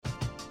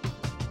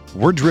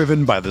We're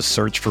driven by the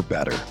search for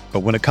better. But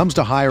when it comes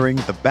to hiring,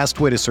 the best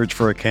way to search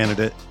for a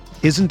candidate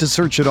isn't to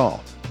search at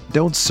all.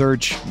 Don't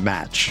search,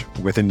 match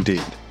with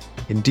Indeed.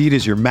 Indeed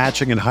is your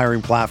matching and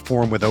hiring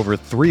platform with over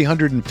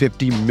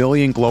 350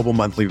 million global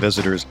monthly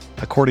visitors,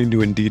 according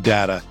to Indeed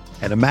data,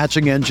 and a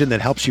matching engine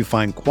that helps you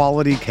find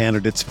quality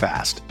candidates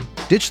fast.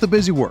 Ditch the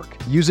busy work.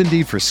 Use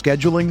Indeed for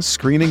scheduling,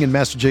 screening, and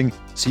messaging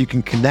so you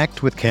can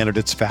connect with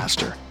candidates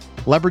faster.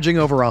 Leveraging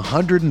over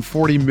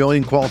 140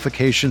 million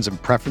qualifications and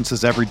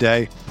preferences every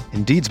day,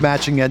 Indeed's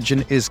matching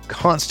engine is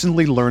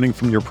constantly learning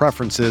from your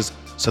preferences,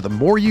 so the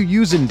more you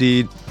use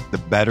Indeed, the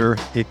better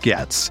it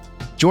gets.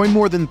 Join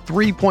more than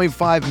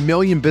 3.5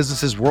 million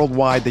businesses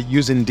worldwide that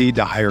use Indeed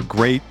to hire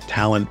great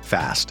talent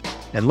fast.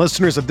 And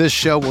listeners of this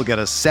show will get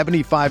a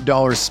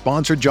 $75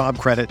 sponsored job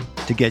credit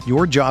to get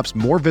your jobs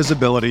more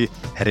visibility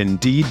at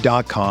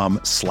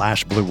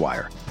Indeed.com/Blue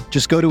Wire.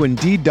 Just go to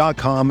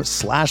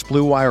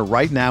Indeed.com/Blue Wire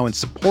right now and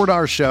support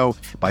our show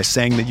by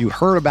saying that you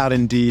heard about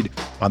Indeed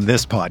on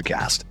this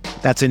podcast.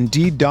 That's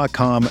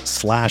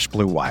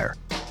Indeed.com/Blue Wire.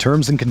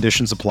 Terms and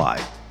conditions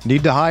apply.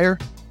 Need to hire?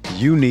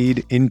 You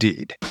need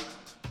Indeed.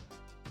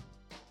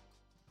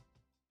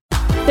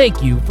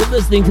 Thank you for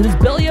listening to this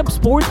Belly Up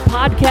Sports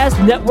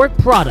Podcast Network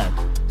product.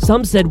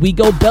 Some said we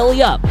go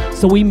belly up,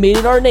 so we made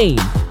it our name,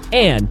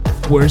 and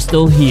we're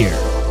still here.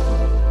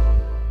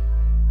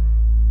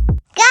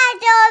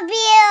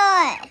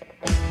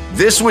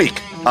 This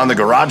week on the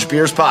Garage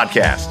Beers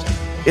Podcast,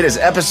 it is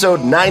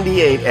episode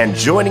 98, and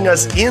joining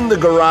us in the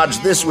garage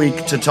this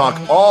week to talk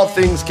all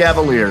things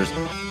Cavaliers,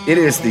 it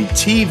is the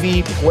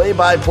TV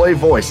play-by-play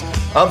voice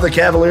of the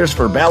Cavaliers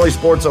for Bally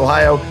Sports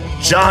Ohio.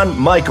 John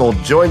Michael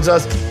joins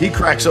us. He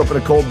cracks open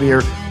a cold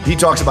beer. He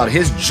talks about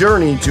his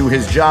journey to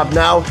his job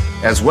now,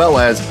 as well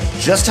as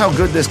just how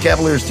good this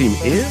Cavaliers team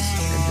is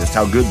and just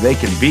how good they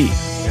can be,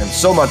 and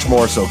so much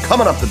more. So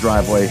coming up the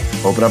driveway,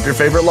 open up your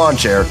favorite lawn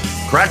chair,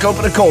 crack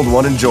open a cold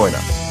one, and join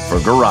us for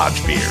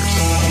Garage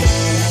Beers.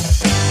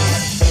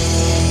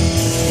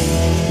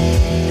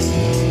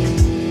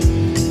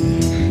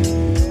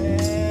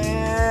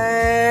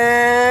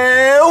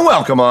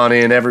 Welcome on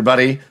in,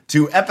 everybody,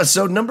 to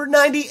episode number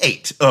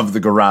 98 of the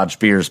Garage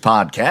Beers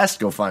Podcast.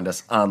 Go find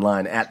us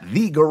online at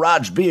The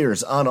Garage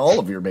Beers on all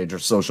of your major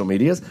social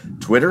medias,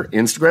 Twitter,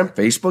 Instagram,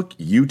 Facebook,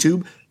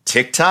 YouTube,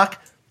 TikTok,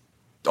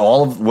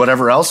 all of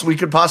whatever else we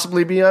could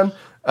possibly be on.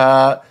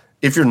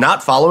 If you're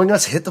not following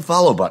us, hit the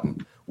follow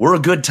button. We're a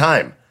good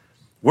time.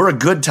 We're a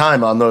good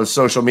time on those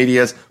social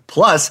medias.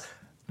 Plus,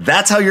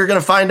 that's how you're going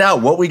to find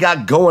out what we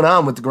got going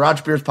on with the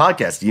Garage Beers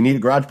Podcast. Do you need a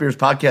Garage Beers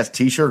Podcast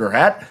t-shirt or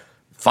hat?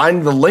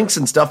 Find the links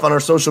and stuff on our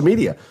social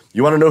media.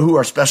 You want to know who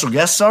our special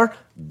guests are?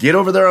 Get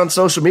over there on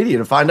social media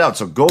to find out.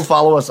 So go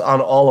follow us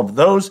on all of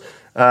those.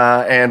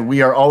 And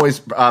we are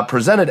always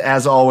presented,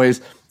 as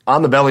always,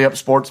 on the Belly Up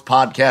Sports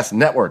Podcast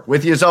Network.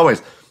 With you as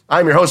always,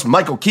 I'm your host,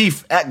 Michael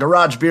Keefe at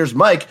Garage Beers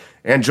Mike.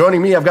 And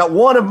joining me, I've got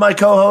one of my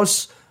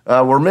co-hosts.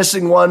 We're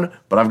missing one,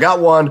 but I've got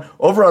one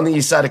over on the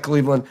east side of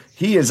Cleveland.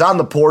 He is on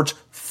the porch,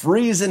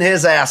 freezing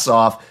his ass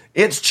off.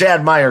 It's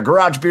Chad Meyer,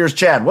 Garage Beers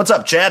Chad. What's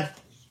up, Chad?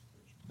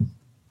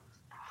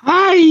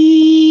 Hi.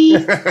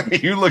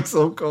 You look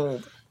so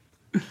cold.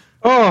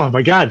 Oh,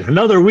 my God.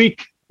 Another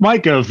week,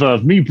 Mike,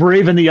 of me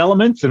braving the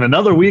elements and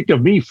another week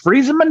of me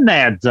freezing my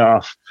nads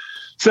off.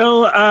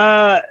 So,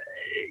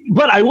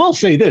 but I will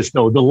say this,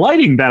 though. The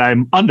lighting that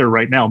I'm under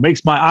right now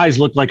makes my eyes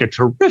look like a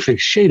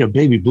terrific shade of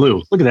baby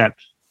blue. Look at that.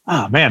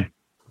 Oh, man.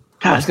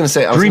 God, I was going to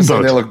say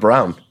they look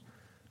brown.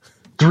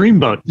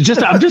 Dreamboat.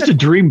 I'm just a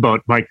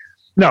dreamboat, Mike.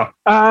 No.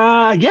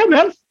 Yeah,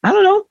 man. I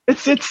don't know.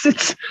 It's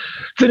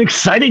an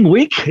exciting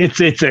week.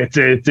 It's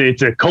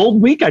a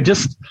cold week. I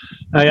just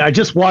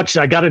watched.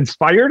 I got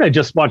inspired. I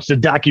just watched a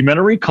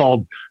documentary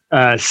called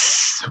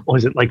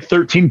was it like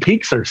 13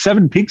 Peaks or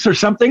 7 Peaks or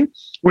something,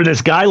 where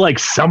this guy like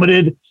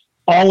summited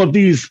all of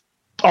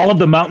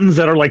the mountains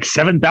that are like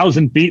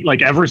 7,000 feet,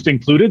 like Everest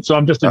included. So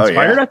I'm just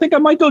inspired. I think I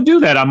might go do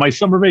that on my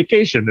summer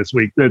vacation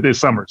this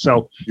summer.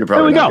 So you're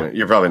probably not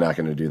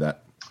going to do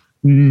that.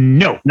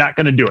 No, not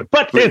going to do it.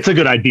 But it's a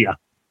good idea.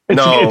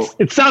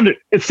 It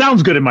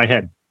sounds good in my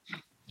head.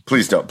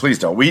 Please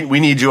don't. We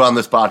need you on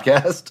this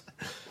podcast.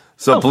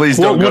 So please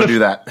don't go do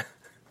that.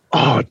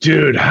 Oh,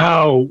 dude,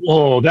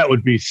 that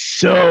would be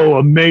so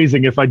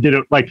amazing if I did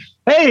it like,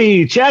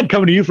 hey, Chad,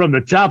 coming to you from the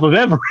top of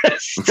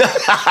Everest.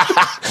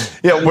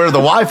 Yeah, where the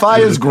Wi-Fi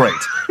is great.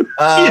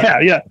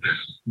 Yeah.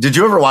 Did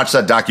you ever watch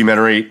that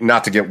documentary?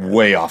 Not to get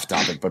way off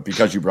topic, but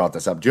because you brought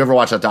this up, did you ever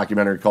watch that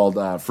documentary called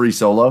Free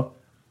Solo?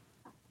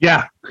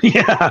 Yeah.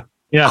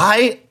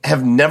 I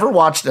have never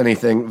watched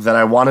anything that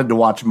I wanted to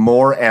watch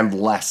more and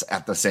less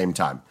at the same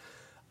time.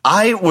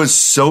 I was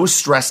so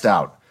stressed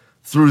out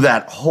through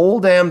that whole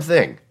damn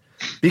thing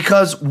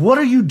because what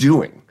are you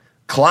doing?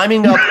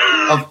 Climbing up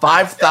a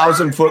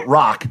 5,000-foot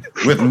rock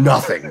with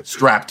nothing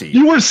strapped to you.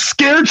 You were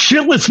scared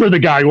shitless for the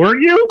guy,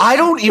 weren't you? I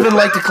don't even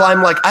like to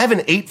climb. I have an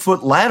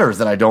 8-foot ladder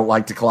that I don't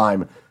like to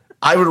climb.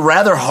 I would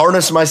rather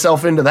harness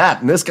myself into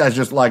that. And this guy's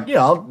just like,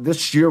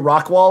 this sheer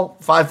rock wall,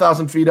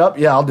 5,000 feet up.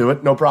 Yeah, I'll do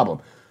it. No problem.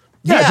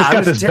 Yeah, I just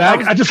got this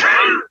bag.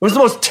 was the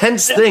most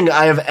tense thing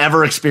I have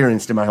ever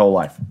experienced in my whole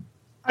life.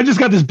 I just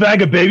got this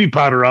bag of baby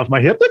powder off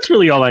my hip. That's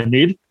really all I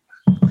need.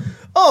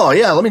 Oh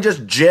yeah, let me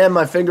just jam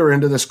my finger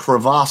into this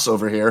crevasse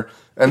over here,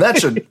 and that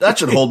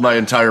should hold my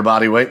entire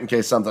body weight in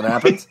case something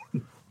happens.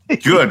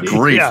 Good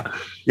grief!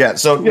 Yeah.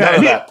 So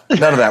none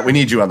of that. We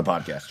need you on the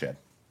podcast, Chad.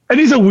 And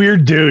he's a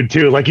weird dude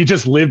too. Like he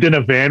just lived in a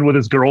van with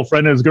his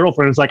girlfriend. And his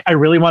girlfriend is like, I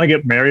really want to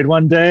get married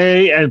one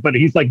day, but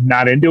he's like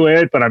not into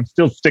it. But I'm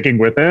still sticking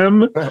with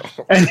him.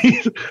 And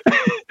he's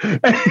as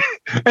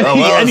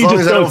long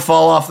as I don't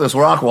fall off this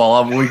rock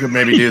wall, we could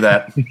maybe do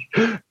that.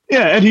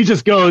 Yeah, and he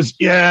just goes,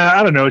 yeah,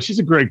 I don't know. She's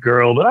a great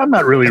girl, but I'm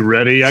not really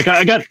ready. I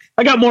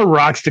got more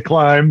rocks to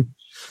climb.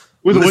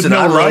 Listen,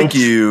 I like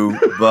you,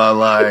 but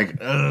like.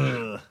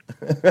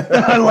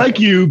 I like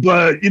you,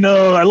 but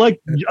I like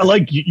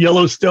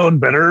Yellowstone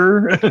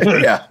better.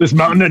 Yeah, this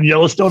mountain in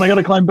Yellowstone I got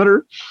to climb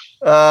better.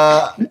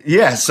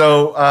 Yeah.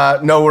 So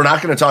no, we're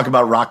not going to talk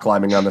about rock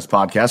climbing on this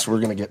podcast. We're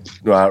going to get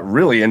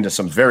really into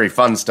some very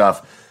fun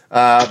stuff.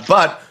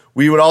 But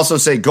we would also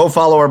say go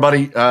follow our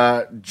buddy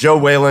Joe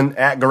Whalen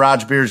at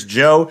Garage Beers.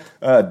 Joe.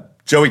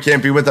 Joey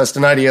can't be with us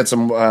tonight. He had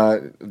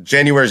some.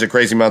 January's a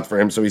crazy month for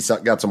him, so he's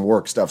got some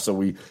work stuff.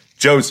 So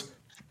Joe's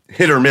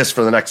hit or miss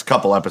for the next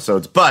couple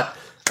episodes, but.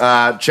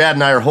 Chad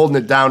and I are holding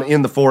it down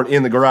in the fort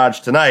in the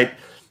garage tonight,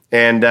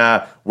 and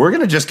we're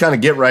going to just kind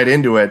of get right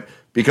into it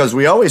because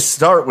we always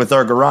start with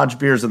our garage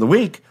beers of the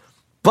week,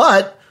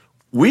 but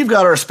we've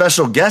got our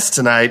special guest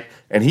tonight,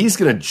 and he's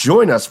going to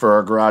join us for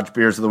our garage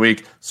beers of the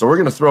week, so we're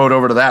going to throw it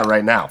over to that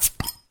right now.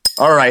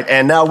 All right,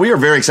 and now we are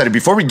very excited.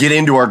 Before we get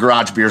into our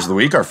garage beers of the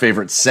week, our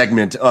favorite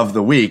segment of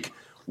the week,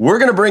 we're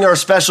going to bring our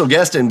special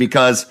guest in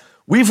because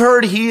we've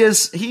heard he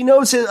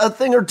knows a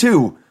thing or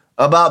two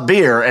about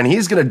beer, and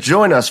he's going to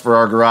join us for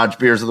our garage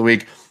beers of the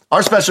week.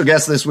 Our special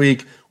guest this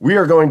week, we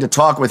are going to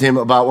talk with him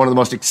about one of the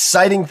most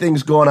exciting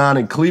things going on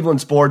in Cleveland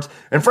sports,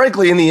 and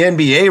frankly in the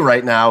NBA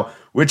right now,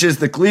 which is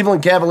the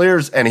Cleveland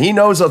Cavaliers, and he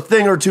knows a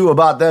thing or two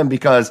about them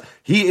because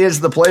he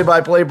is the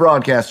play-by-play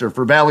broadcaster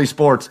for Valley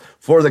Sports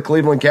for the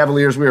Cleveland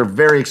Cavaliers. We are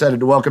very excited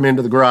to welcome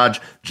into the garage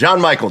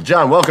John Michael.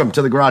 John, welcome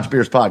to the Garage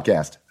Beers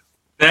podcast.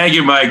 Thank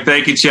you, Mike.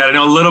 Thank you, Chad. I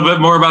know a little bit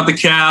more about the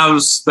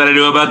Cavs than I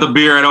do about the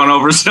beer. I don't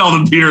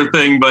oversell the beer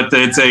thing, but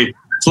it's a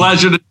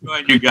pleasure to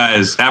join you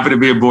guys. Happy to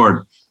be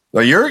aboard.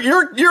 Well, your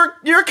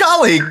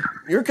colleague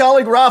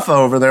Rafa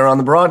over there on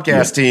the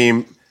broadcast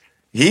team,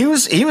 he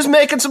was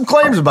making some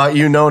claims about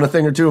you knowing a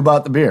thing or two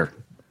about the beer.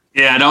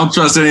 Yeah, don't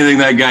trust anything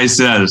that guy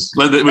says.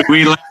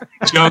 We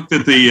joke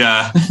that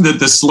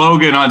the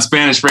slogan on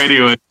Spanish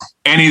radio is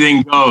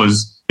 "anything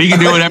goes." He can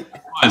do whatever he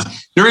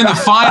wants. During the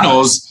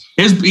finals.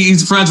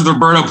 He's friends with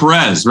Roberto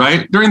Perez,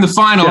 right? During the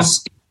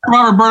finals,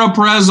 brought Roberto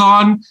Perez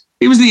on.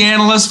 He was the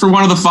analyst for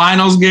one of the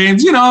finals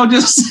games.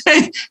 Just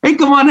say, hey,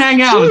 come on,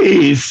 hang out.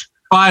 Jeez.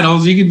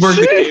 Finals, you can work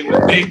the game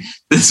with me.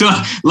 So,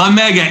 La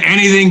Mega,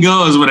 anything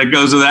goes when it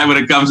comes to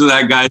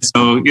that guy.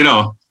 So,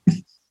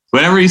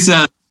 whatever he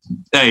says,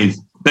 hey,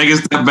 take a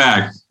step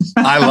back.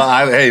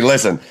 Hey,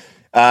 listen.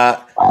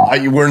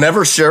 We're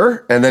never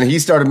sure, and then he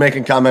started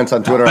making comments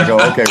on Twitter. I go,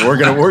 okay, we're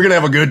gonna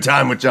have a good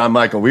time with John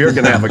Michael. We are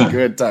gonna have a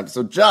good time.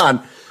 So,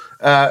 John,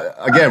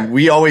 again,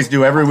 we always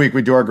do every week.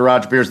 We do our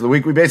garage beers of the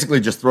week. We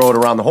basically just throw it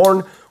around the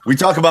horn. We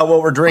talk about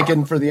what we're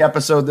drinking for the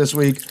episode this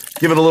week,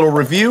 give it a little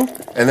review,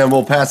 and then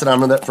we'll pass it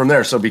on from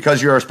there. So,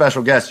 because you're our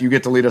special guest, you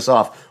get to lead us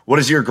off. What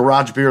is your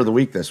garage beer of the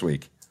week this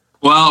week?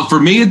 Well, for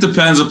me, it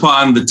depends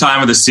upon the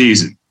time of the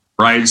season.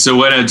 Right. So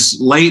when it's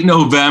late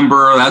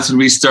November, that's when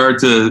we start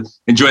to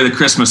enjoy the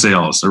Christmas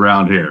ales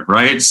around here.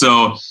 Right.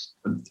 So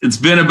it's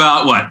been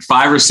about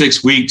 5 or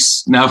 6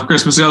 weeks now of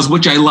Christmas ales,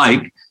 which I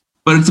like.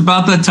 But it's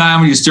about that time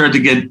when you start to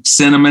get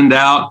cinnamoned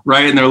out.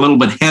 Right. And they're a little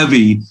bit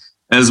heavy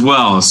as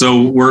well.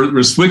 So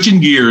we're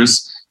switching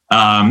gears.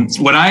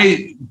 When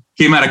I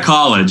came out of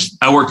college,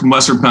 I worked in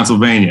Western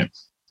Pennsylvania,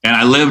 and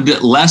I lived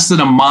less than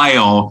a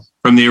mile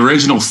from the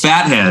original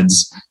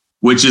Fatheads,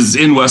 which is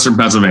in Western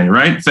Pennsylvania.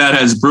 Right.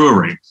 Fatheads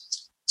Brewery.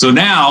 So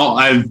now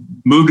I've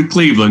moved to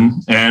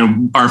Cleveland,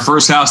 and our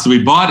first house that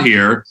we bought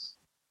here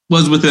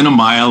was within a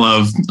mile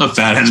of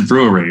Fatheads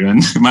Brewery.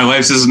 And my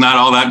wife says it's not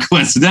all that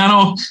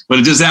coincidental, but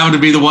it just happened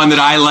to be the one that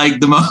I like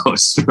the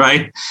most,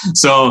 right?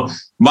 So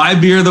my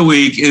beer of the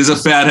week is a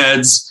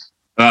Fatheads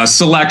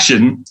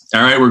selection.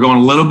 All right, we're going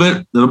a little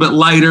bit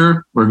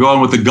lighter. We're going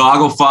with the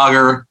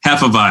Gogglefogger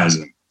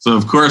Hefeweizen. So,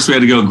 of course, we had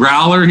to go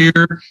growler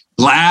here,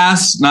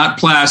 glass, not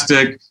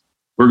plastic.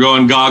 We're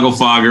going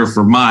Gogglefogger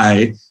for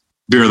my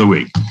beer of the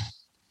week.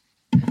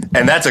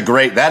 And that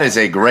is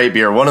a great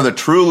beer. One of the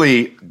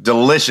truly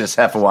delicious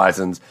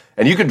Hefeweizens.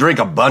 And you can drink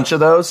a bunch of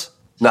those.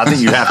 Not that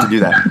you have to do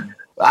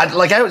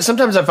that.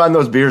 Sometimes I find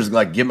those beers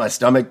get my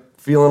stomach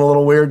feeling a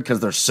little weird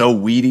because they're so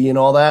weedy and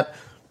all that.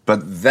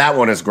 But that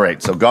one is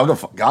great. So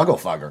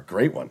Gogglefogger,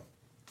 great one.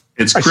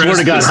 It's I swear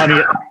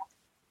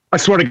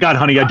to God,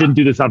 honey, I didn't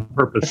do this on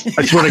purpose.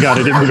 I swear to God,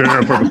 I didn't do it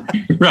on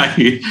purpose.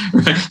 Right.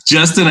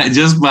 Just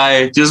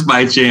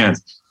by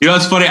chance.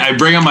 It's funny. I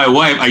bring up my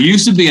wife. I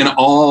used to be an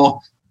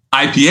all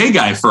IPA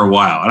guy for a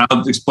while. And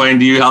I'll explain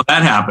to you how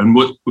that happened.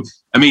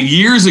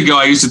 Years ago,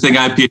 I used to think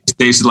IPA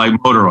tasted like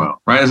motor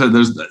oil, right? I said,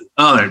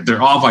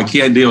 they're off. I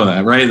can't deal with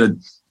that, right?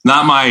 That's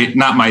not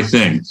my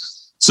thing.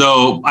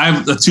 So I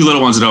have the two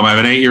little ones at home. I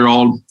have an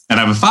 8-year-old and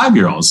I have a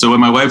 5-year-old. So when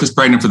my wife was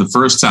pregnant for the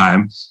first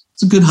time,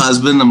 it's a good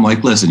husband. I'm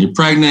like, listen, you're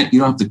pregnant.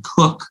 You don't have to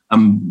cook.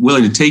 I'm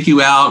willing to take you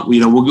out.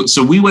 We'll go.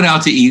 So we went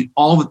out to eat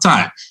all the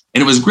time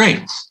and it was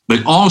great.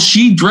 But all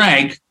she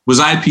drank was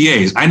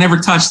IPAs. I never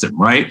touched them,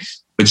 right?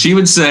 But she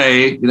would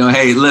say,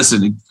 hey,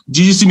 listen, could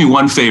you just do me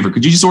one favor?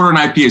 Could you just order an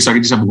IPA so I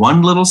could just have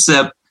one little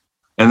sip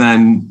and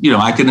then,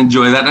 I could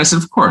enjoy that? And I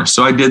said, of course.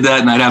 So I did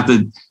that and I'd have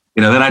to,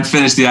 then I'd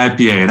finish the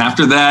IPA. And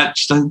after that,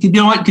 she's like, you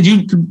know what? Could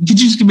you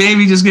just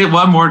maybe just get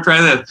one more, try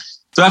this?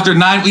 So after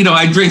 9,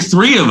 I drink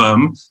 3 of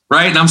them,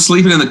 right? And I'm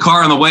sleeping in the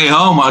car on the way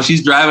home while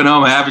she's driving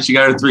home happy she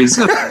got her 3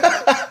 sips.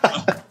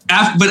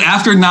 But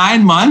after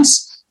 9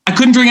 months, I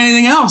couldn't drink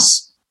anything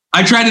else.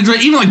 I tried to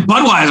drink even like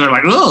Budweiser. I'm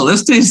like, oh,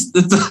 this tastes.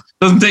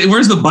 Doesn't taste.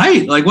 Where's the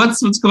bite? Like,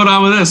 what's going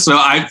on with this?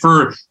 So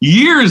for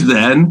years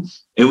then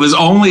it was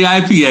only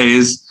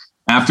IPAs.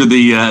 After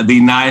the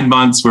 9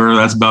 months, where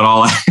that's about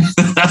all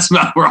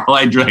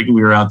I drank.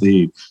 We were out to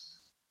eat.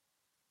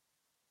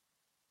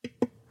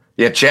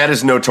 Yeah, Chad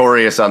is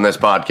notorious on this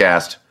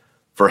podcast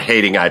for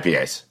hating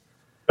IPAs.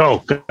 Oh,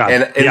 God.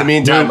 And in the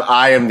meantime,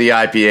 I am the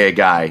IPA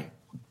guy,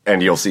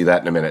 and you'll see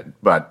that in a minute.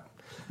 But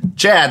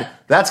Chad,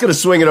 that's going to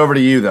swing it over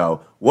to you,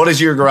 though. What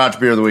is your garage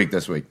beer of the week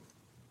this week?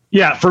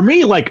 Yeah, for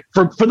me, like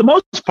for the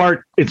most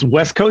part, it's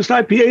West Coast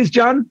IPAs,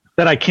 John,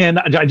 that I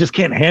just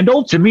can't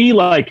handle. To me,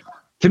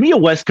 a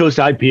West Coast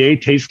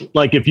IPA tastes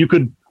like if you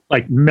could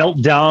like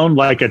melt down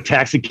like a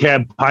taxi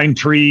cab pine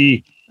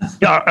tree,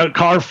 a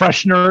car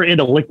freshener in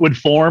a liquid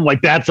form.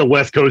 Like that's a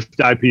West Coast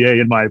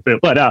IPA in my opinion.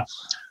 But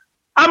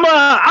I'm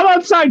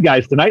outside,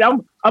 guys, tonight.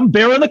 I'm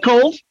bearing the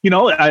cold.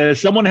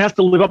 Someone has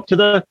to live up to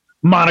the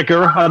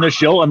moniker on the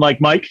show,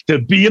 unlike Mike, to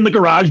be in the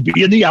garage,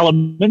 be in the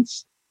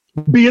elements.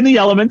 But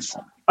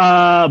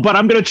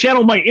I'm going to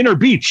channel my inner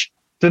beach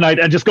tonight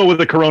and just go with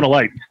the Corona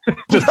Light.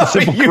 Just a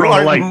simple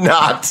Corona Light.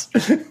 Not.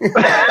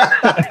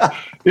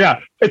 Yeah,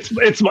 it's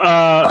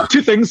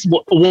 2 things.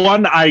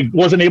 One, I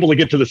wasn't able to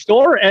get to the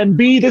store, and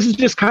B, this is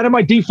just kind of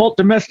my default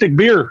domestic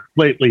beer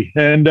lately.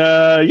 And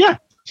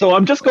so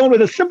I'm just going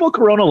with a simple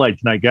Corona Light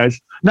tonight, guys.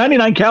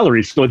 99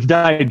 calories, so it's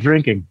diet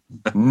drinking.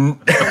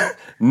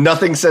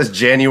 Nothing says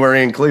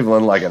January in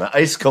Cleveland like an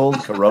ice cold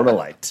Corona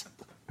Light.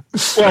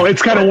 Well,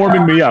 it's kind of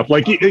warming me up.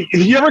 Like,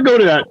 you ever go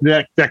to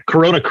that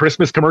Corona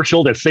Christmas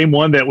commercial, that same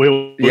one that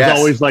was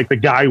always like the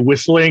guy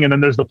whistling and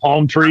then there's the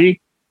palm tree?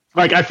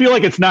 Like, I feel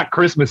like it's not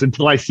Christmas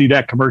until I see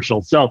that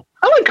commercial. So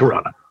I like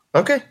Corona.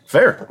 Okay,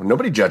 fair.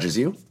 Nobody judges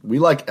you. We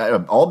like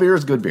all beer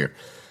is good beer.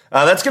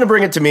 That's going to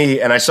bring it to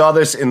me. And I saw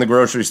this in the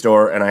grocery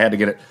store and I had to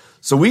get it.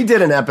 So we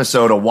did an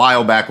episode a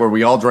while back where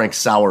we all drank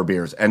sour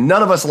beers and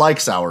none of us like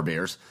sour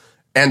beers.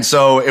 And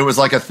so it was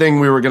like a thing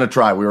we were going to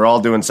try. We were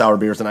all doing sour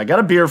beers. And I got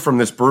a beer from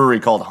this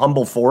brewery called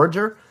Humble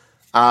Forager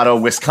out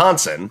of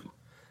Wisconsin.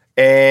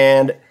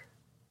 And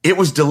it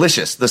was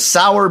delicious. The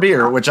sour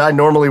beer, which I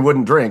normally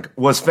wouldn't drink,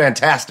 was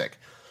fantastic.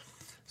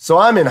 So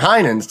I'm in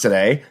Heinen's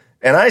today,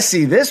 and I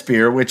see this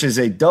beer, which is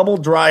a double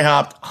dry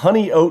hopped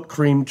honey oat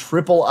cream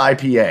triple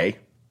IPA.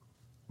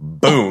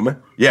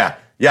 Boom. Yeah,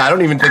 I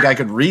don't even think I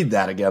could read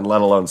that again, let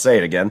alone say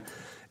it again.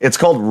 It's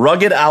called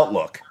Rugged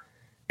Outlook.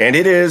 And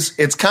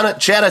it's kind of,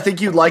 Chad, I think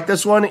you'd like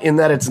this one in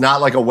that it's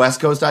not like a West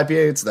Coast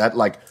IPA. It's that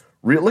like,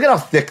 look at how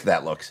thick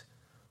that looks.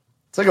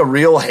 It's like a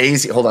real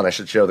hazy, hold on, I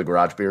should show the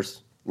Garage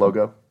Beers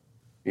logo,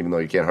 even though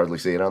you can't hardly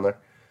see it on there.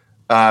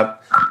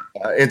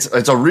 It's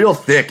a real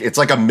thick, it's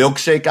like a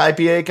milkshake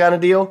IPA kind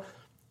of deal.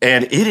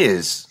 And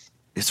it's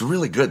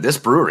really good. This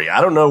brewery, I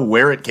don't know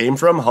where it came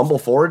from, Humble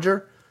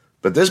Forager,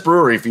 but this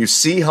brewery, if you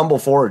see Humble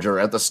Forager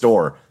at the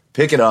store,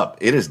 pick it up.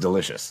 It is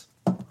delicious.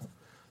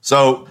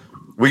 So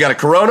we got a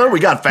Corona. We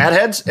got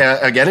Fatheads.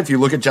 Again, if you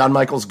look at John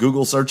Michael's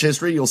Google search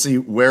history, you'll see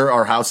where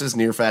our house is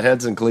near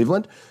Fatheads in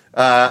Cleveland.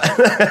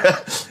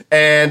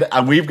 And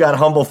we've got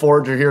Humble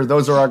Forager here.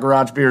 Those are our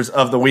garage beers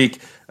of the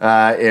week.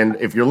 And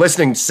if you're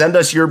listening, send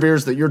us your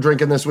beers that you're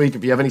drinking this week.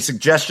 If you have any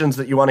suggestions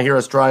that you want to hear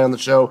us try on the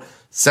show,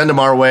 send them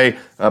our way.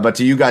 But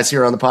to you guys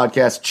here on the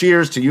podcast,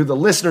 cheers. To you, the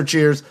listener,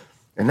 cheers.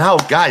 And now,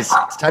 guys,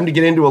 it's time to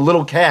get into a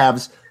little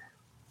Cavs.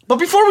 But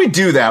before we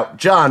do that,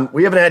 John,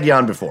 we haven't had you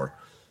on before.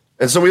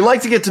 And so we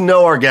like to get to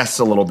know our guests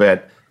a little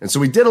bit. And so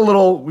we did a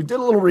little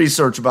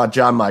research about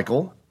John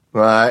Michael.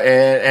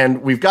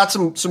 And we've got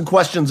some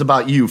questions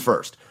about you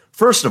first.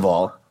 First of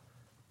all,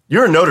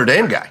 you're a Notre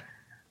Dame guy.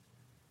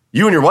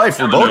 You and your wife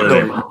were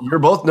you're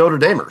both Notre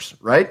Damers,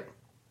 right?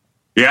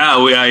 Yeah,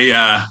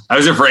 I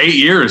was there for 8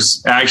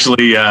 years,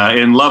 actually,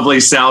 in lovely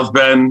South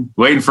Bend,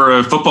 waiting for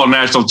a football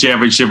national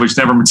championship, which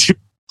never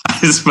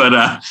materialized.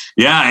 But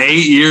 8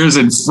 years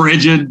in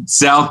frigid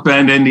South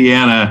Bend,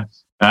 Indiana,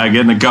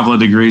 getting a couple of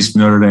degrees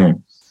from Notre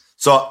Dame.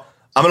 So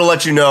I'm going to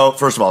let you know,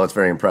 first of all, that's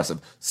very impressive.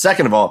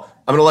 Second of all,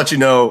 I'm going to let you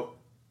know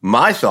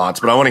my thoughts,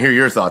 but I want to hear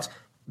your thoughts.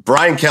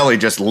 Brian Kelly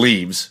just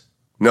leaves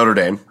Notre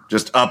Dame,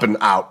 just up and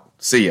out.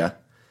 See ya.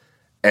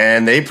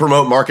 and they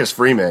promote Marcus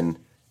Freeman,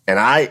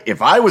 and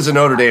if I was a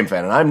Notre Dame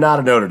fan, and I'm not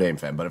a Notre Dame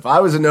fan, but if I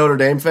was a Notre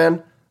Dame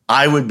fan,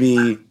 I would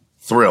be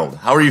thrilled.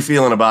 How are you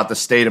feeling about the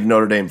state of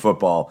Notre Dame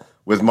football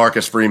with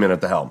Marcus Freeman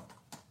at the helm?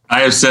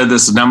 I have said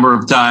this a number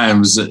of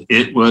times.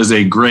 It was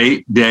a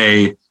great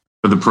day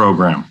for the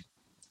program.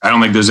 I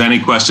don't think there's any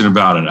question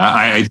about it.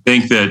 I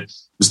think that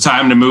it's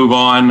time to move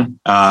on.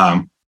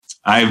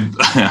 I'm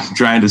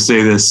trying to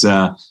say this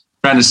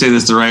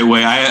the right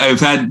way. I've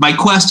had my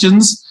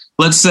questions,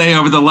 let's say,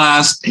 over the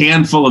last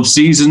handful of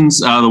seasons,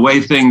 the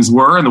way things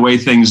were and the way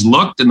things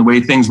looked and the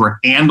way things were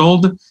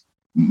handled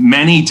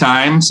many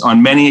times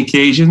on many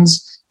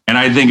occasions. And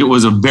I think it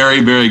was a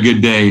very, very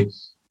good day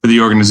for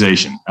the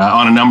organization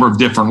on a number of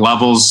different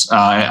levels.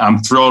 I'm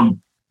thrilled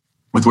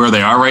with where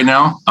they are right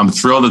now. I'm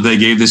thrilled that they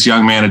gave this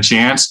young man a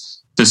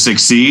chance to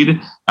succeed.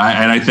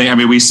 And I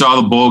think, we saw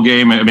the bowl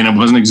game. It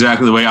wasn't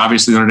exactly the way,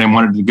 obviously, Notre Dame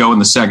wanted to go in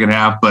the second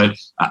half, but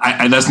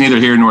that's neither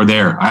here nor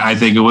there. I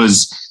think it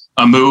was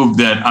a move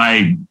that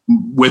I,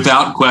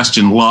 without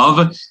question,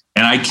 love.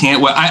 And I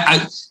can't,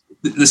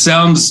 this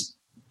sounds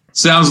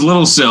a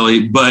little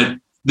silly, but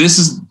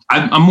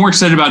I'm more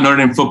excited about Notre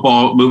Dame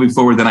football moving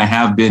forward than I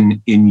have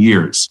been in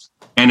years.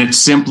 And it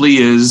simply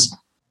is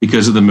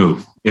because of the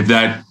move. If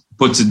that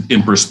puts it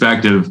in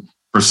perspective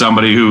for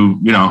somebody who,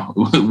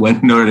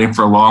 went to Notre Dame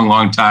for a long,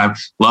 long time,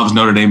 loves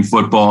Notre Dame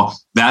football,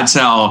 that's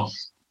how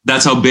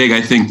big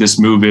I think this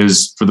move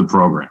is for the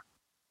program.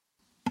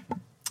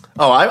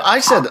 Oh, I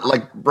said,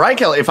 like, Brian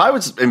Kelly, if I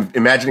was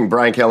imagining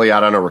Brian Kelly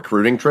out on a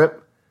recruiting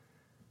trip,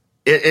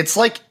 it's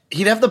like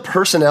he'd have the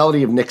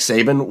personality of Nick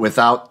Saban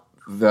without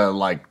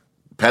the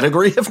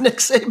pedigree of Nick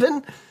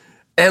Saban.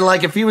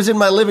 And if he was in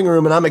my living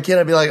room and I'm a kid,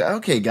 I'd be like,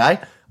 okay,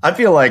 guy, I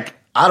feel like,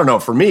 I don't know,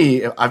 for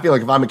me, I feel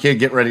like if I'm a kid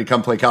getting ready to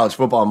come play college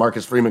football and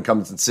Marcus Freeman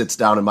comes and sits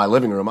down in my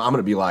living room, I'm going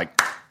to be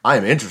like, I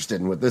am interested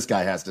in what this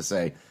guy has to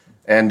say.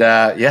 And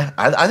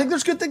I think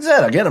there's good things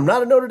ahead. Again, I'm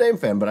not a Notre Dame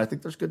fan, but I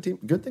think there's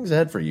good things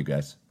ahead for you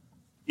guys.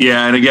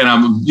 Yeah. And again,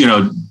 I'm,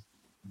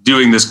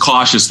 doing this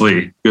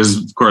cautiously because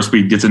of course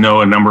we get to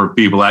know a number of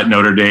people at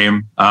Notre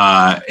Dame.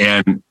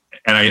 And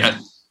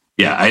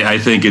I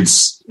think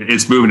it's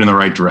moving in the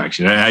right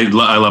direction. I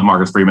love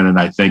Marcus Freeman, and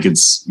I think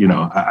it's,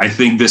 I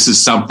think this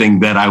is something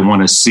that I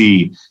want to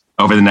see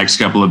over the next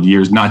couple of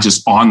years, not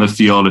just on the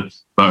field,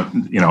 but,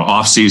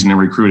 off season and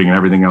recruiting and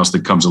everything else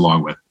that comes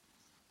along with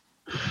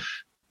it.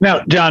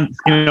 Now, John,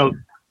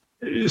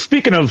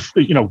 speaking of,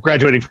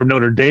 graduating from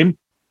Notre Dame,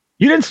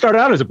 you didn't start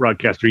out as a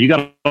broadcaster. You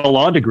got a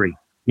law degree,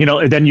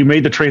 and then you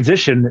made the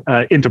transition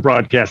into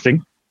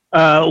broadcasting.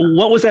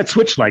 What was that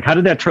switch like? How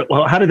did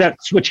that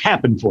switch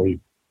happen for you?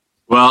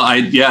 Well,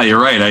 you're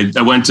right.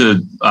 I went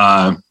to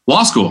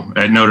law school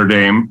at Notre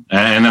Dame,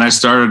 and then I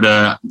started.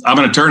 I'm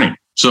an attorney,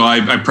 so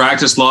I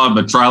practiced law. I'm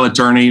a trial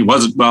attorney.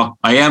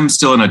 I am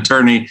still an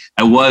attorney.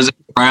 I was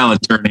a trial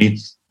attorney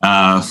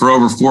for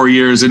over 4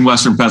 years in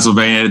Western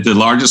Pennsylvania at the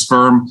largest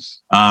firm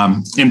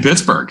in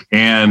Pittsburgh,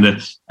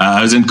 and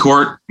I was in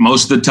court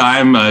most of the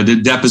time.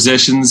 Did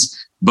depositions,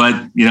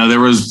 but there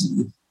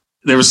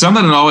was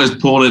something that always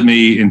pulled at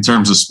me in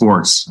terms of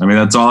sports.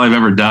 That's all I've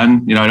ever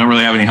done. I don't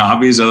really have any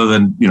hobbies other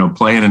than,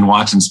 playing and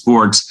watching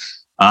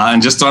sports.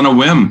 And just on a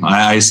whim,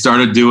 I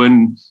started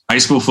doing high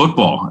school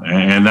football.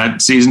 And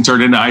that season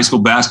turned into high school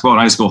basketball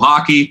and high school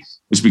hockey,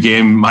 which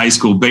became high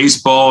school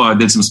baseball. I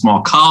did some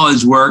small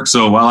college work.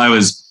 So while I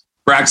was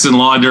practicing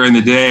law during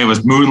the day, I was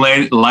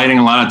moonlighting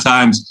a lot of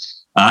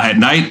times at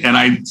night, and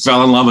I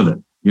fell in love with it.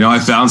 I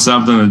found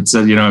something that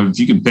said, if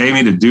you can pay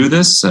me to do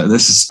this,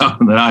 this is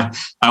something that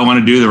I want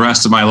to do the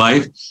rest of my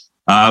life.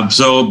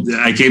 So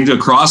I came to a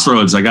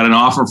crossroads. I got an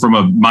offer from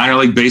a minor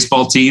league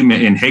baseball team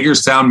in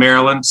Hagerstown,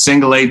 Maryland,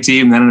 single A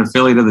team, then an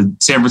affiliate of the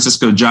San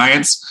Francisco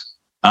Giants.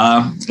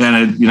 I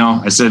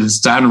said, it's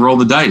time to roll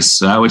the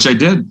dice, which I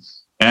did.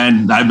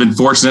 And I've been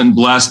fortunate and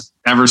blessed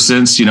ever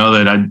since,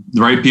 that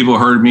the right people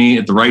heard me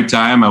at the right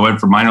time. I went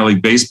from minor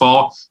league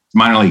baseball to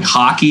minor league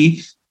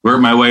hockey.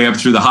 Worked my way up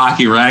through the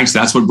hockey ranks.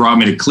 That's what brought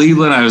me to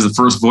Cleveland. I was the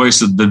first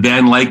voice of the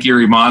then Lake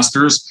Erie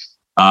Monsters,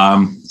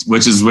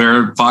 which is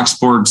where Fox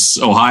Sports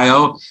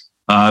Ohio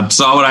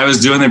saw what I was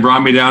doing. They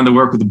brought me down to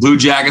work with the Blue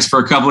Jackets for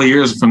a couple of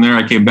years. From there,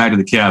 I came back to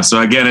the Cavs. So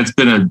again, it's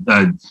been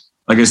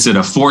like I said,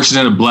 a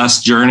fortunate, a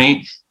blessed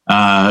journey.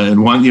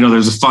 And one,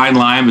 there's a fine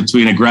line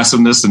between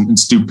aggressiveness and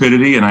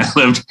stupidity. And I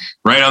lived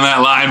right on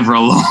that line for a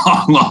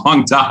long,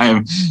 long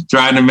time,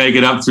 trying to make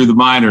it up through the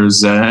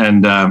minors.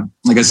 And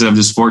like I said, I'm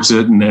just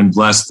fortunate and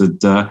blessed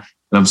that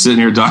I'm sitting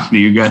here talking to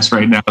you guys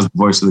right now as the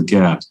voice of the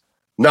Cavs.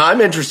 No, I'm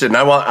interested. And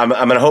I'm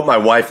going to hope my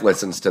wife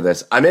listens to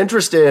this. I'm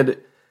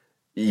interested.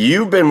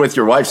 You've been with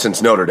your wife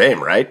since Notre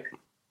Dame, right?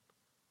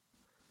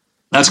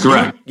 That's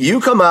correct.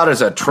 You come out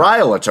as a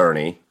trial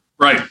attorney.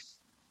 Right.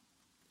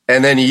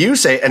 And then you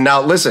say, and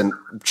now listen,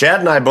 Chad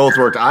and I both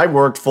worked. I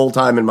worked full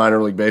time in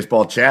minor league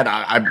baseball. Chad,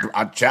 I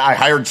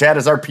hired Chad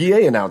as our PA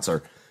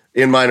announcer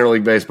in minor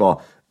league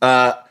baseball.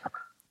 I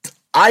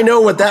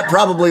know what that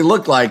probably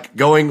looked like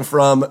going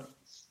from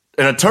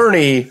an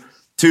attorney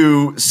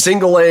to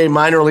single A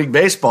minor league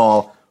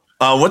baseball.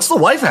 What's the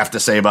wife have to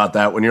say about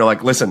that when you're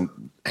like,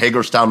 listen,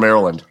 Hagerstown,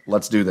 Maryland.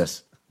 Let's do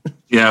this.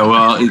 Yeah,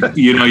 well,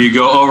 you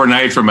go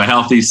overnight from a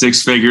healthy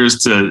six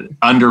figures to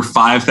under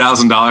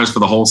 $5,000 for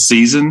the whole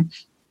season.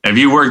 If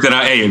you worked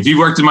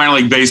in minor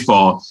league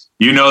baseball,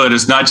 you know that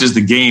it's not just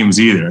the games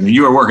either. I mean,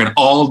 you are working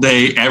all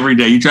day, every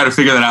day. You try to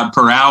figure that out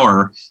per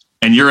hour,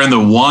 and you're in the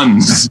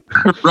ones,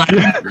 right?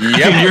 Yep.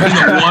 You're in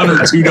the $1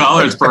 or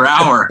 $2 per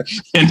hour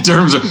in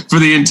terms of for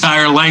the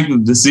entire length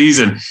of the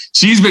season.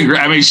 She's been great.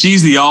 I mean,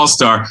 she's the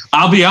all-star.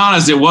 I'll be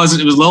honest, it was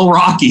a little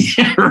rocky,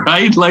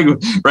 right? Like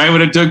right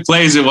when it took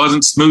place, it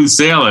wasn't smooth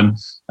sailing.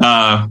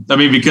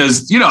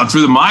 Because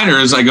through the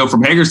minors, I go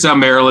from Hagerstown,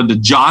 Maryland to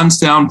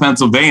Johnstown,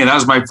 Pennsylvania. That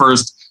was my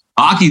first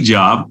hockey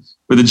job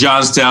with the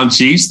Johnstown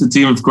Chiefs, the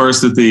team, of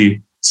course, that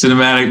the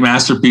cinematic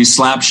masterpiece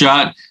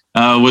Slapshot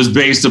was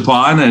based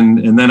upon,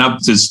 and then up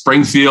to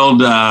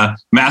Springfield,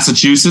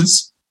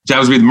 Massachusetts, which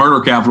happens to be the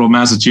murder capital of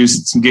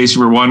Massachusetts, in case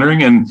you were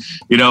wondering, and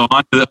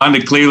on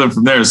to Cleveland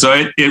from there. So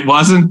it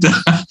wasn't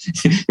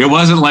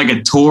like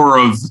a tour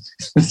of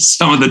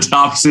some of the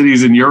top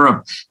cities in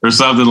Europe or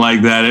something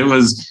like that.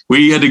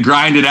 We had to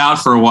grind it out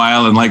for a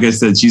while, and like I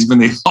said, she's been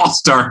the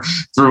all-star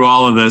through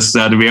all of this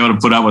to be able to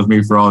put up with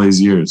me for all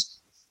these years.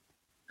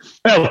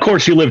 Well, of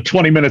course, you lived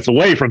 20 minutes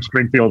away from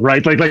Springfield,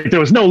 right? Like there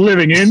was no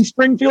living in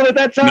Springfield at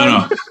that time?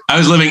 No. I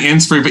was living in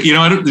Springfield. You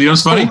know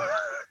what's funny?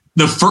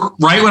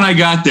 Right when I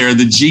got there,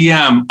 the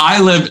GM,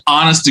 I lived,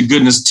 honest to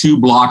goodness, 2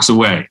 blocks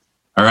away.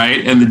 All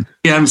right. And the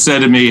GM said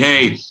to me,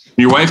 hey,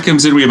 your wife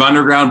comes in, we have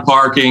underground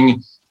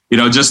parking.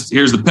 Just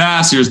here's the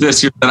pass, here's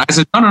this, here's that. I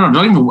said, no,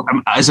 don't even.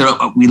 I said,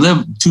 we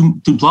live two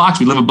blocks.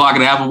 We live a block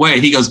and a half away.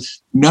 He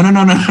goes, no. Drive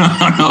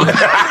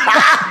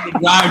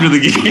to the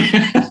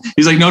game.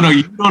 He's like, no,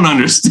 you don't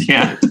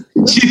understand.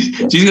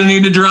 She's going to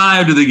need to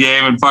drive to the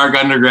game and park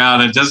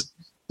underground, and just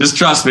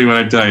trust me when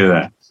I tell you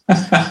that.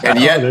 And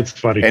yet, that's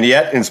funny. And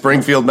yet, in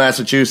Springfield,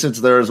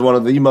 Massachusetts, there is one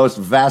of the most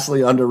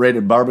vastly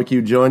underrated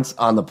barbecue joints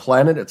on the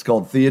planet. It's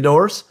called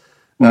Theodore's.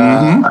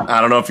 I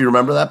don't know if you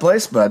remember that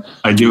place, but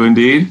I do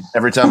indeed.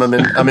 Every time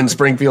I'm in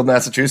Springfield,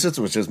 Massachusetts,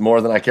 which is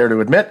more than I care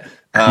to admit,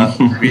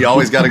 we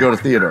always got to go to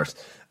Theodore's.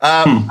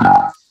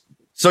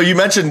 So you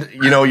mentioned,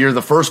 you're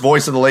the first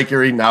voice of the Lake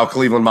Erie, now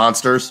Cleveland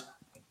Monsters.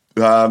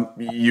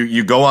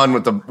 You go on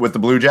with the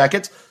Blue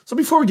Jackets. So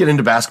before we get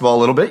into basketball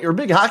a little bit, you're a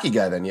big hockey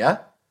guy then, yeah?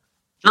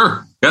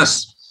 Sure.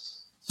 Yes.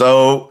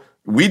 So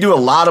we do a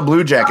lot of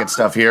Blue Jacket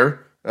stuff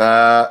here.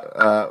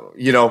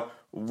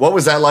 What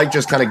was that like,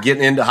 just kind of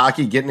getting into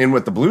hockey, getting in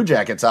with the Blue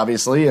Jackets,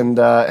 obviously? And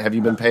have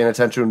you been paying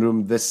attention to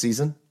them this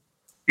season?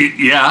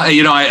 Yeah,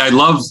 I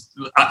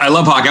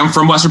love hockey. I'm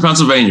from Western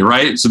Pennsylvania,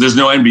 right? So there's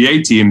no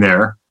NBA team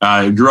there.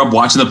 I grew up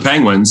watching the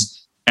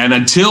Penguins. And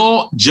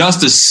until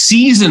just a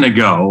season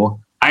ago,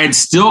 I had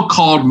still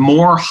called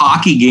more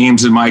hockey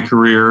games in my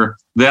career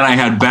than I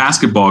had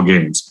basketball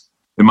games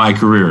in my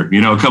career,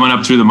 coming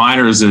up through the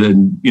minors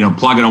and,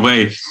 plugging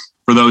away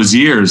for those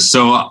years.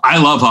 So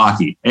I love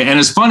hockey. And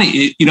it's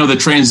funny, the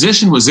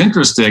transition was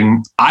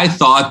interesting. I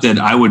thought that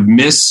I would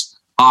miss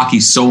hockey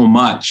so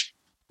much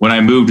when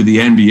I moved to the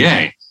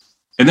NBA.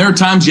 And there are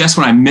times, yes,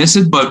 when I miss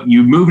it, but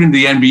you move into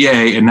the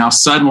NBA and now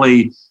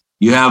suddenly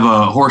you have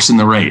a horse in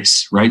the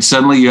race, right?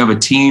 Suddenly you have a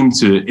team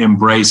to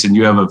embrace and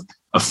you have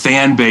a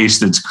fan base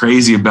that's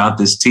crazy about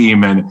this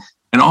team. And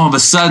all of a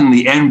sudden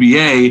the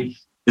NBA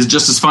is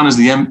just as fun as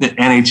the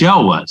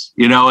NHL was,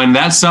 and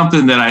that's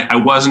something that I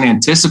wasn't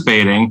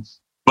anticipating,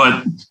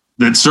 but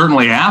that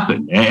certainly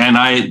happened. And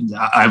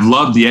I've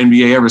loved the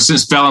NBA ever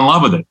since, fell in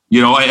love with it,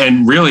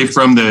 and really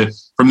from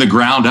the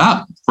ground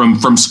up,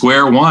 from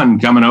square one,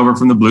 coming over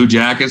from the Blue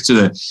Jackets to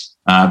the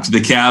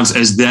Cavs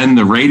as then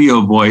the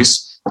radio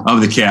voice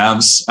of the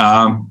Cavs.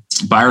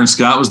 Byron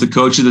Scott was the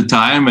coach at the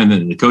time,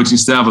 and the coaching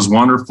staff was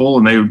wonderful,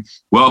 and they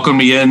welcomed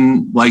me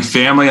in like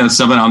family, and it's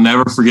something I'll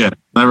never forget.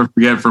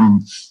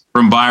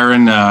 From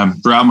Byron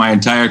throughout my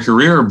entire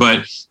career,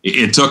 but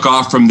it took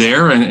off from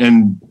there.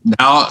 And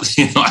now,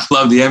 I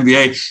love the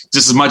NBA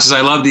just as much as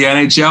I love the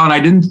NHL. And I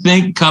didn't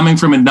think coming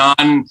from a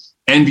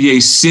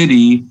non-NBA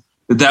city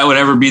that would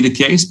ever be the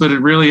case, but it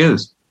really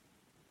is.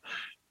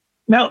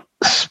 Now,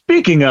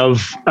 speaking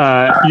of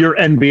your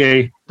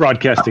NBA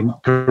broadcasting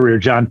career,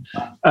 John,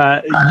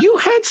 you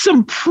had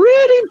some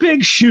pretty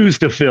big shoes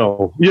to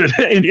fill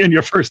in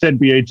your first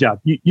NBA job.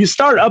 You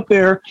start up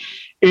there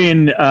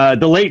in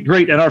the late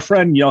great, and our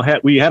friend,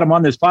 we had him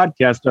on this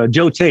podcast,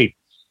 Joe Tate.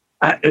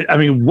 I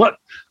mean, what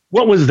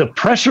was the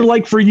pressure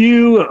like for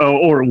you,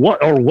 or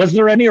was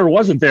there any, or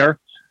wasn't there?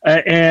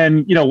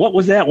 And what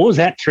was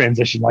that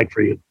transition like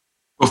for you?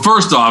 Well,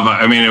 first off,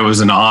 I mean, it was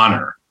an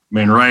honor. I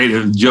mean,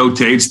 right? Joe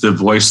Tate's the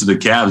voice of the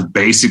Cavs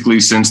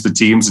basically since the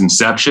team's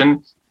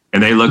inception,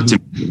 and they look to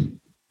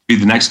be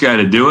the next guy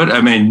to do it.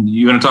 I mean,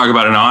 you want to talk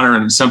about an honor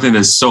and something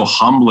that's so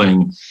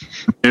humbling.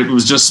 It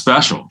was just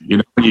special.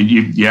 You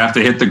have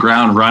to hit the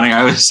ground running.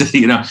 I always say,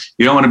 you don't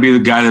want to be the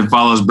guy that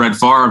follows Brett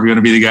Favre. You're going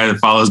to be the guy that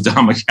follows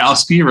Don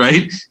Mikowski,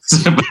 right?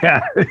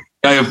 Yeah.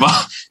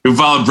 Who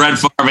followed Brett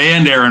Favre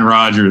and Aaron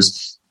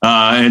Rodgers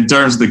in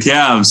terms of the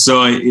Cavs.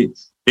 So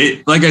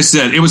like I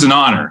said, it was an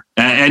honor.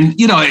 And,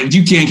 if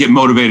you can't get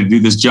motivated to do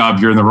this job,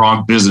 you're in the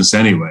wrong business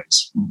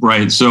anyways,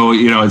 right? So,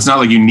 it's not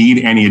like you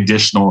need any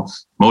additional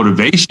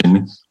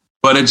motivation,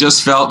 but it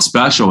just felt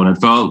special. And it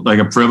felt like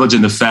a privilege.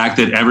 And the fact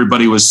that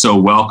everybody was so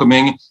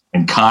welcoming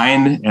and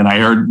kind. And I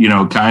heard,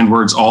 kind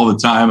words all the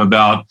time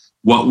about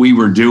what we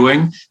were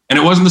doing. And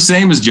it wasn't the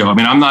same as Joe. I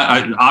mean,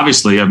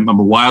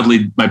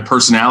 my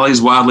personality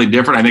is wildly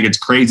different. I think it's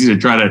crazy to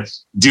try to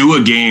do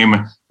a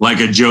game like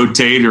a Joe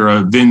Tate or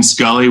a Vin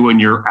Scully when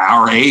you're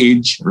our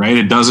age, right?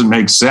 It doesn't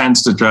make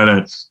sense to try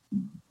to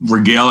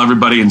regale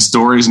everybody in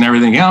stories and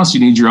everything else. You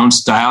need your own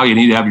style. You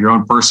need to have your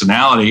own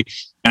personality.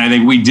 And I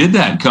think we did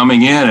that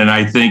coming in. And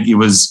I think it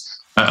was,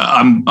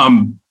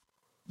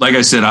 like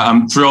I said,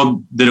 I'm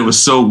thrilled that it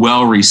was so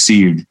well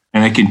received,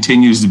 and it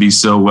continues to be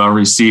so well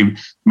received,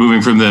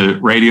 moving from the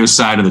radio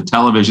side to the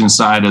television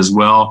side as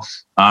well.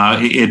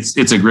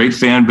 It's a great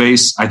fan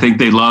base. I think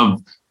they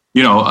love,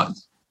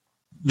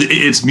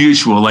 it's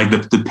mutual. Like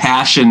the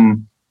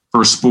passion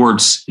for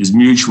sports is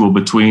mutual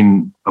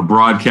between a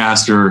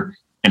broadcaster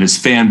and his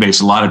fan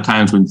base. A lot of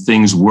times when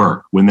things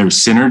work, when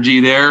there's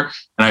synergy there.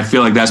 And I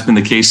feel like that's been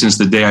the case since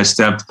the day I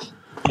stepped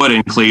foot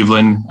in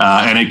Cleveland,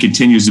 and it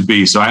continues to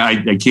be. So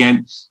I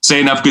can't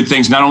say enough good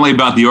things, not only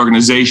about the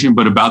organization,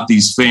 but about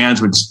these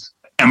fans, which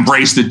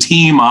embrace the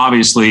team,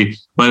 obviously,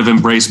 but have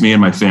embraced me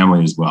and my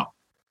family as well.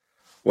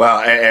 Well,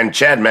 and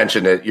Chad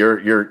mentioned it.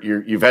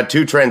 You've had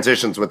two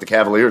transitions with the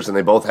Cavaliers, and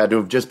they both had to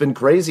have just been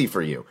crazy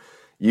for you.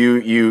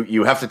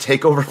 You have to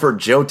take over for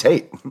Joe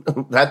Tate.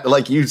 That,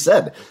 like you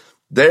said,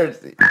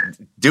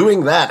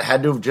 doing that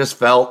had to have just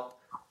felt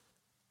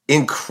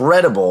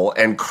incredible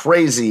and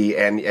crazy,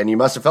 and you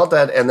must have felt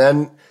that. And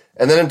then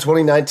in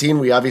 2019,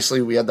 we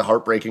had the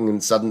heartbreaking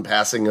and sudden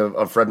passing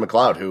of Fred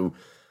McLeod, who,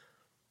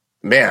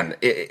 man,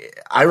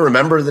 I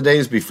remember the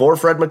days before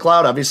Fred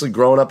McLeod, obviously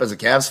growing up as a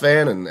Cavs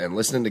fan and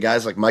listening to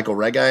guys like Michael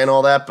Regai and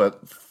all that,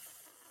 but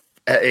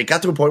it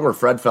got to a point where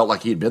Fred felt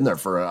like he'd been there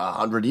for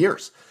 100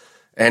 years,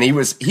 and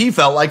he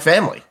felt like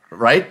family,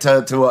 right?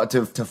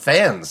 To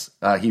fans,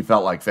 he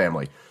felt like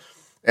family.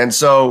 And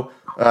so,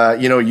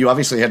 you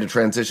obviously had to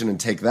transition and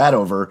take that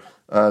over.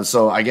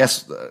 So I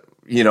guess,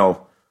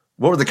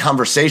 what were the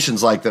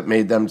conversations like that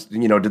made them,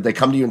 did they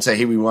come to you and say,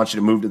 hey, we want you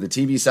to move to the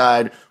TV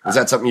side? Was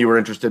that something you were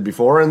interested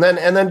before? And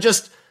then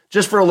just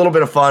for a little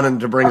bit of fun and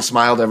to bring a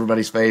smile to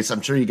everybody's face,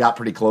 I'm sure you got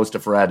pretty close to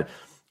Fred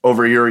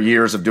over your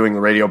years of doing the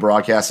radio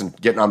broadcast and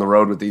getting on the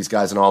road with these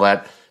guys and all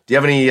that. Do you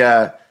have any,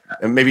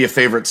 maybe a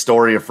favorite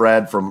story of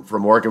Fred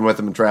from working with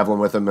him and traveling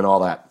with him and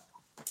all that?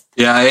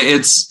 Yeah,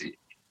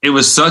 it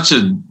was such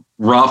a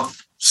rough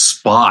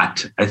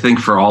spot, I think,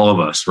 for all of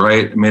us,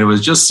 right? I mean, it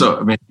was just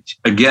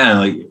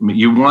again,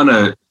 you want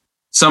to,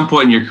 some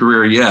point in your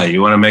career,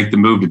 you want to make the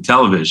move to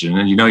television,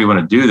 and you want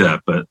to do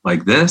that, but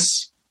like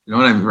this,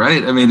 what I mean,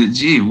 right? I mean,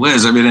 gee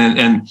whiz. I mean,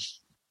 and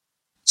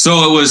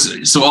so it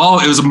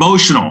was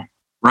emotional,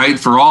 right,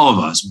 for all of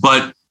us.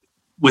 But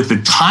with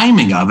the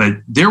timing of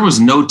it, there was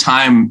no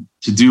time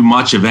to do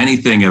much of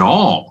anything at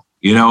all,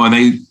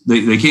 and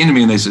they came to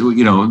me and they said,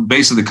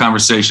 basically the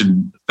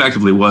conversation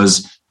effectively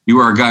was, you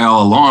were our guy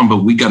all along, but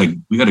we gotta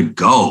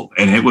go.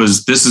 And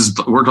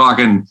we're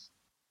talking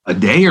a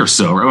day or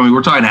so. I mean,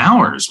 we're talking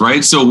hours,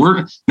 right?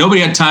 So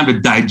nobody had time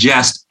to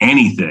digest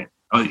anything.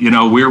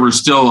 We were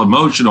still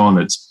emotional, and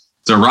it's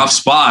a rough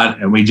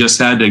spot, and we just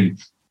had to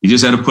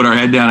put our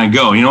head down and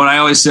go. You know what I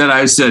always said?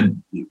 I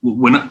said,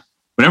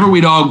 whenever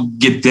we'd all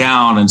get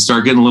down and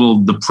start getting a little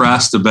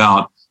depressed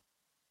about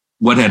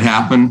what had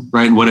happened,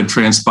 right, and what had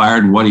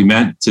transpired and what he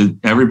meant to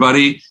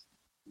everybody,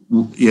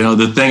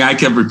 the thing I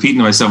kept repeating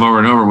to myself over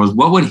and over was,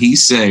 what would he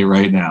say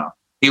right now?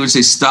 He would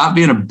say, stop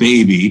being a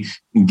baby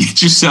and get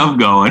yourself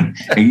going.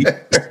 Hey,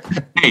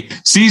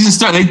 season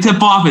start. They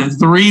tip off in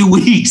 3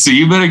 weeks. So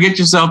you better get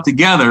yourself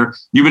together.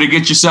 You better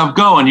get yourself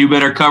going. You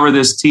better cover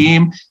this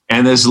team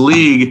and this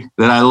league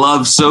that I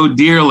love so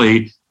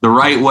dearly the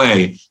right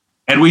way.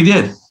 And we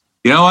did.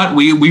 You know what?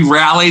 We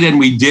rallied and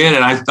we did.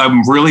 And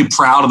I'm really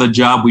proud of the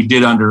job we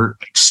did under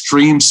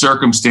extreme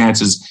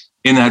circumstances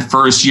in that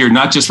first year,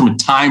 not just from a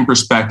time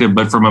perspective,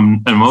 but from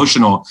an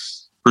emotional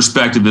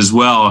perspective as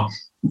well.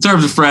 In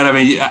terms of Fred, I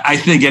mean, I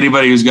think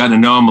anybody who's gotten to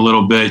know him a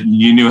little bit,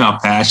 you knew how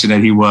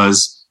passionate he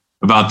was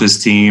about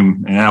this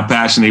team and how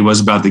passionate he was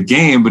about the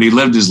game, but he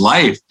lived his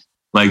life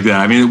like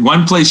that. I mean,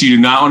 one place you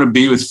do not want to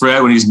be with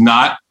Fred when he's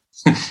not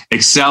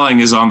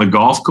excelling is on the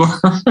golf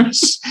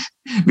course,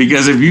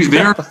 because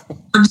there are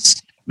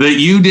words that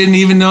you didn't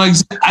even know.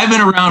 I've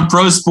been around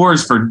pro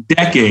sports for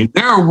decades.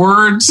 There are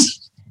words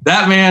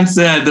that man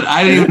said that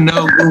I didn't even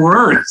know the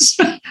words.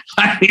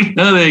 I didn't even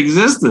know they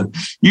existed.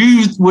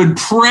 You would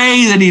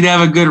pray that he'd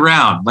have a good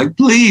round. Like,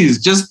 please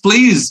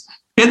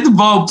hit the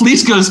ball.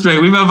 Please go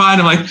straight. We've been behind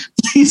him like,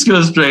 please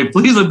go straight.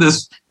 Please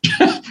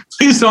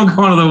please don't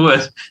go into the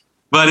woods.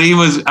 But he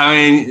was,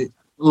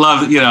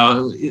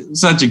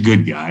 such a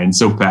good guy and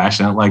so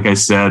passionate, like I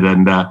said,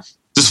 and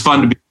just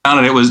fun to be around.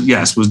 And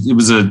it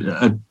was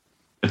a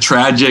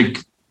tragic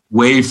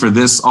way for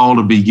this all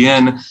to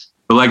begin.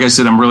 But like I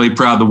said, I'm really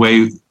proud of the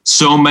way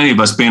so many of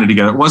us banded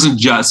together. It wasn't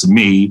just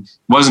me. It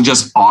wasn't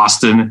just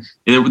Austin.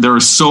 There are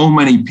so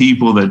many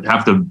people that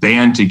have to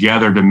band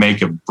together to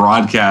make a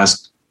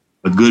broadcast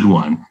a good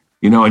one,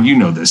 and you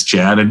know this,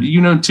 Chad, and you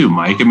know too,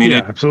 Mike. I mean,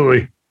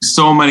 absolutely.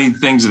 So many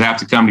things that have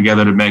to come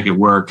together to make it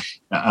work.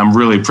 I'm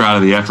really proud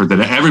of the effort that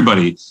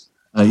everybody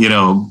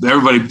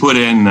put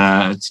in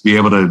to be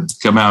able to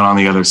come out on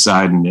the other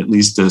side and at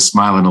least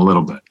smiling a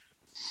little bit.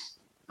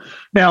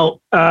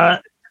 Now,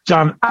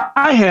 John,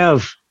 I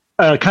have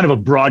kind of a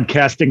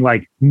broadcasting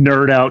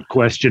nerd out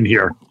question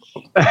here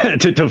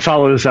to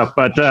follow this up.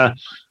 But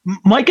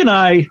Mike and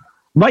I,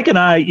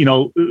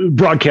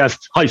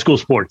 broadcast high school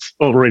sports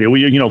over radio.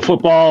 We,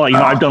 football.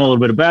 I've done a little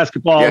bit of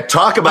basketball. Yeah,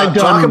 talk about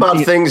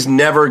things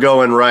never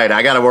going right.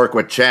 I got to work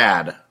with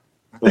Chad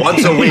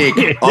once a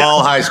week,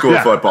 all high school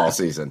football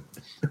season.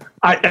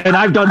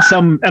 I've done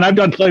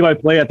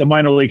play-by-play at the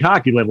minor league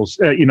hockey levels,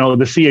 the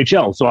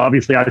CHL. So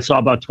obviously I saw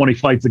about 20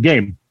 fights a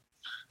game.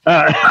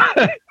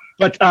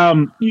 But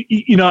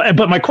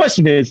my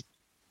question is,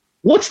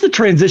 what's the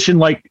transition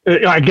like?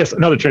 I guess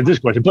another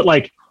transition question, but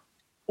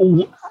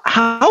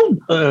how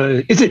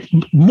is it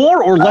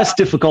more or less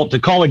difficult to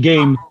call a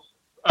game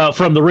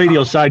from the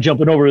radio side,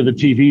 jumping over to the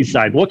TV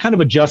side? What kind of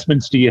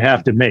adjustments do you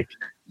have to make?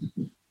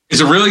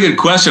 It's a really good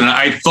question.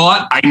 I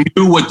thought I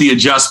knew what the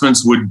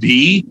adjustments would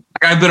be.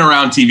 I've been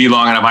around TV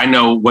long enough. I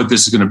know what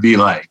this is going to be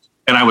like.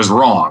 And I was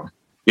wrong.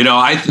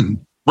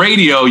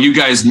 Radio, you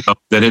guys know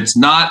that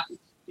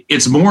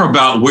it's more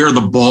about where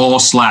the ball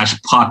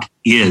 / puck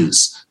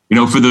is.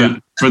 For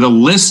the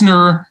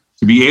listener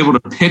to be able to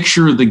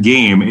picture the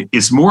game,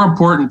 it's more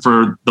important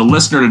for the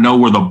listener to know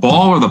where the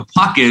ball or the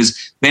puck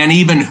is than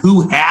even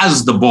who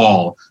has the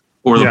ball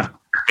or the puck.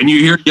 And you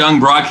hear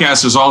young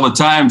broadcasters all the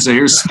time say,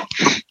 here's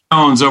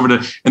over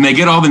to, and they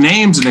get all the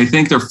names and they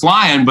think they're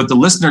flying, but the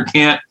listener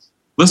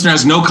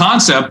has no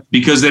concept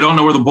because they don't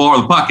know where the ball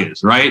or the puck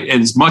is, right?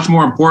 And it's much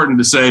more important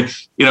to say,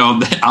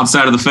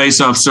 outside of the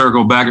face-off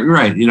circle, back,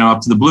 right, up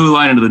to the blue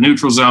line, into the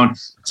neutral zone,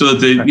 so that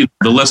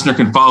the listener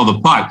can follow the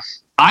puck.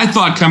 I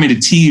thought coming to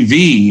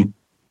TV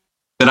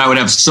that I would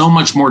have so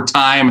much more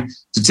time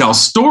to tell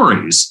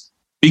stories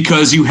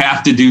because you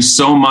have to do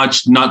so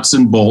much nuts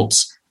and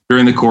bolts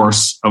during the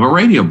course of a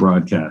radio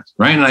broadcast,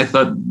 right? And I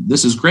thought,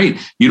 this is great.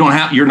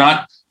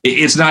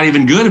 It's not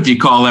even good if you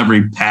call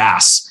every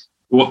pass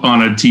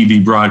on a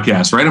TV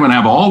broadcast, right? I'm going to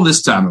have all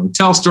this time. I'm going to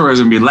tell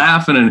stories and be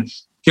laughing and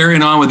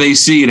carrying on with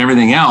AC and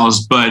everything else.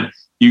 But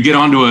you get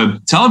onto a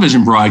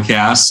television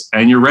broadcast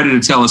and you're ready to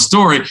tell a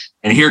story.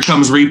 And here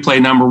comes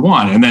replay number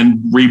 1 and then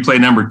replay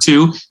number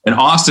 2. And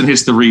Austin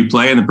hits the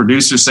replay and the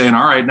producer's saying,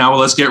 all right, now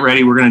let's get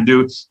ready. You're going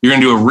to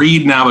do a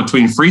read now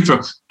between free throw.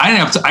 I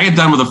get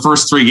done with the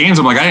first 3 games.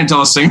 I'm like, I didn't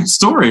tell a single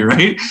story,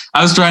 right?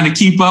 I was trying to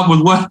keep up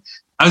with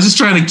I was just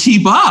trying to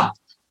keep up.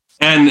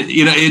 And,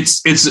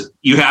 it's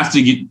you have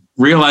to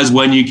realize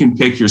when you can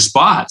pick your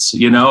spots,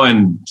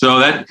 and so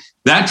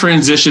that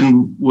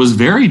transition was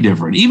very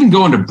different. Even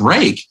going to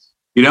break,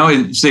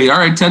 say, all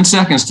right, 10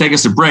 seconds, take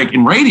us a break.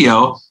 In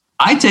radio,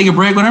 I take a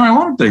break whenever I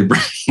want to take a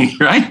break,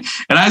 right?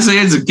 And I say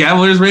it's a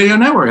Cavaliers radio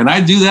network, and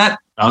I do that.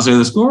 I'll say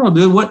the score. I'll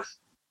do what,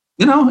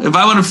 if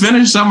I want to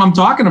finish something I'm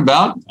talking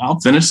about, I'll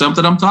finish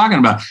something I'm talking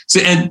about. So,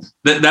 and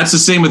that's the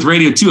same with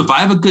radio too. If I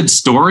have a good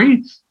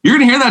story, you're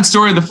going to hear that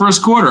story in the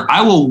first quarter.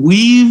 I will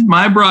weave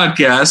my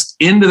broadcast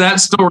into that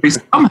story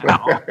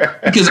somehow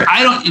because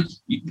I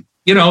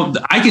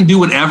can do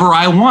whatever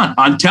I want.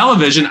 On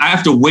television, I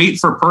have to wait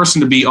for a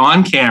person to be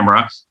on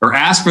camera or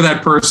ask for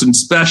that person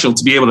special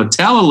to be able to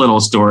tell a little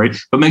story,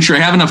 but make sure I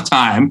have enough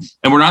time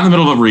and we're not in the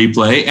middle of a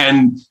replay.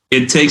 And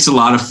it takes a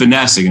lot of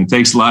finessing. It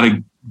takes a lot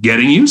of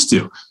getting used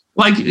to,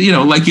 like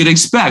you'd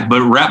expect,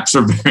 but reps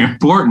are very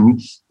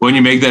important when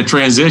you make that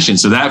transition.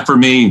 So that for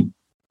me,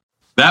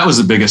 that was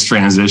the biggest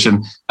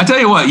transition. I tell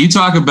you what, you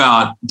talk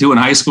about doing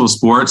high school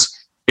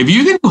sports. If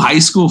you can do high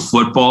school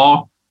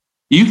football,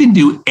 you can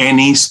do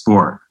any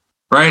sport,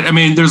 right? I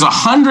mean, there's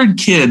 100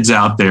 kids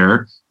out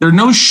there. There are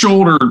no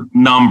shoulder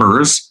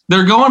numbers.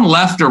 They're going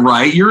left or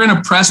right. You're in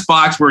a press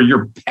box where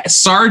you're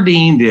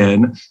sardined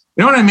in.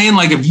 You know what I mean?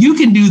 Like if you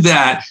can do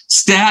that,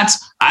 stats,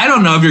 I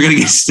don't know if you're going to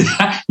get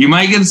stats. You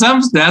might get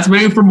some stats,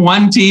 maybe from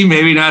one team,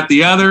 maybe not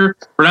the other.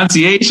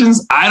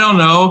 Pronunciations, I don't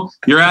know.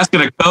 You're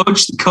asking a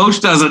coach. The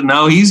coach doesn't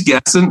know. He's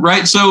guessing,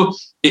 right? So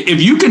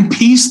if you can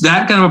piece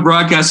that kind of a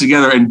broadcast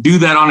together and do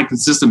that on a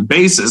consistent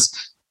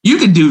basis, you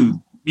can do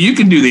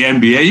the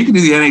NBA, you can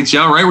do the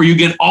NHL, right? Where you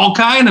get all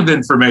kind of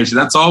information.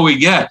 That's all we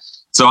get.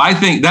 So I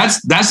think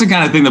that's the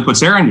kind of thing that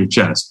puts hair on your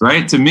chest,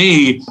 right? To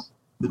me,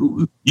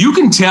 you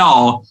can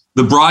tell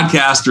the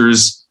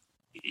broadcasters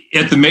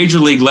at the major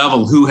league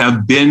level who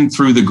have been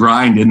through the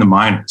grind in the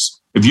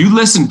minors. If you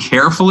listen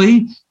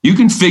carefully, you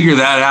can figure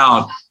that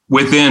out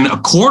within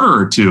a quarter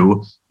or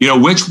two,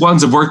 which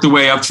ones have worked their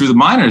way up through the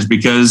minors,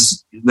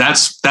 because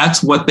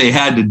that's what they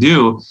had to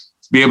do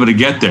to be able to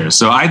get there.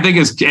 So I think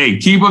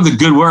keep up the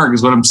good work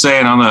is what I'm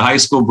saying on the high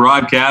school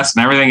broadcast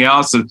and everything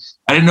else. And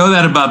I didn't know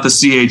that about the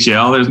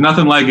CHL. There's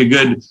nothing like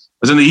I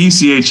was in the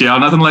ECHL,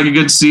 nothing like a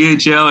good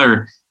CHL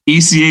or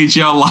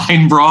ECHL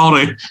line brawl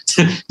to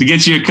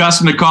get you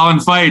accustomed to calling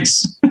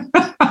fights.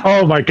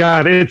 Oh my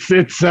God. It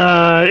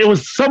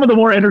was some of the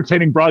more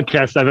entertaining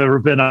broadcasts I've ever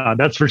been on.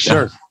 That's for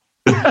sure.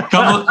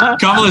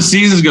 couple of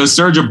seasons ago,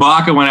 Serge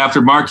Ibaka went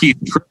after Marquise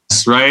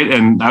Chris, right?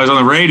 And I was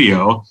on the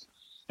radio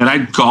and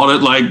I called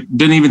it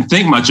didn't even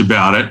think much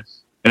about it.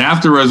 And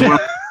afterwards, one of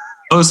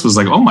the hosts was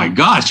like, "Oh my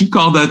gosh, you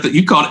called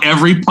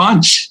every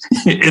punch."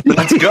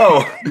 Let's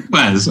go.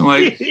 I'm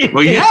like,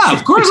 well, yeah,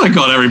 of course I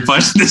called every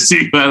punch in the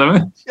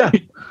sequence. Yeah.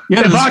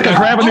 Ibaka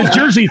grabbing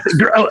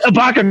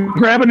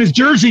his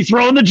jersey,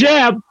 throwing the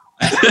jab.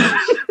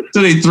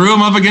 So they threw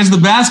him up against the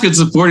basket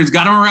support. He's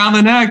got him around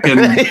the neck, and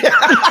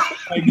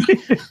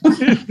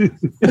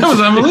that was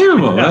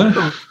unbelievable.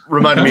 Huh?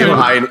 Reminded me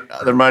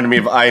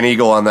of Ian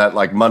Eagle on that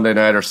Monday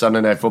night or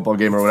Sunday night football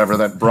game or whatever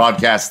that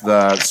broadcast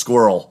the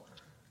squirrel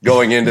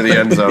going into the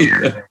end zone.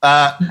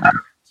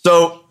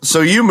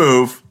 So you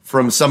move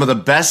from some of the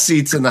best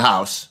seats in the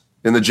house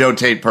in the Joe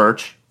Tate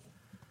perch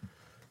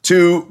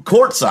to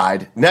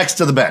courtside next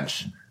to the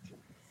bench.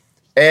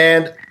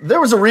 And there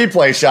was a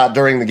replay shot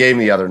during the game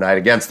the other night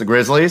against the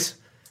Grizzlies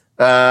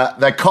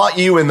that caught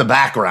you in the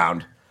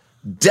background,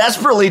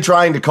 desperately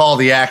trying to call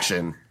the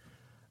action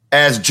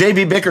as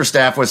JB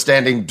Bickerstaff was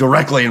standing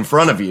directly in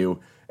front of you,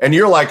 and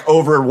you're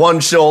over one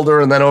shoulder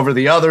and then over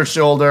the other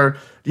shoulder.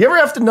 Do you ever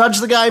have to nudge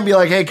the guy and be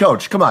like, "Hey,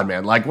 coach, come on,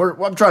 man.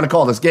 I'm trying to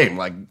call this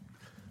game.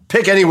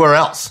 Pick anywhere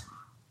else."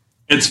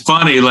 It's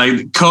funny,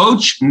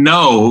 coach,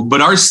 no,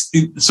 but our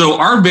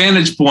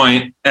vantage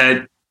point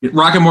at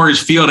Rocket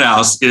Mortgage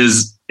Fieldhouse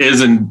is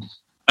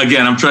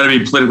again, I'm trying to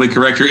be politically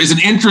correct here, is an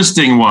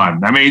interesting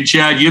one. I mean,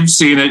 Chad, you've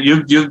seen it,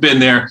 you've been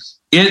there.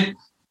 It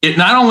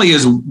not only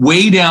is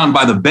way down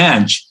by the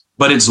bench,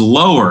 but it's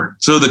lowered.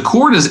 So the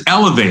court is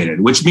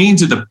elevated, which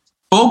means that the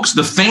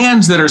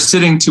fans that are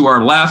sitting to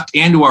our left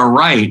and to our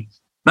right,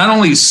 not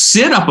only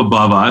sit up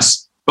above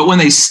us, but when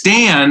they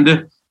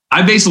stand,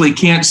 I basically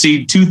can't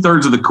see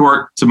 2/3 of the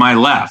court to my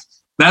left.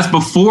 That's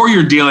before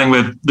you're dealing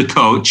with the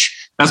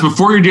coach. That's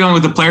before you're dealing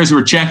with the players who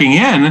are checking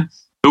in,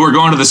 who are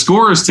going to the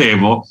scorer's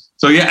table.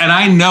 So yeah, and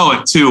I know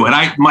it too.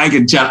 And Mike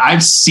and Chad,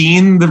 I've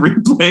seen the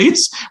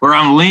replays where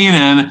I'm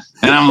leaning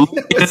and I'm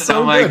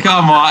like,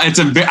 come on.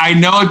 I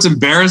know it's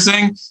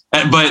embarrassing,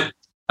 but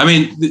I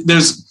mean,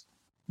 there's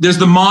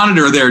the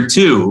monitor there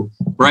too,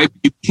 right?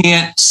 You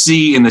can't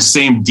see in the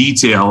same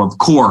detail, of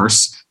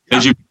course,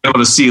 as you're able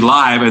to see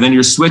live. And then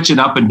you're switching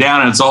up and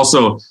down, and it's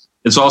also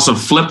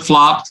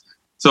flip-flopped.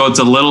 So it's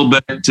a little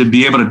bit to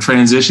be able to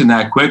transition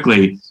that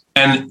quickly.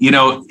 And,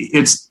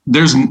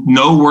 there's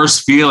no worse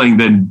feeling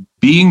than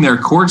being there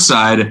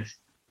courtside.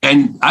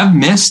 And I've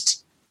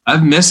missed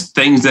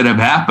things that have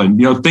happened,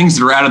 things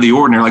that are out of the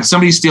ordinary. Like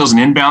somebody steals an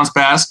inbounds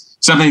pass,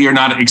 something you're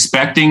not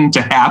expecting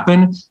to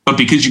happen, but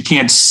because you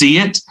can't see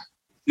it,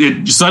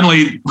 it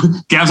suddenly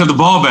Cavs have the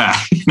ball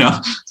back,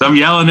 So I'm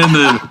yelling to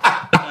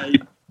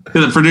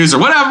the producer,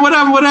 what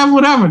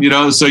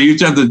happened? So you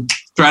have to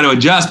try to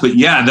adjust. But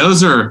yeah,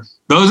 those are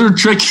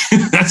tricky.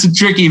 That's a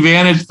tricky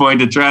vantage point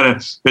to try to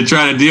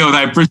deal with.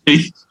 I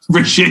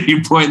appreciate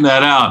you pointing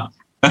that out.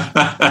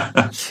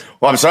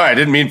 Well, I'm sorry. I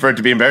didn't mean for it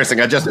to be embarrassing.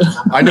 I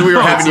knew we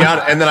were having you on,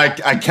 and then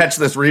I catch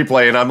this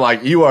replay, and I'm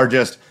like, you are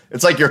just.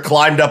 It's like you're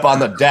climbed up on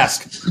the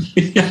desk,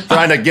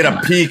 trying to get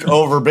a peek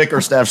over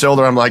Bickerstaff's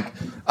shoulder. I'm like,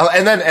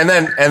 and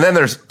then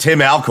there's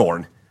Tim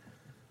Alcorn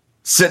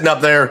sitting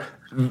up there,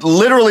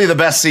 literally the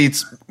best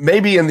seats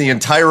maybe in the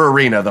entire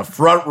arena, the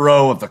front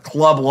row of the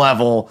club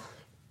level.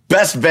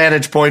 Best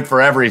vantage point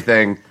for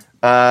everything.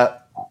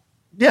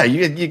 Yeah,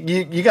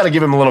 you got to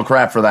give him a little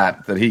crap for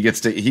that he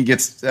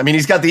gets. I mean,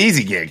 he's got the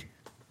easy gig.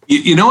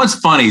 You know what's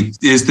funny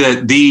is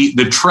that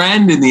the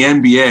trend in the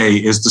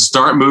NBA is to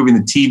start moving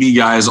the TV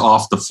guys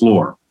off the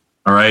floor.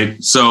 All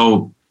right.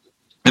 So,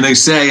 and they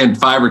say in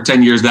 5 or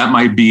 10 years that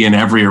might be in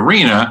every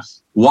arena.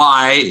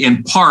 Why?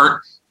 In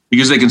part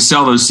because they can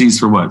sell those seats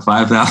for what,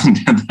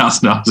 $5,000,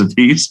 $10,000 a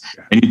piece,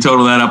 and you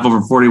total that up over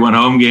 41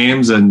 home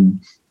games,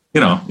 and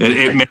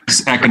it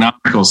makes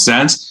economical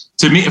sense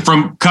to me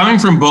coming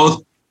from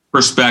both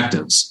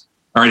perspectives.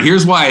 All right,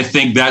 here's why I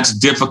think that's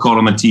difficult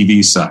on the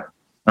TV side.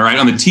 All right,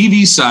 on the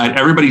TV side,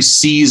 everybody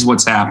sees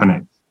what's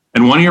happening.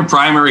 And one of your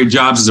primary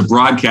jobs as a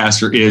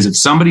broadcaster is if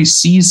somebody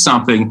sees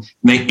something and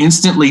they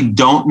instantly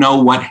don't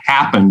know what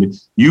happened,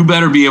 you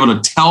better be able to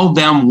tell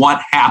them what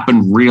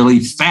happened really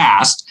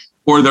fast,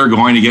 or they're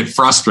going to get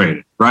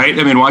frustrated, right?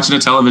 I mean, watching a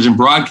television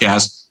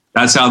broadcast,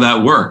 that's how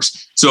that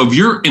works. So if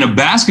you're in a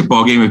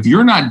basketball game, if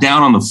you're not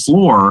down on the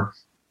floor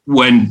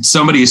when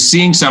somebody is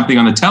seeing something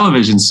on the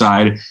television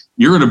side,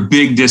 you're at a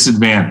big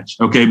disadvantage,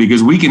 okay?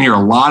 Because we can hear a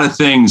lot of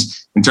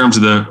things in terms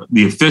of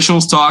the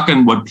officials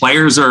talking, what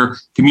players are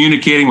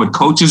communicating, what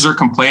coaches are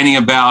complaining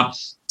about.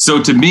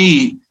 So to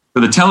me, for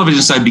the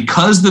television side,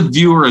 because the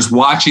viewer is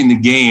watching the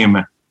game,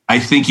 I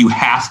think you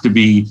have to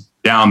be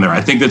down there.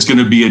 I think that's going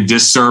to be a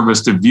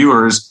disservice to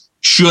viewers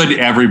should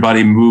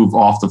everybody move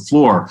off the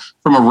floor.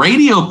 From a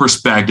radio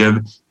perspective,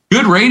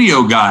 good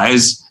radio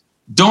guys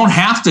don't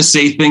have to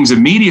say things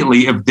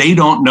immediately if they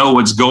don't know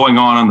what's going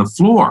on the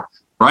floor,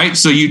 right?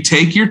 So you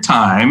take your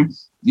time,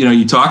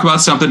 you talk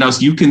about something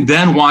else, you can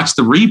then watch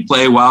the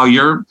replay while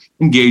you're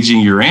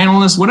engaging your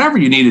analyst, whatever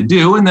you need to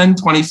do. And then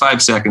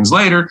 25 seconds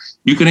later,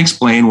 you can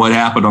explain what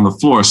happened on the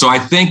floor. So I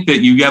think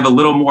that you have a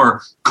little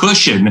more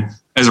cushion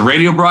as a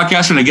radio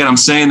broadcaster. And again, I'm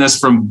saying this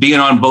from being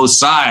on both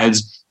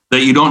sides,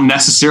 that you don't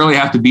necessarily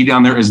have to be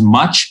down there as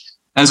much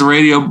as a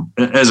radio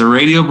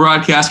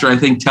broadcaster. I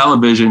think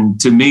television,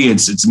 to me,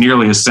 it's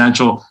nearly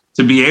essential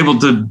to be able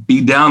to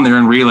be down there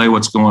and relay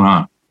what's going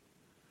on.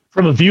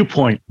 From a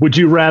viewpoint, would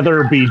you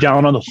rather be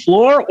down on the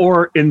floor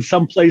or in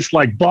some place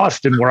like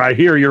Boston, where I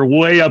hear you're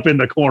way up in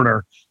the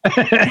corner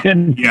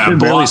and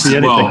barely see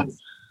anything? Well,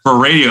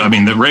 for radio, I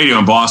mean, the radio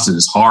in Boston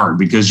is hard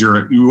because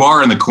you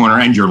are in the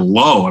corner and you're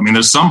low. I mean,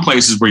 there's some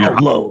places where you're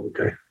low,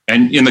 okay,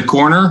 and in the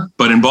corner,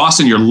 but in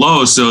Boston you're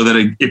low, so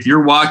that if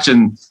you're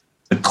watching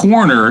the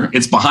corner,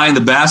 it's behind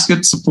the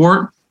basket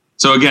support.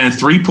 So again, a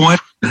 3-point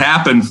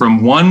happened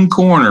from one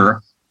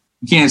corner,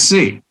 you can't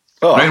see.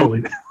 Oh,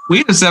 right? We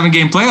had a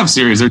 7-game playoff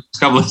series a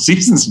couple of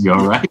seasons ago,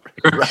 right?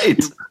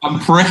 Right. I'm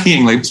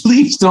praying, like,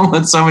 please don't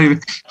let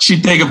she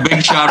take a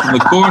big shot from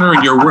the corner,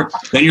 and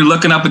you're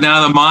looking up and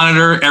down the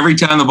monitor every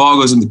time the ball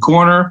goes in the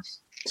corner.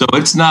 So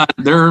it's not,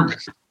 they're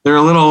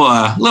a little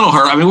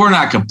hurt. I mean, we're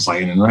not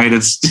complaining, right?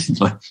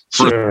 It's like,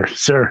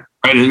 sure.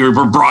 Right,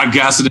 we're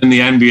broadcasting in the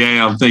NBA.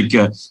 I don't think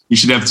you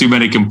should have too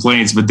many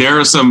complaints, but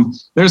there's some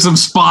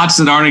spots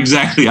that aren't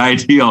exactly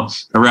ideal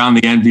around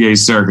the NBA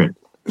circuit.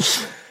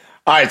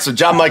 All right, so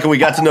John Michael, we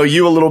got to know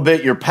you a little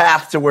bit, your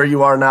path to where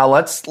you are now.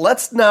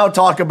 Let's now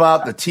talk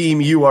about the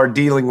team you are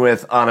dealing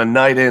with on a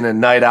night in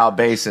and night out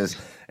basis,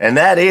 and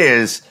that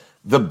is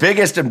the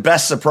biggest and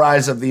best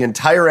surprise of the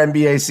entire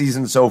NBA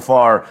season so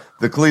far,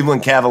 the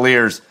Cleveland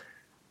Cavaliers.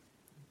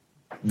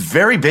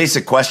 Very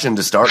basic question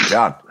to start,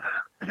 John.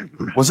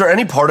 Was there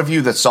any part of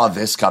you that saw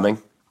this coming?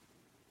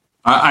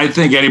 I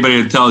think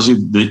anybody that tells you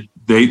that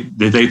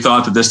they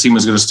thought that this team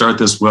was going to start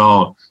this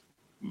well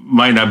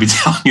might not be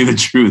telling you the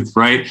truth,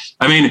 right?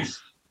 I mean,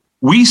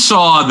 we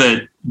saw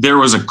that there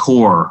was a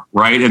core,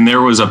 right? And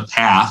there was a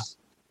path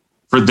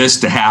for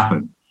this to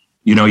happen.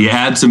 You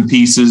add some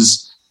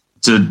pieces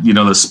to,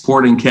 the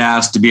supporting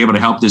cast to be able to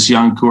help this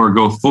young core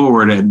go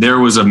forward. And there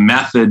was a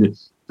method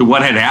to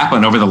what had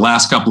happened over the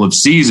last couple of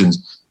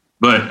seasons.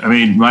 But, I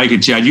mean, Mike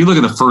and Chad, you look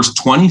at the first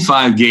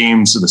 25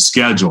 games of the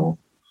schedule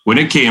when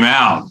it came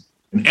out,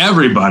 and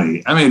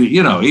everybody, I mean,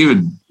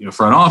 even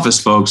front office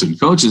folks and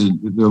coaches,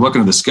 they're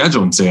looking at the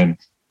schedule and saying,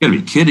 you got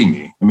to be kidding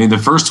me. I mean, the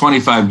first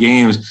 25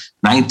 games,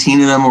 19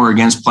 of them were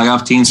against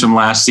playoff teams from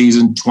last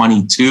season,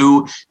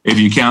 22 if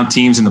you count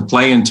teams in the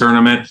play-in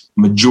tournament,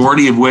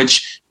 majority of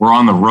which were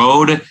on the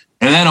road. And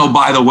then, oh,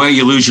 by the way,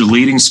 you lose your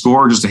leading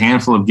scorer just a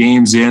handful of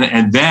games in,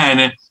 and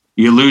then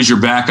you lose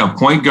your backup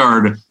point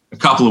guard a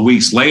couple of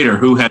weeks later,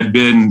 who had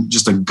been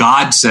just a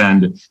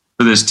godsend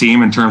for this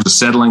team in terms of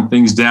settling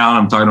things down.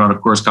 I'm talking about,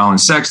 of course, Colin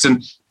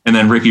Sexton and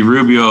then Ricky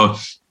Rubio,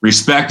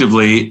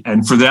 respectively.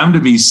 And for them to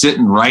be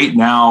sitting right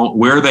now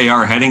where they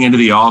are heading into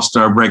the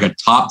All-Star break, a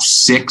top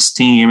 6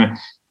 team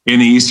in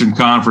the Eastern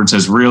Conference,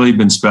 has really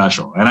been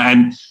special.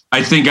 And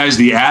I think, guys,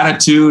 the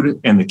attitude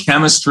and the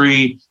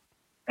chemistry,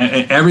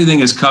 everything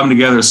has come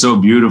together so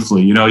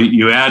beautifully.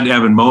 You add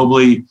Evan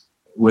Mobley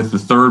with the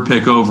 3rd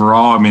pick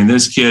overall. I mean,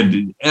 this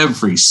kid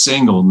every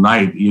single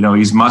night,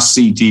 he's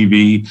must-see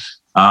TV.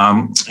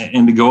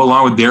 And to go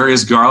along with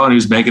Darius Garland,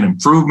 who's making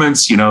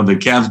improvements, the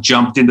Cavs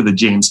jumped into the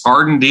James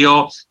Harden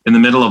deal in the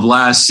middle of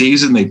last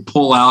season. They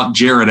pull out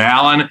Jared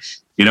Allen,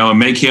 and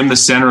make him the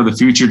center of the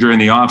future during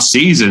the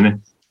offseason.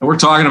 And we're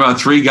talking about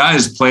 3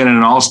 guys playing at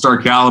an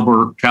all-star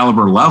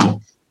caliber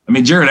level. I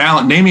mean, Jared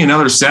Allen, name me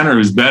another center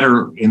who's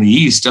better in the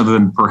East other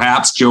than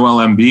perhaps Joel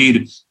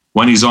Embiid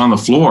when he's on the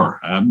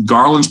floor.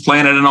 Garland's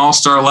playing at an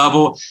all-star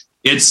level.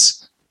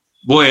 It's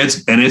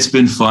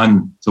been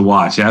fun to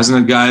watch,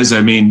 hasn't it, guys?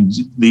 I mean,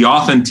 the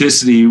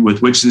authenticity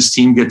with which this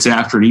team gets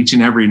after it each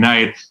and every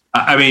night.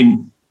 I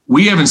mean,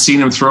 we haven't seen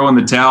them throw in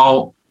the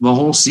towel the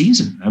whole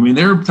season. I mean,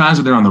 there are times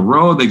when they're on the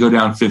road, they go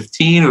down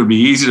 15. It would be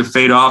easy to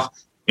fade off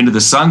into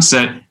the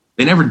sunset.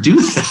 They never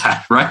do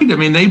that, right? I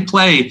mean, they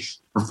play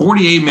for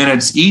 48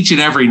 minutes each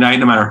and every night,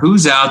 no matter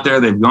who's out there.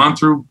 They've gone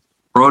through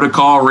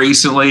protocol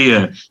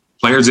recently,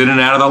 players in and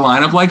out of the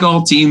lineup, like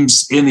all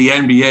teams in the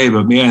NBA.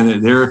 But,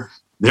 man,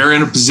 they're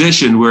in a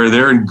position where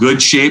they're in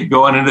good shape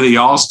going into the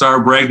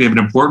All-Star break. They have an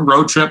important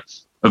road trip,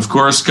 of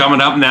course,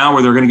 coming up now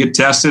where they're going to get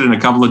tested in a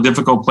couple of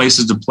difficult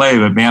places to play.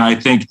 But, man, I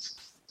think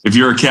if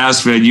you're a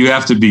Cavs fan, you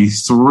have to be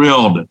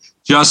thrilled,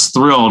 just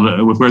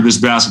thrilled with where this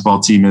basketball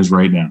team is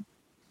right now.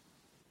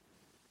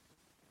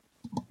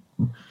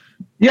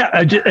 Yeah,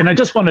 and I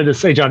just wanted to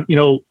say, John,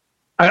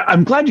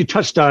 I'm glad you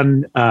touched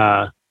on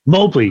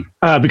Mobley,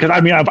 because I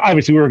mean,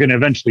 obviously we were going to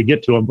eventually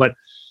get to him, but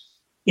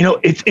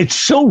it's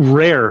so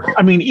rare.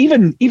 I mean,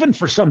 even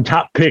for some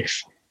top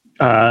picks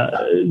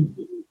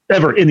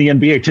ever in the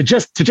NBA to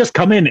just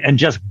come in and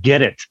just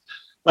get it.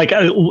 Like,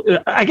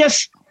 I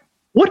guess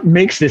what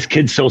makes this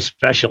kid so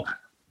special?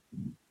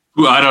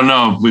 Well, I don't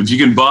know. If you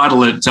can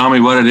bottle it, tell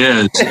me what it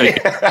is.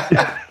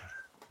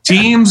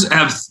 Teams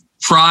have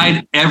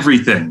tried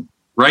everything,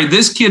 right?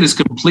 This kid is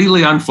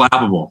completely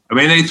unflappable. I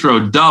mean, they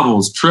throw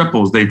doubles,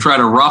 triples. They try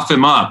to rough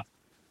him up,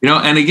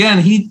 and again,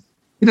 he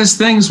does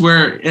things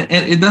where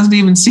it doesn't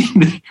even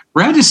seem to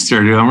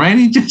register to him, right?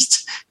 He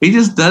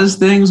just does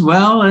things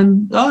well,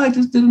 and I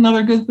just did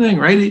another good thing,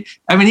 right?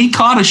 He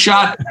caught a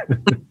shot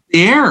in the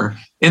air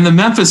in the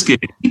Memphis game.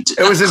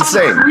 It was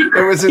insane.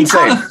 He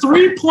caught a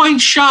 3-point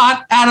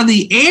shot out of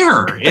the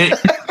air.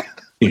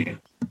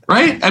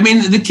 Right? I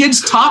mean, the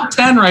kid's top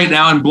 10 right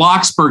now in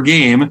blocks per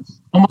game,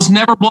 almost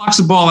never blocks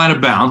a ball out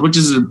of bounds, which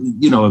is,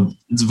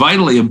 it's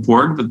vitally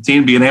important for the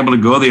team being able to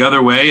go the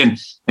other way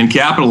and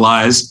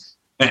capitalize.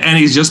 And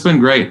he's just been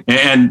great.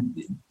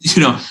 And,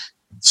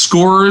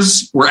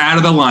 scorers were out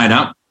of the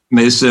lineup. And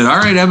they said, all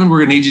right, Evan, we're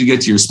going to need you to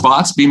get to your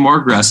spots, be more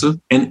aggressive.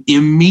 And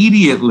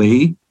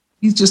immediately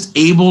he's just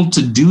able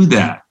to do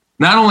that.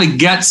 Not only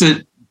gets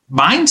it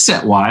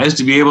mindset-wise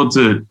to be able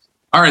to,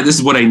 all right, this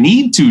is what I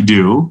need to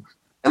do.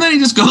 And then he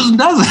just goes and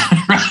does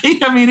it,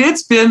 right? I mean,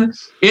 it's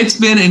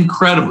been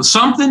incredible.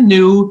 Something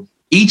new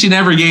each and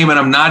every game, and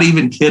I'm not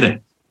even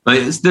kidding.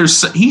 Like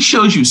he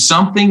shows you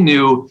something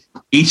new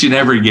each and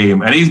every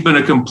game, and he's been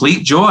a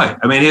complete joy.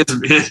 I mean,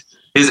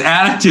 his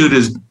attitude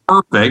is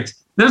perfect.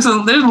 There's a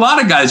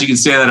lot of guys you can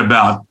say that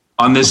about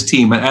on this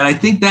team, and I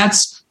think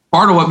that's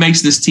part of what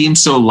makes this team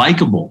so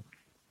likable,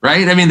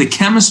 right? I mean, the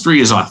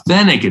chemistry is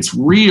authentic. It's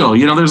real.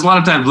 There's a lot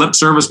of times lip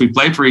service. We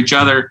play for each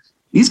other.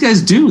 These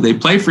guys do. They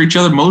play for each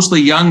other,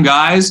 mostly young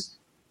guys.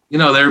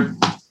 They're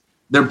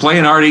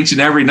playing hard each and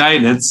every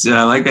night. And it's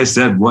like I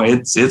said, boy,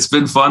 it's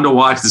been fun to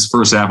watch this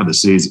first half of the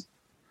season.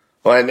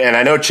 Well, and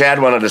I know Chad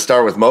wanted to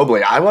start with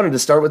Mobley. I wanted to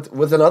start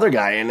with another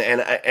guy, and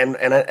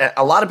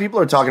a lot of people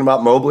are talking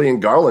about Mobley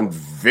and Garland,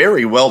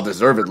 very well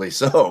deservedly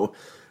so.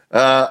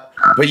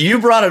 But you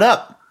brought it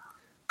up.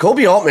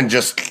 Kobe Altman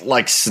just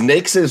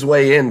snakes his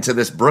way into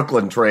this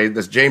Brooklyn trade,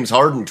 this James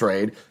Harden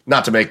trade,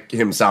 not to make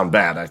him sound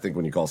bad. I think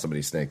when you call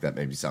somebody snake, that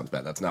maybe sounds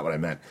bad. That's not what I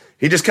meant.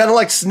 He just kind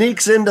of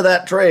sneaks into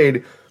that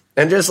trade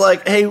and just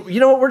hey,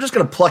 you know what? We're just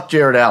going to pluck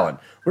Jared Allen.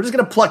 We're just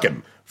going to pluck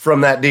him from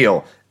that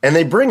deal. And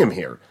they bring him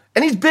here.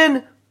 And he's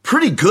been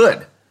pretty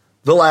good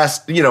the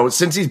last,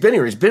 since he's been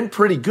here. He's been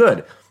pretty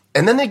good.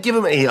 And then they give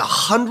him a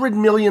 $100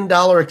 million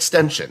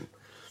extension.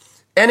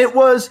 And it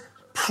was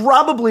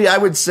probably, I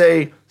would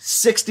say,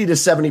 60 to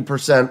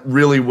 70%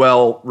 really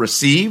well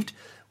received,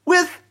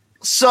 with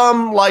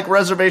some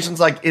reservations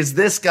is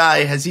this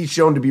guy, has he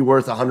shown to be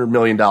worth $100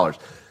 million?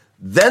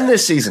 Then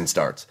this season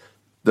starts.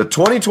 The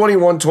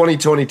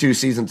 2021-2022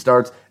 season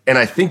starts, and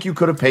I think you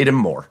could have paid him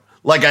more.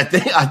 I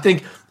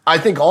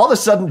think all of a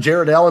sudden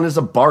Jared Allen is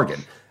a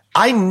bargain.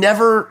 I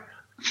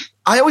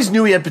always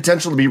knew he had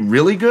potential to be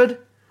really good.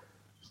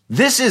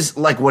 This is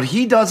what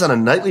he does on a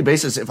nightly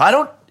basis. If I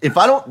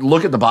don't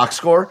look at the box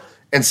score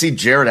and see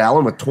Jared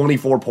Allen with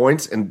 24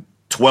 points and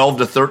 12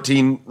 to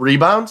 13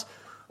 rebounds,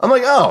 I'm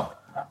oh,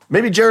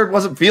 maybe Jared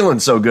wasn't feeling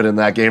so good in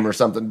that game or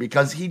something,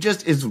 because he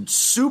just is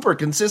super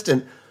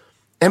consistent.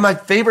 And my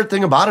favorite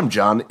thing about him,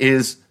 John,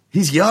 is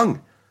he's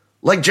young.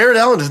 Jared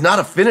Allen is not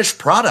a finished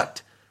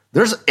product.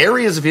 There's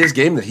areas of his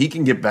game that he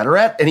can get better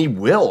at, and he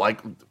will.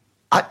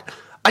 I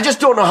just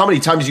don't know how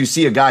many times you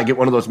see a guy get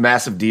one of those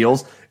massive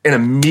deals and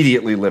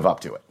immediately live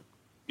up to it.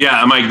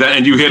 Yeah, Mike,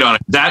 and you hit on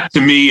it. That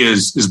to me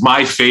is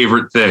my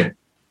favorite thing.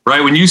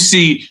 Right? When you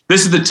see,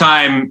 this is the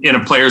time in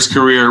a player's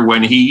career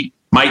when he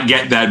might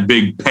get that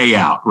big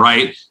payout,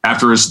 right?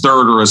 After his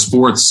third or his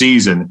fourth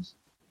season,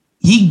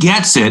 he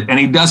gets it and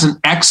he doesn't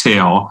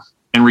exhale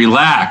and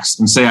relax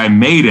and say, I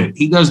made it.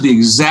 He does the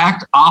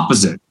exact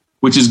opposite,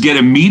 which is get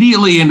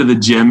immediately into the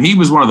gym. He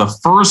was one of the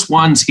first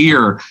ones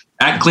here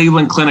at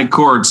Cleveland Clinic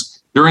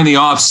Courts during the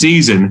off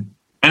season.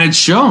 And it's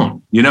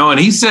shown, and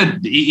he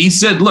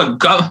said,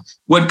 look,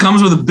 what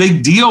comes with a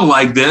big deal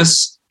like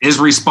this is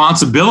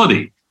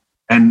responsibility.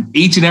 And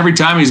each and every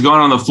time he's gone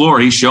on the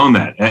floor, he's shown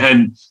that.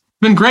 And it's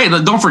been great.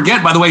 Don't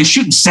forget, by the way, he's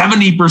shooting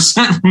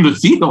 70% from the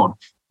field,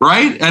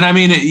 right? And I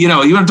mean, you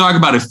want to talk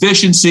about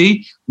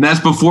efficiency, and that's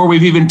before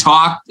we've even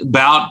talked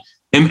about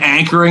him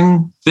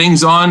anchoring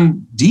things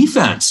on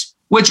defense,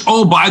 which,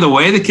 oh, by the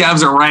way, the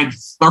Cavs are ranked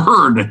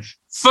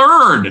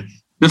third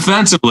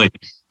defensively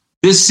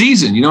this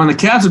season. And the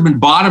Cavs have been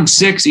bottom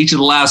 6 each of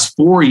the last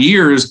 4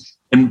 years.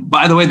 And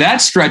by the way,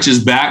 that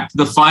stretches back to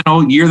the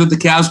final year that the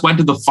Cavs went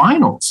to the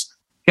finals.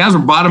 Cavs were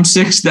bottom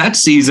 6 that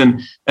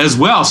season as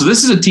well. So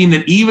this is a team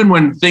that even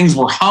when things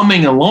were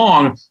humming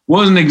along,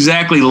 wasn't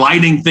exactly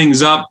lighting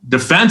things up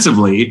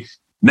defensively.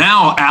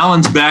 Now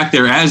Allen's back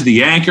there as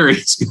the anchor.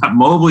 He's got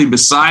Mobley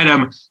beside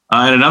him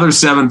and another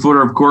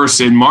 7-footer, of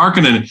course, in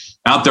Markkanen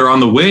out there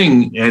on the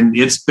wing. And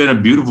it's been a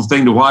beautiful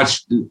thing to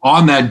watch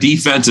on that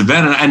defensive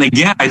end. And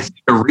again, I think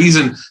a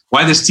reason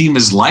why this team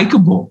is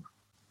likable,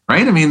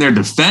 right? I mean, they're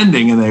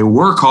defending and they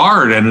work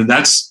hard. And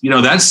that's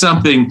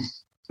something.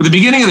 At the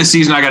beginning of the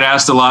season, I got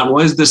asked a lot,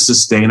 well, is this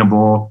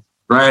sustainable,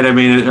 right? I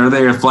mean, are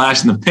they a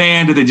flash in the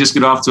pan? Did they just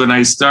get off to a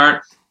nice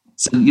start?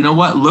 So, you know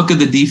what? Look at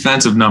the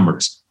defensive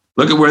numbers.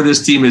 Look at where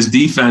this team is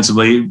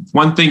defensively.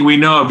 One thing we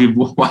know, if you've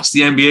watched the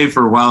NBA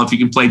for a while, if you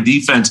can play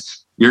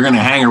defense, you're going to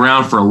hang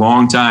around for a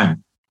long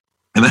time.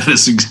 And that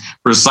is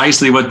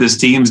precisely what this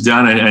team's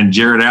done. And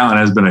Jared Allen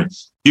has been a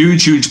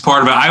huge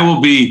part of it. I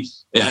will be,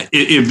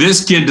 if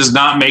this kid does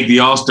not make the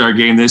All-Star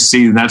game this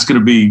season, that's going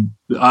to be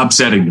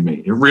upsetting to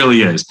me. It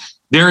really is.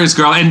 Darius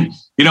Garland,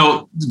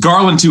 and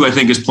Garland too, I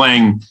think, is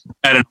playing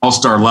at an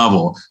All-Star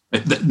level.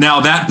 Now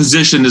that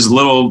position is a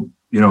little,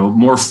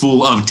 more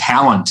full of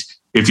talent.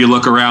 If you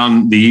look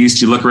around the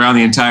East, you look around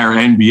the entire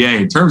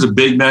NBA. In terms of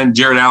big men,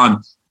 Jared Allen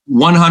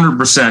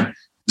 100%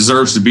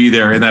 deserves to be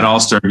there in that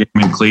All-Star game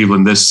in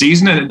Cleveland this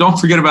season. And don't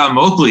forget about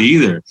Mobley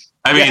either.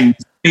 I mean,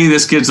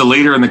 this kid's a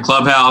leader in the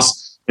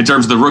clubhouse in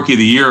terms of the Rookie of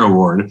the Year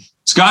award.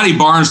 Scotty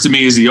Barnes, to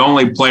me, is the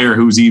only player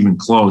who's even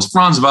close.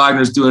 Franz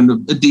Wagner's doing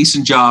a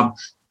decent job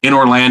in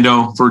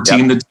Orlando for a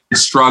team that's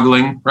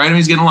struggling, right? I mean,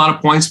 he's getting a lot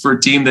of points for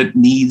a team that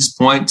needs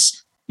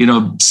points,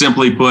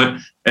 simply put.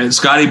 And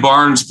Scotty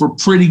Barnes, for a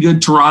pretty good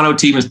Toronto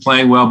team, is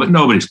playing well, but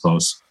nobody's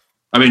close.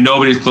 I mean,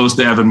 nobody's close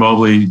to Evan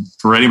Mobley.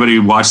 For anybody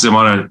who watches them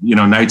on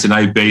a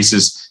night-to-night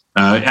basis,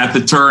 at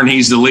the turn,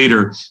 he's the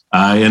leader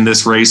in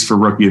this race for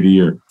Rookie of the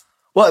Year.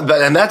 Well,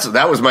 and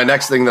that was my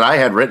next thing that I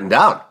had written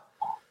down.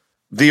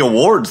 The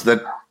awards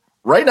that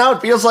right now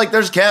it feels like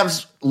there's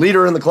Cavs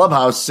leader in the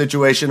clubhouse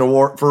situation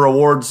for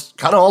awards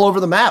kind of all over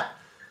the map.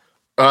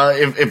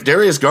 If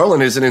Darius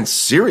Garland isn't in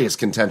serious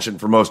contention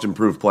for most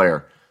improved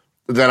player,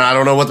 then I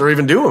don't know what they're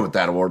even doing with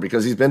that award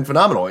because he's been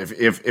phenomenal.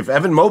 If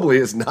Evan Mobley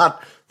is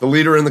not the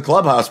leader in the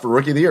clubhouse for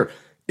Rookie of the Year,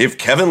 if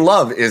Kevin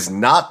Love is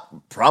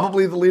not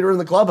probably the leader in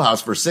the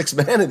clubhouse for Sixth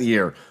Man of the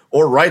Year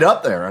or right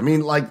up there, I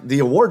mean, like the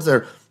awards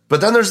there.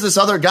 But then there's this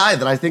other guy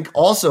that I think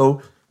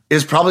also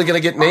is probably going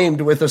to get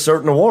named with a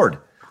certain award.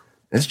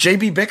 It's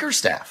JB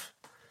Bickerstaff.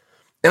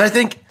 And I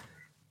think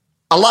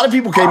a lot of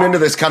people came into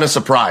this kind of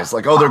surprised,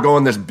 like, oh, they're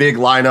going this big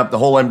lineup. The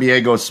whole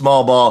NBA goes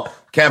small ball.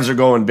 Cavs are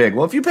going big.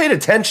 Well, if you paid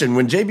attention,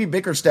 when JB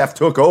Bickerstaff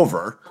took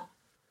over,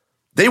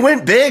 they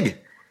went big.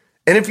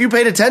 And if you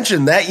paid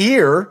attention that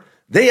year,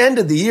 they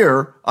ended the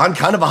year on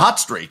kind of a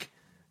hot streak.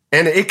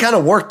 And it kind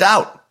of worked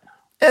out.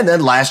 And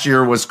then last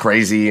year was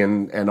crazy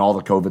and all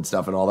the COVID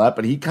stuff and all that.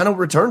 But he kind of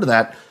returned to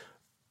that.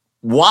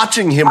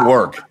 Watching him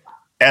work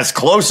as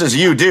close as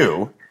you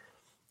do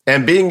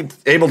and being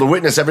able to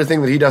witness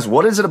everything that he does,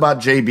 what is it about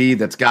JB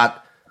that's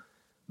got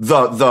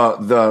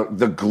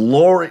the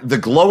glory, the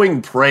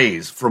glowing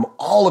praise from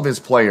all of his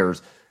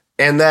players,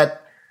 and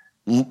that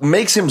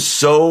makes him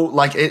so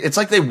like it's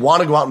like they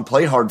want to go out and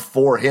play hard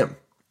for him?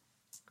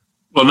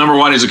 Well, number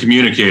one, he's a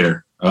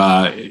communicator.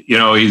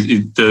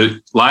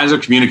 The lines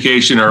of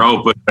communication are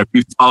open. If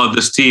you followed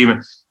this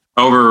team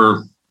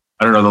over,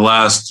 the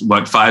last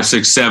 5,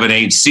 6, 7,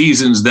 8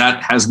 seasons,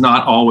 that has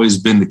not always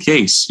been the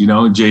case.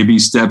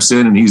 JB steps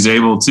in and he's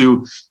able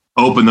to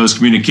open those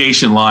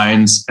communication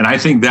lines, and I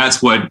think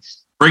that's what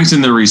brings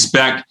in the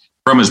respect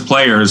from his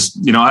players.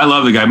 I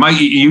love the guy. Mike,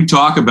 you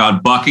talk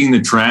about bucking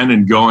the trend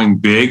and going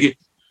big.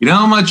 You know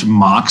how much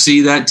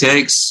moxie that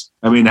takes?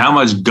 I mean, how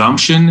much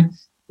gumption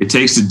it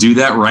takes to do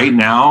that right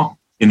now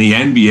in the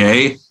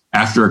NBA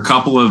after a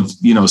couple of,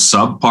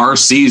 subpar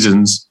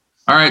seasons.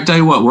 All right, tell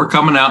you what, we're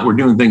coming out. We're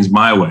doing things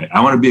my way.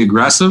 I want to be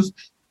aggressive.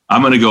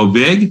 I'm going to go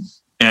big.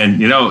 And,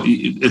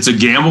 it's a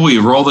gamble.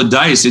 You roll the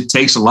dice. It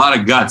takes a lot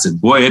of guts. And,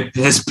 boy, it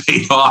has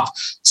paid off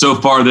so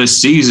far this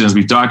season, as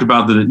we talked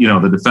about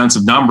the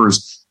defensive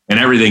numbers and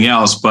everything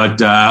else.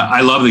 But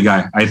I love the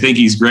guy. I think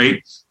he's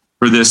great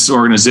for this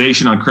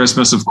organization. On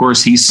Christmas, of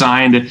course, he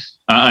signed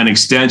an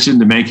extension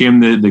to make him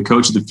the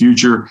coach of the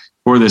future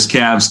for this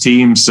Cavs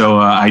team. So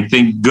I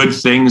think good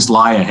things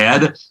lie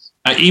ahead.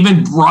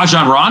 Even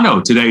Rajon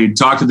Rondo today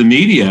talked to the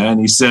media and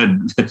he said,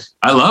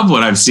 I love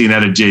what I've seen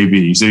out of JB.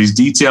 He said he's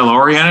detail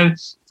oriented,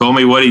 told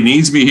me what he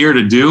needs me here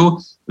to do.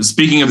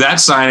 Speaking of that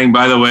signing,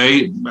 by the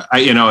way,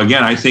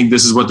 I think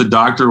this is what the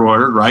doctor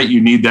ordered, right?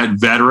 You need that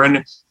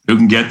veteran who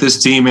can get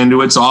this team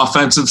into its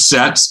offensive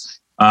sets.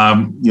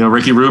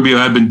 Ricky Rubio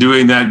had been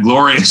doing that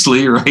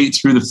gloriously right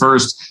through the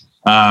first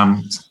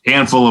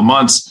handful of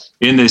months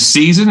in this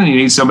season, and you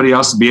need somebody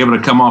else to be able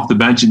to come off the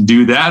bench and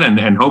do that.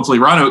 And hopefully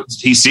Rajon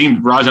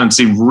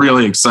seemed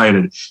really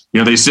excited.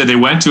 They said they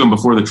went to him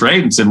before the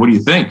trade and said, what do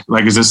you think?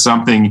 Like, is this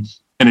an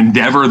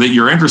endeavor that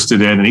you're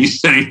interested in? And he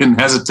said he didn't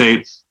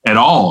hesitate at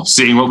all,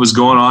 seeing what was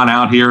going on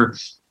out here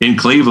in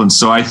Cleveland.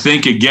 So I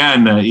think,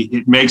 again,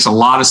 it makes a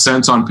lot of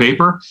sense on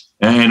paper,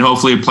 and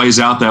hopefully it plays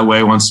out that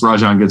way once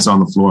Rajon gets on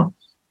the floor.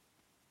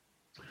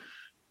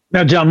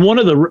 Now, John,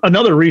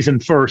 another reason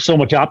for so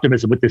much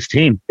optimism with this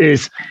team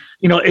is,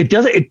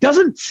 it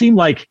doesn't seem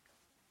like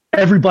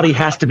everybody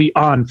has to be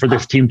on for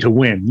this team to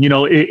win.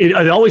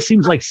 It always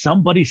seems like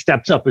somebody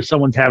steps up if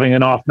someone's having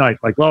an off night.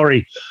 Like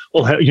Laurie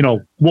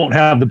won't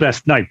have the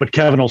best night, but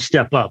Kevin will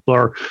step up.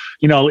 Or,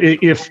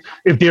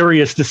 if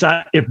Darius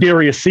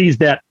sees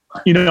that,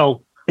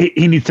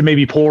 he needs to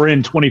maybe pour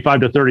in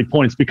 25 to 30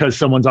 points because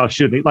someone's off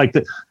shooting. Like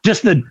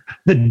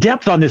the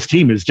depth on this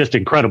team is just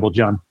incredible,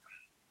 John.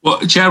 Well,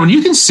 Chad, when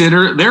you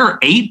consider there are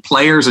 8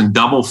 players in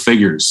double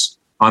figures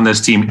on this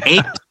team,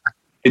 8,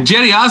 and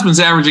Jetty Osman's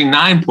averaging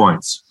 9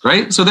 points,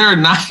 right? So there are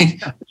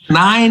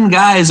nine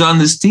guys on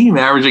this team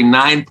averaging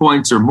 9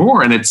 points or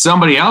more, and it's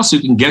somebody else who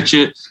can get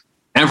you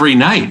every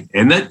night.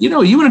 And that, you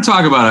want to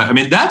talk about it. I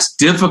mean, that's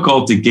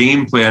difficult to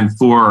game plan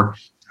for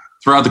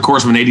throughout the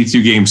course of an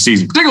 82-game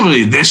season,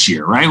 particularly this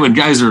year, right? When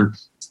guys are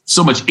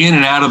so much in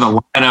and out of the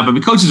lineup. I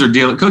mean, coaches,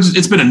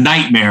 it's been a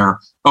nightmare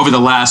over the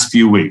last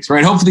few weeks,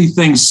 right? Hopefully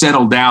things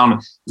settle down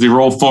as they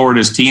roll forward,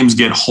 as teams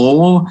get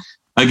whole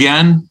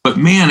again. But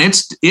man,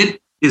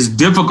 it is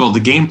difficult to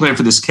game plan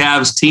for this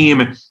Cavs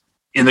team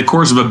in the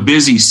course of a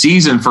busy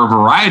season for a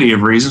variety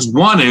of reasons.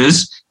 One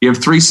is you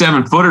have 3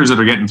 7-footers that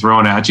are getting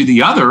thrown at you.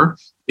 The other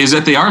is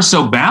that they are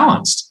so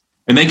balanced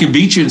and they can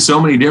beat you in so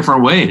many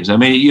different ways. I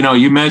mean,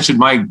 you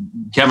mentioned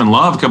Kevin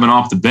Love coming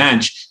off the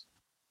bench.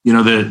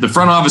 The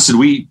front office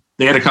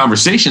they had a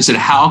conversation, said,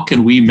 how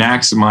can we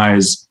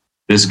maximize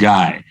this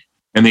guy?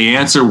 And the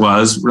answer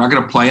was, we're not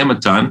going to play him a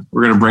ton.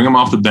 We're going to bring him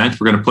off the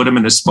bench. We're going to put him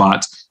in his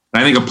spots.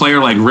 And I think a player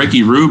like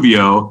Ricky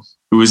Rubio,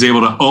 who was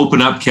able to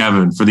open up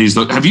Kevin for these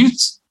looks. Have you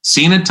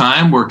seen a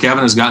time where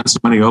Kevin has gotten so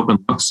many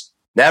open looks?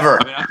 Never.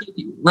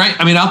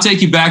 I'll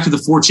take you back to the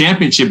 4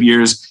 championship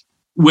years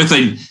with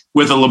a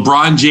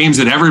LeBron James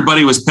that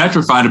everybody was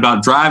petrified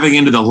about driving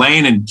into the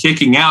lane and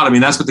kicking out. I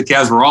mean, that's what the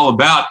Cavs were all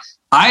about.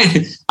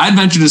 I'd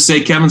venture to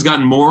say Kevin's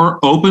gotten more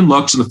open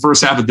looks in the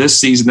first half of this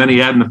season than he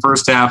had in the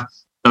first half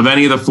of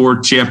any of the 4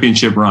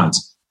 championship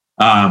runs.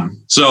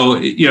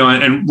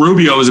 And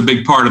Rubio is a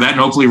big part of that. And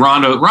hopefully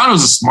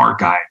Rondo's a smart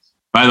guy,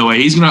 by the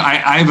way.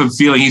 I have a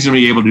feeling he's going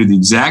to be able to do the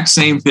exact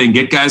same thing,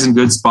 get guys in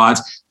good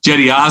spots.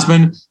 Jetty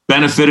Osman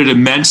benefited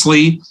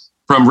immensely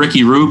from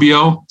Ricky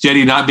Rubio.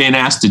 Jetty not being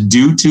asked to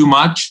do too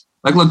much.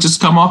 Look,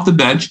 just come off the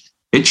bench,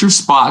 hit your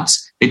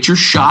spots, hit your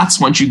shots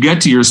once you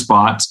get to your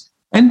spots,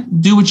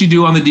 and do what you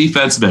do on the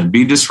defensive end.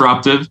 Be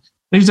disruptive. And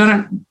he's done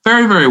it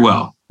very, very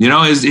well.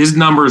 His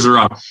numbers are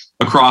up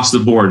across the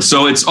board.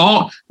 So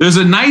there's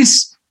a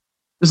nice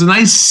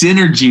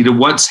synergy to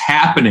what's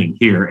happening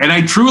here. And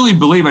I truly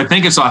believe, I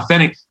think it's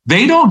authentic.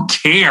 They don't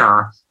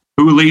care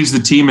who leads the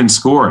team in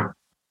scoring.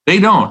 They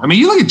don't. I mean,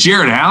 you look at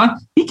Jared Allen,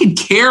 he could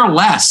care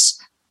less,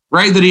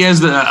 right, that he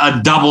has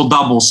a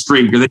double-double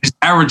streak or that he's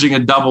averaging a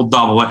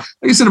double-double. Like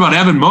I said about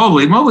Evan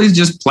Mobley, Mobley's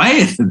just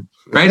playing,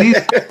 right?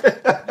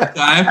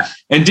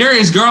 And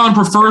Darius Garland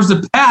prefers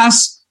to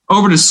pass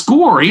over to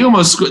score. He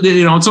almost,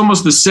 it's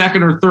almost the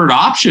second or third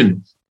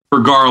option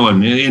for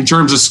Garland in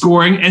terms of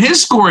scoring, and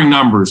his scoring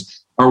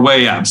numbers are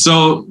way up.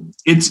 So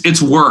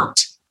it's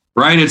worked,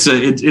 right? It's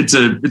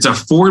a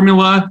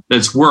formula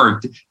that's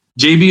worked.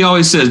 JB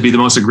always says, be the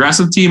most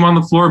aggressive team on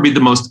the floor, be the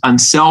most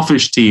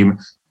unselfish team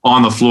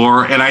on the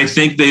floor. And I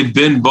think they've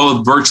been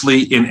both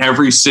virtually in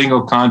every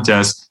single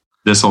contest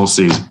this whole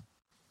season.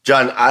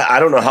 John, I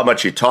don't know how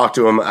much you talk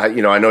to him. I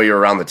know you're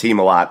around the team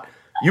a lot.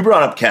 You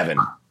brought up Kevin,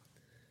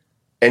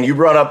 and you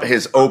brought up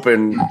his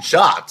open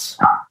shots.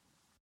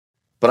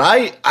 But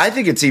I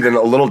think it's even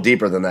a little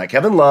deeper than that.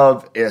 Kevin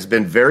Love has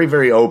been very,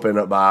 very open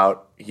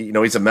about,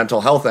 he's a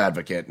mental health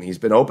advocate, and he's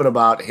been open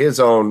about his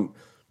own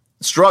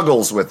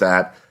struggles with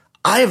that.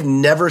 I have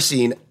never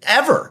seen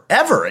ever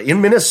in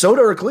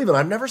Minnesota or Cleveland,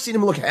 I've never seen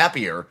him look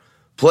happier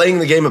playing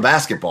the game of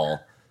basketball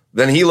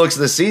than he looks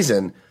this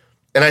season.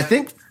 And I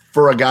think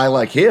for a guy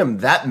like him,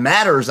 that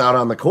matters out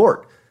on the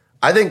court.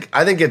 I think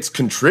it's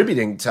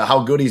contributing to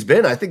how good he's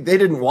been. I think they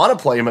didn't want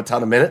to play him a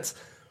ton of minutes,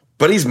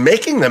 but he's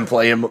making them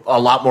play him a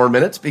lot more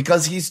minutes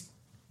because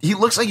he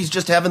looks like he's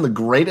just having the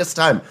greatest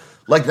time.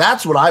 Like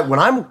that's what when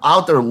I'm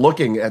out there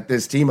looking at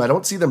this team, I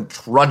don't see them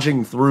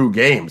trudging through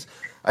games.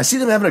 I see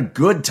them having a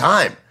good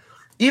time.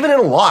 Even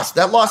in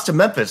that loss to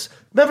Memphis.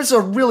 Memphis is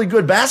a really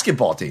good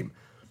basketball team.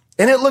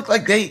 And it looked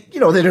like they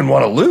didn't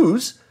want to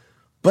lose,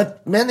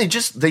 but man, they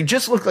just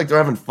look like they're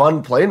having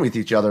fun playing with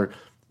each other.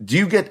 Do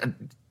you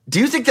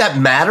think that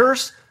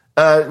matters?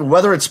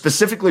 Whether it's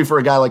specifically for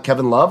a guy like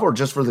Kevin Love or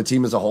just for the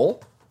team as a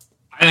whole?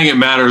 I think it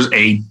matters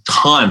a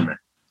ton.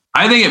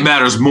 I think it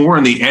matters more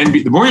in the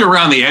NBA. The more you're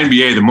around the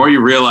NBA, the more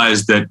you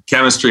realize that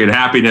chemistry and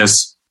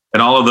happiness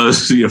and all of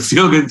those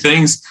feel good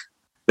things,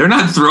 they're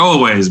not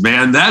throwaways,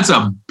 man. That's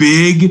a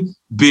big,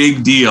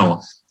 big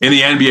deal in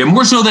the NBA,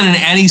 more so than in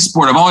any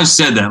sport. I've always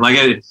said that. Like,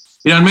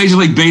 in Major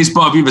League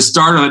Baseball, if you have a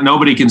starter that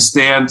nobody can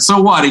stand, so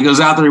what? He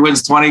goes out there, he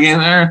wins 20 games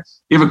there.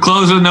 You have a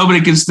closer that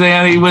nobody can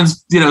stand, he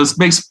wins,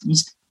 makes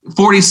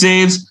 40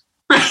 saves.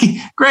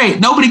 Great.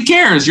 Nobody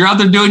cares. You're out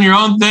there doing your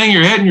own thing.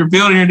 You're hitting, you're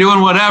fielding, you're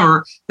doing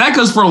whatever. That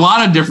goes for a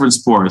lot of different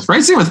sports,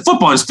 right? Same with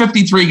football. There's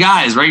 53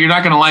 guys, right? You're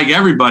not going to like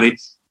everybody.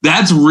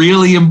 That's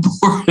really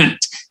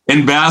important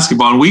in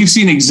basketball. And we've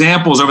seen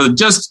examples over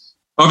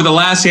the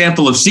last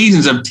handful of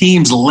seasons of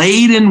teams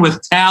laden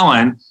with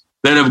talent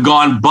that have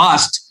gone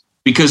bust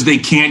because they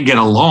can't get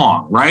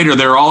along, right? Or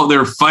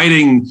they're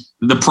fighting.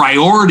 The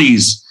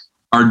priorities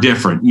are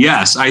different.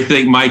 Yes, I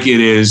think, Mike, it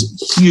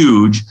is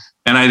huge.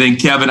 And I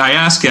think I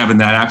asked Kevin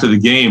that after the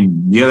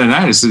game the other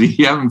night. I said,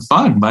 you having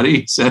fun,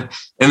 buddy? He said,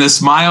 and the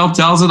smile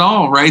tells it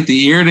all, right?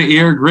 The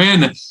ear-to-ear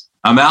grin.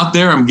 I'm out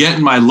there. I'm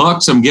getting my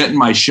looks. I'm getting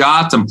my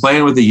shots. I'm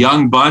playing with a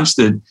young bunch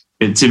that,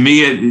 to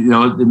me,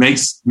 it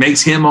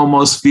makes him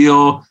almost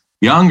feel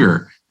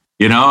younger,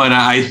 And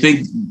I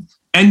think,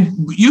 and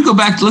let's go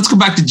back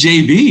to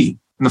JB.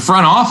 in the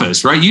front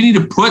office, right? You need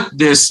to put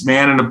this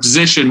man in a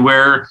position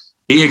where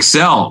he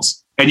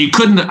excels. And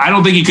I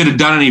don't think he could have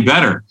done any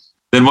better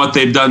than what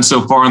they've done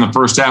so far in the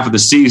first half of the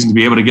season to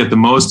be able to get the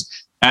most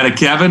out of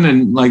Kevin.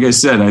 And like I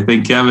said, I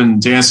think Kevin,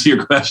 to answer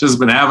your question, has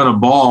been having a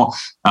ball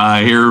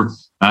here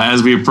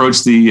as we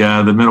approach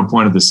the middle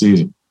point of the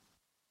season.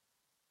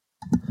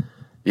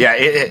 Yeah,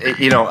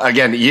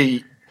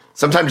 again,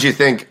 sometimes you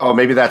think, oh,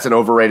 maybe that's an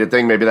overrated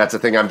thing. Maybe that's a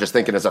thing I'm just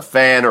thinking as a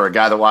fan or a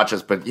guy that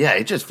watches. But yeah,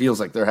 it just feels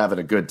like they're having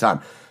a good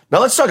time. Now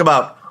let's talk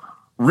about,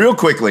 real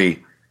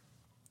quickly,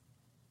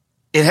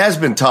 it has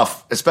been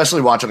tough,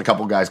 especially watching a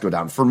couple guys go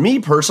down. For me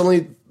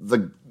personally,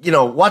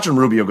 watching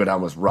Rubio go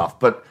down was rough.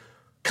 But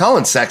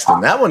Colin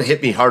Sexton, that one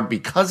hit me hard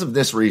because of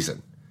this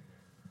reason.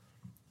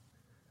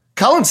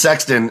 Colin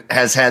Sexton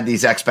has had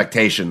these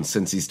expectations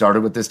since he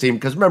started with this team.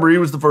 Because remember, he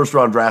was the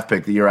first-round draft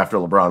pick the year after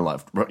LeBron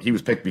left. He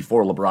was picked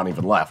before LeBron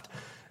even left.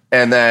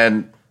 And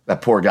then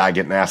that poor guy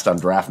getting asked on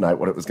draft night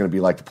what it was going to be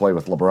like to play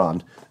with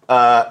LeBron.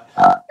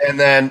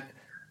 And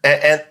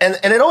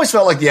it always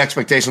felt like the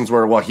expectations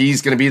were, well,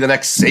 he's going to be the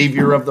next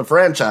savior of the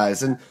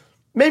franchise. And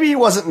maybe he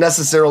wasn't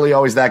necessarily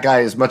always that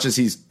guy as much as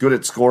he's good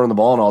at scoring the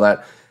ball and all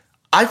that.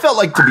 I felt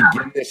like to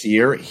begin this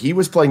year, he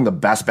was playing the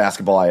best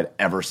basketball I had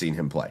ever seen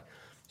him play.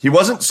 He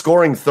wasn't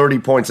scoring 30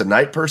 points a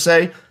night per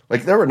se.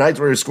 Like there were nights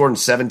where he was scoring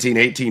 17,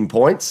 18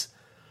 points.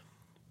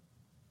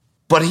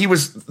 But he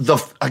was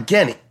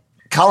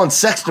Colin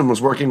Sexton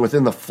was working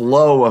within the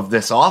flow of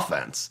this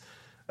offense.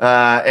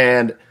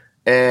 And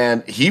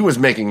he was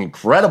making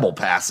incredible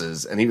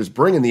passes, and he was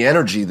bringing the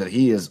energy that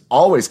he is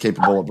always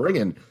capable of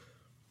bringing.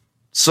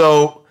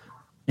 So,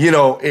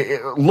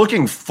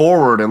 looking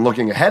forward and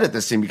looking ahead at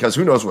this team, because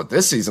who knows what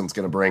this season's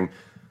going to bring,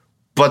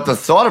 but the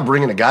thought of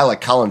bringing a guy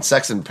like Colin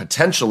Sexton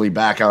potentially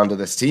back onto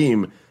this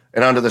team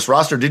and onto this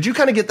roster, did you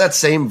kind of get that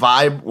same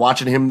vibe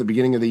watching him at the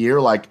beginning of the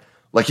year? Like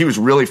he was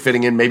really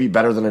fitting in maybe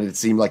better than it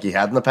seemed like he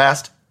had in the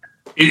past?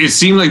 It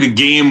seemed like the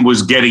game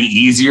was getting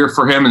easier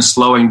for him and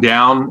slowing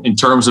down in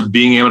terms of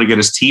being able to get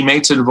his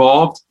teammates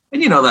involved.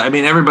 And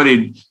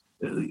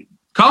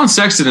Colin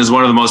Sexton is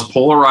one of the most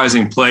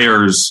polarizing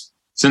players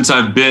since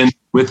I've been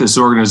with this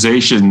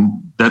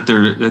organization that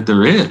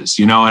there is,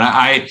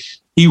 and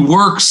he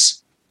works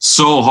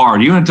so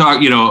hard. You want to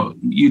talk,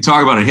 you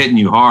talk about it hitting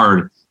you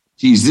hard.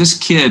 Geez, this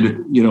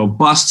kid,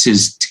 busts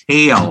his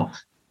tail,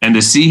 and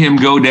to see him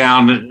go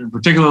down,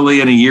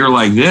 particularly in a year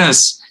like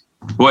this,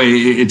 boy,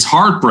 it's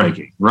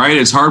heartbreaking, right?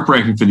 It's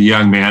heartbreaking for the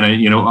young man.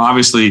 And,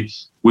 obviously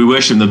we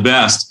wish him the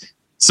best.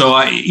 So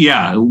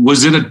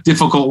was it a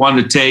difficult one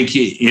to take?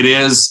 It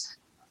is.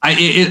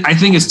 I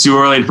think it's too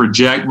early to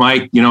project,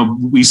 Mike.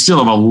 We still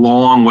have a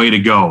long way to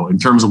go in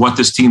terms of what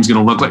this team's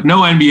going to look like.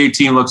 No NBA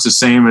team looks the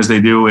same as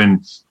they do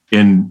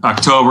in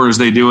October, as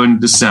they do in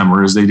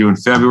December, as they do in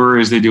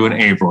February, as they do in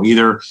April,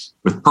 either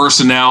with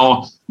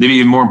personnel, maybe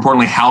even more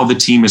importantly, how the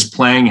team is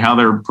playing, how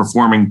they're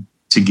performing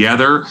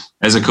together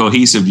as a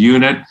cohesive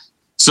unit.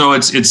 So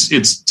it's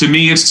to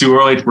me, it's too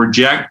early to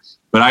project,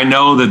 but I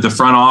know that the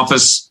front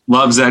office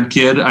loves that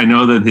kid. I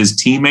know that his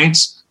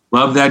teammates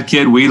love that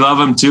kid. We love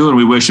him too, and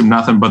we wish him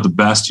nothing but the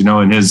best,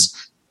 in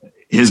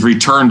his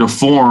return to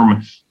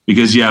form,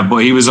 because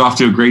he was off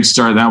to a great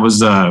start. That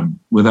was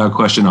without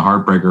question a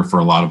heartbreaker for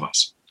a lot of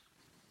us.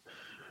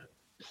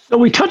 So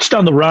we touched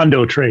on the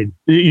Rondo trade,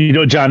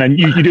 John, and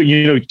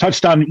you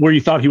touched on where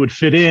you thought he would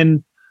fit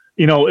in,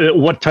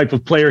 what type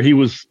of player he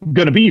was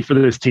going to be for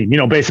this team.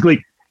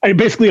 Basically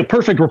a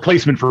perfect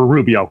replacement for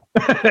Rubio,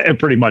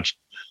 pretty much.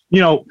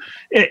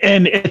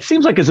 And it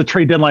seems like as a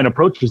trade deadline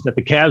approaches that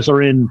the Cavs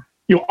are in,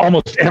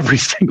 almost every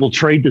single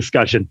trade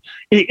discussion.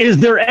 Is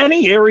there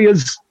any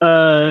areas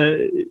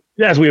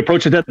as we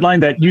approach the deadline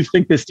that you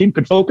think this team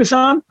could focus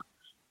on?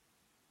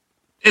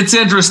 It's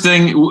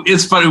interesting.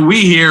 It's funny.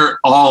 We hear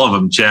all of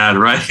them, Chad,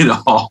 right?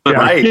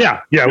 Right.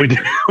 Yeah,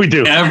 we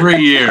do. Every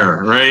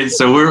year, right?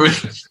 So we're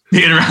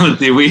being around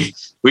the we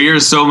hear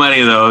so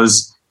many of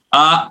those.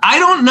 I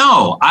don't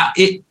know.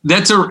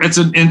 It's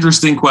an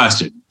interesting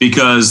question,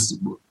 because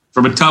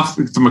from a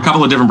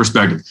couple of different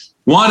perspectives.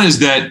 One is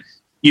that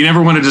you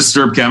never want to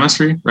disturb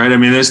chemistry, right? I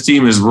mean, this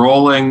team is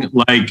rolling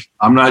like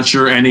I'm not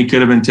sure any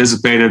could have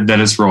anticipated that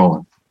it's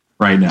rolling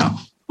right now.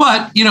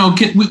 But,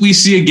 we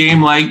see a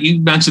game like you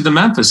mentioned, the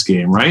Memphis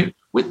game, right?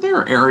 There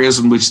are areas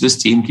in which this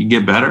team can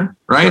get better,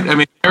 right? I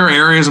mean, there are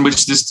areas in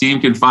which this team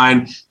can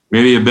find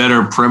maybe a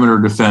better perimeter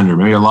defender,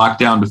 maybe a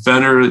lockdown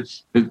defender,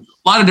 a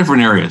lot of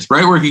different areas,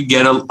 right? Where he could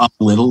get a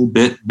little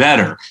bit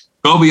better.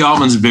 Kobe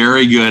Altman's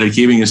very good at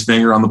keeping his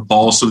finger on the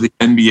pulse of the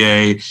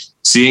NBA,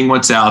 seeing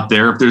what's out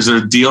there. If there's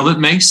a deal that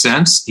makes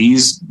sense,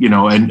 he's,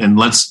 and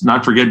let's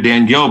not forget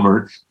Dan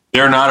Gilbert,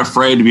 they're not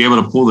afraid to be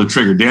able to pull the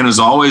trigger. Dan has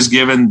always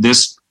given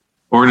this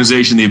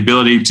organization the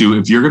ability to,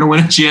 if you're going to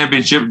win a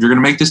championship, if you're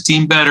going to make this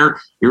team better,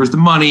 here's the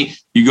money,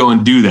 you go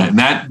and do that. And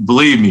that,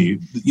 believe me,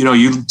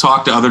 you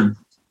talk to other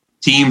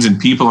teams and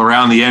people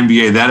around the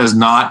NBA, that is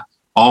not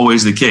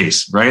always the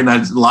case, right? And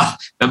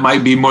that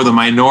might be more the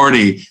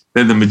minority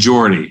than the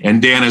majority.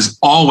 And Dan has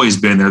always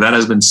been there. That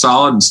has been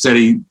solid and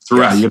steady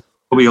throughout. Yes.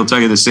 Kobe will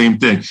tell you the same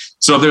thing.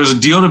 So if there's a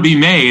deal to be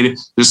made,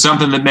 there's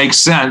something that makes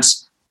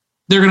sense,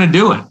 they're going to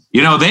do it.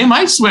 They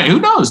might swing. Who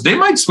knows? They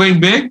might swing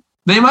big.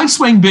 They might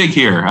swing big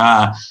here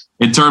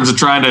in terms of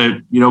trying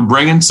to,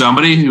 bring in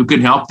somebody who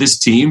can help this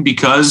team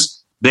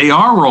because they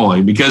are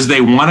rolling, because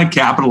they want to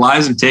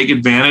capitalize and take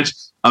advantage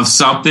of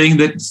something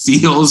that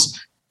feels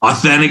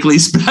authentically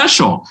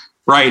special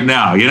right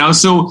now,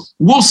 so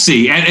we'll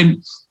see.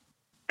 And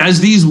as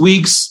these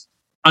weeks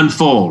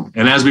unfold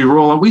and as we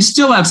roll up, we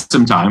still have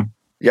some time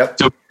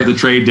to the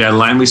trade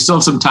deadline. We still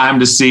have some time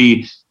to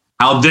see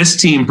how this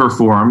team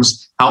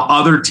performs, how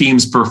other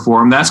teams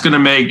perform. That's going to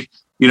make,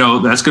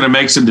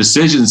 some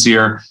decisions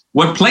here.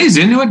 What plays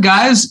into it,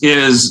 guys,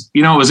 is,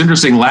 it was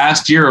interesting.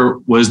 Last year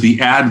was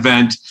the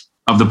advent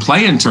of the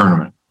play-in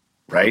tournament.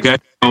 Right. Okay.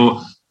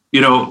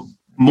 So,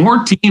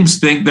 more teams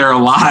think they're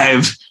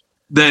alive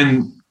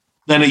than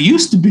it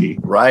used to be.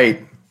 Right.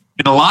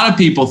 And a lot of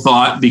people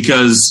thought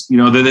because,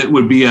 that it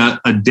would be a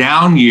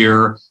down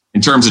year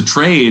in terms of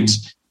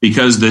trades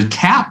because the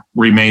cap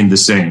remained the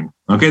same.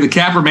 Okay. The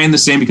cap remained the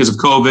same because of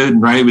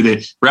COVID, right?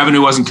 The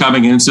revenue wasn't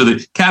coming in. So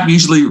the cap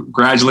usually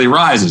gradually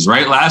rises,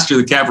 right? Last year,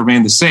 the cap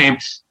remained the same.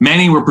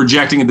 Many were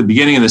projecting at the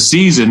beginning of the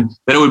season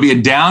that it would be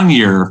a down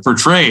year for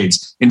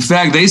trades. In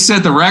fact, they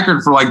set the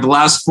record for the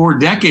last 4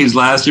 decades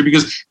last year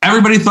because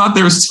everybody thought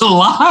they were still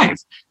alive,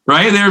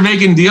 right? They were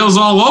making deals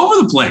all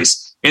over the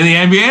place in the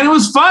NBA, and it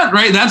was fun,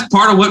 right? That's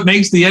part of what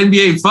makes the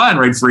NBA fun,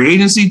 right? Free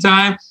agency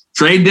time,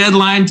 trade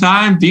deadline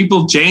time,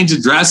 people change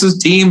addresses,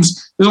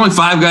 teams. There's only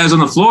 5 guys on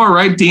the floor,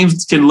 right?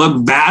 Teams can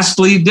look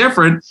vastly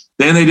different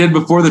than they did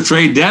before the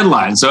trade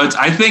deadline. So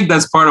I think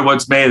that's part of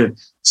what's made it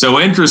so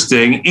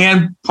interesting,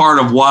 and part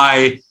of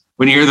why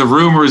when you hear the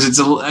rumors, it's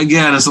a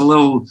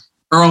little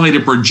early to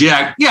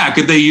project. Yeah,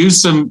 could they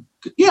use some?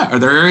 Yeah, are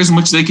there areas in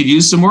which they could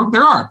use some work?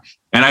 There are.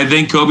 And I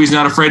think Kobe's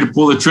not afraid to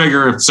pull the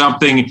trigger if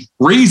something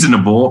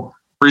reasonable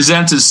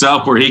presents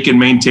itself where he can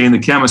maintain the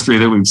chemistry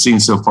that we've seen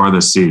so far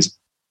this season.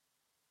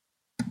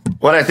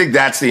 Well, I think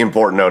that's the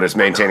important note, is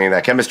maintaining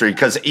that chemistry,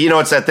 because,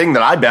 it's that thing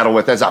that I battle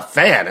with as a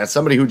fan, as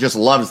somebody who just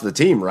loves the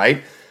team,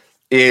 right?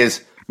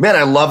 Is, man,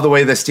 I love the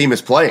way this team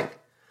is playing.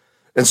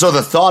 And so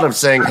the thought of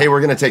saying, hey,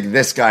 we're going to take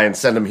this guy and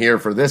send him here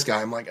for this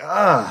guy, I'm like,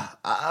 I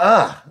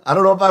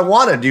don't know if I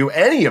want to do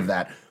any of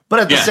that. But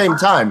at the same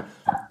time,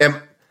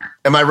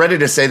 am I ready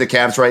to say the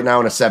Cavs right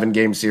now in a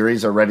 7-game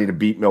series are ready to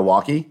beat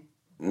Milwaukee?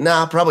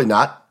 Nah, probably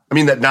not. I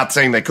mean, not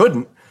saying they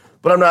couldn't,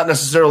 but I'm not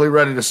necessarily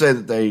ready to say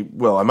that they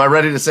will. Am I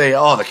ready to say,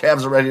 oh, the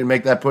Cavs are ready to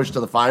make that push to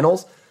the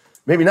finals?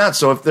 Maybe not.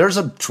 So if there's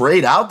a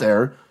trade out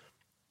there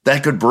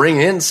that could bring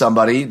in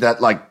somebody that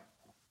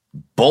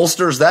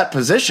bolsters that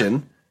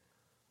position,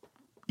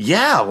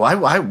 yeah,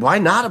 why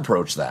not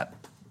approach that?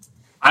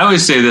 I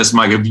always say this,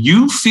 Mike, if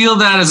you feel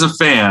that as a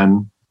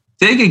fan,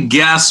 take a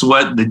guess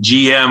what the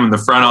GM and the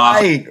front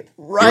office,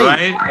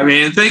 right? I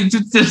mean, think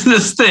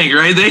this thing,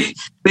 right?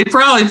 They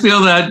probably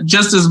feel that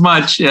just as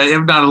much,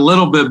 if not a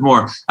little bit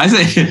more. I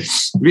think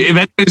if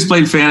anybody's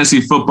played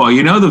fantasy football,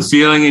 the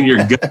feeling in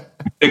your gut,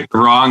 you picked the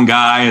wrong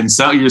guy, and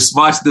so you're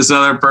watching this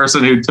other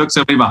person who took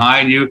somebody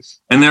behind you,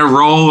 and they're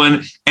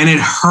rolling, and it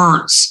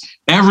hurts.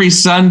 Every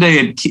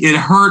Sunday, it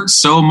hurts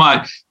so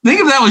much.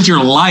 Think if that was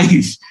your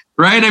life.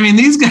 Right? I mean,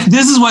 these guys,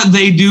 this is what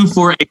they do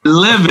for a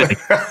living.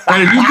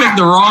 Right? If you pick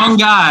the wrong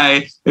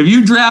guy, if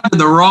you drafted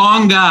the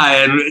wrong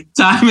guy and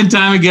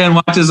time again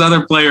watch this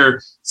other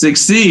player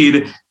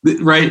succeed,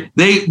 right?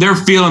 They're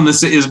feeling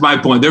this is my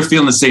point. They're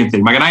feeling the same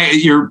thing. Mike,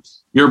 and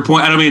your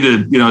point, I don't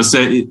mean to,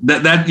 say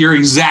that you're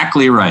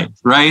exactly right.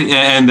 Right.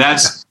 And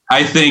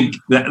I think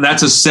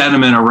that's a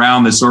sentiment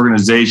around this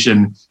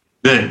organization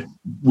that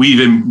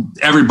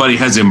everybody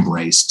has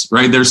embraced,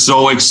 right? They're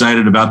so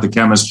excited about the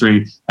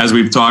chemistry, as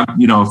we've talked,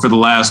 for the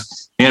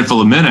last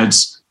handful of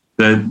minutes,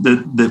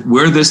 that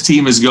where this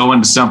team is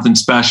going to something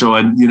special,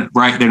 and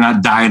right, they're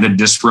not dying to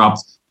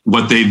disrupt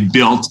what they've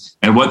built,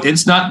 and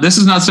this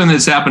is not something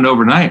that's happened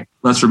overnight.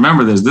 Let's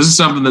remember this. This is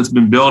something that's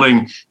been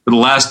building for the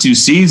last 2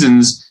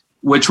 seasons,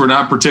 which were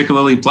not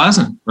particularly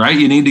pleasant, right?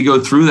 You need to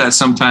go through that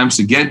sometimes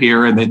to get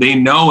here, and they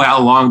know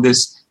how long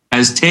this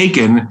has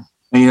taken.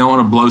 And you don't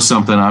want to blow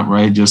something up,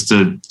 right? Just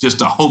to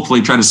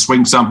hopefully try to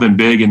swing something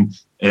big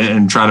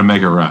and try to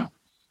make a run.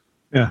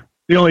 Yeah.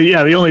 The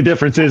only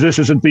difference is this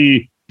isn't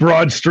the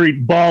Broad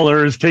Street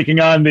Ballers taking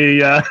on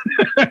the I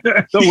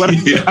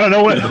don't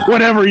know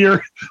whatever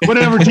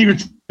team you're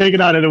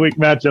taking on in a week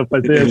matchup.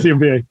 But the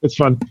NBA, it's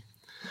fun.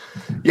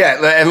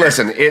 Yeah, and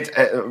listen,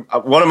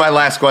 one of my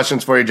last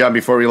questions for you, John,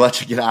 before we let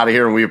you get out of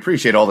here, and we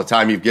appreciate all the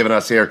time you've given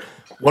us here.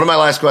 One of my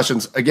last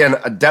questions, again,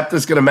 depth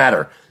is going to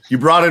matter. You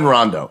brought in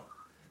Rondo.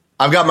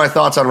 I've got my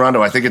thoughts on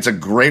Rondo. I think it's a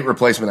great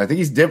replacement. I think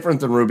he's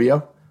different than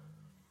Rubio.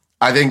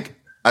 I think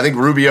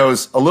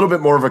Rubio's a little bit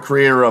more of a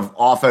creator of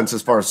offense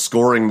as far as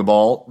scoring the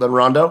ball than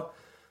Rondo.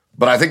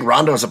 But I think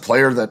Rondo is a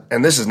player that,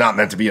 and this is not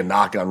meant to be a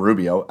knock on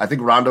Rubio, I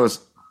think Rondo is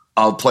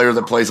a player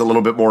that plays a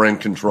little bit more in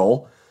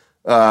control.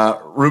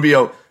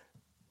 Rubio,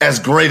 as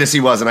great as he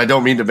was, and I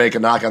don't mean to make a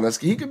knock on this,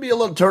 he could be a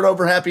little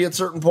turnover happy at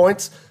certain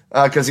points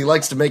because he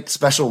likes to make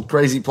special,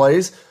 crazy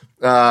plays.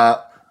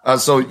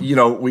 So,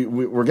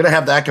 we're going to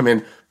have that come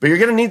in, but you're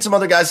going to need some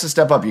other guys to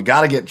step up. You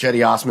got to get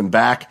Cedi Osman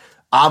back.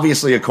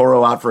 Obviously,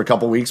 Okoro out for a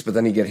couple weeks, but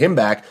then you get him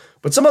back.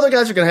 But some other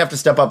guys are going to have to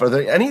step up. Are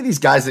there any of these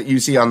guys that you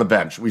see on the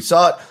bench? We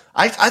saw it.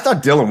 I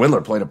thought Dylan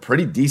Windler played a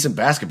pretty decent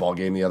basketball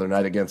game the other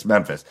night against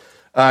Memphis.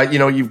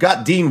 You've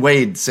got Dean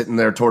Wade sitting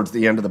there towards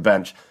the end of the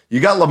bench. You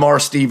got Lamar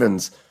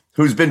Stevens,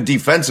 who's been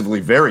defensively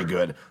very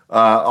good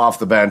off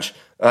the bench.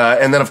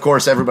 And then, of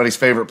course, everybody's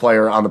favorite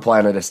player on the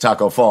planet is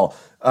Taco Fall.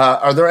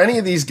 Are there any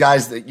of these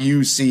guys that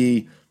you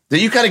see that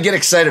you kind of get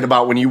excited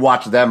about when you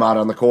watch them out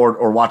on the court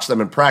or watch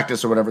them in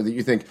practice or whatever, that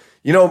you think,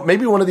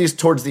 maybe one of these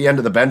towards the end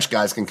of the bench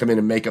guys can come in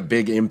and make a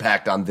big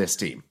impact on this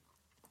team?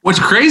 What's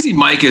crazy,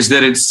 Mike, is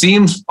that it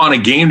seems on a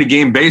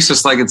game-to-game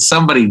basis like it's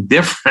somebody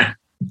different,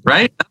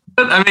 right?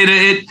 I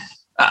mean,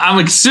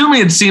 I'm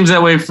assuming it seems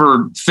that way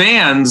for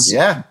fans.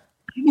 Yeah.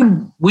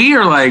 We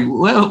are like,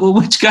 well,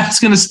 which guy's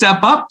going to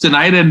step up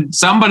tonight? And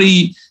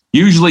somebody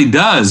usually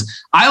does.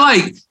 I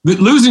like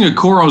losing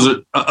Okoro is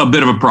a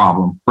bit of a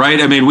problem, right?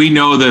 I mean, we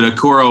know that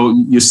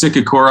you stick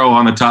Okoro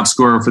on the top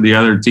scorer for the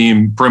other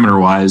team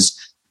perimeter-wise,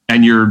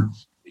 and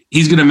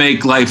he's going to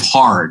make life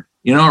hard,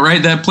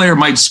 right? That player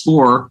might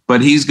score,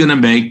 but he's going to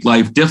make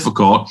life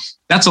difficult.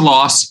 That's a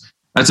loss.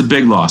 That's a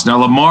big loss. Now,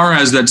 Lamar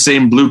has that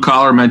same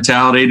blue-collar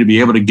mentality to be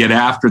able to get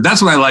after.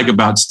 That's what I like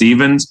about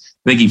Stevens.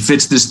 I think he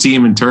fits this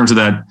team in terms of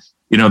that,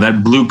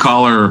 that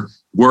blue-collar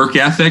work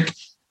ethic.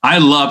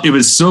 It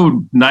was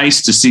so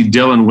nice to see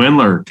Dylan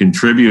Windler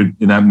contribute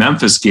in that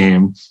Memphis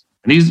game.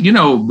 And he's, we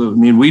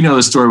know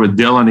the story with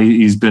Dylan.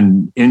 He's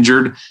been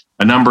injured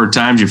a number of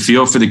times. You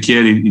feel for the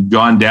kid. He'd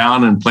gone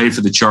down and played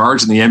for the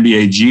Charge in the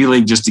NBA G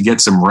League just to get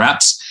some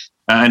reps.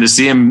 And to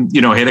see him,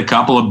 hit a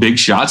couple of big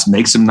shots,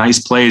 make some nice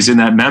plays in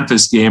that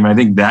Memphis game, I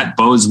think that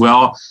bodes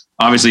well,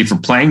 obviously, for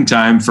playing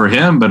time for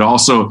him, but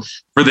also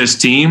for this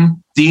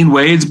team. Dean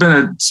Wade's been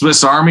a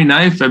Swiss Army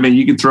knife. I mean,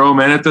 you can throw him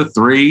in at the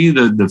 3,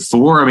 the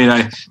 4. I mean,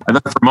 I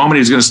thought for a moment he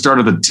was going to start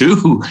at the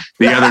 2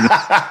 the other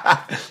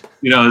night.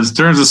 In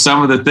terms of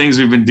some of the things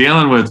we've been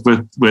dealing with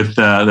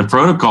the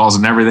protocols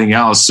and everything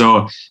else.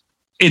 So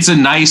it's a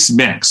nice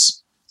mix.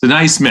 It's a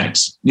nice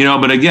mix,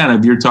 but again,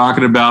 if you're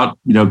talking about,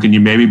 can you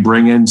maybe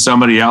bring in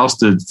somebody else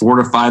to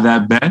fortify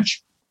that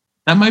bench?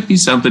 That might be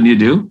something you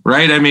do,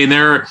 right? I mean,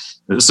 there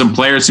are some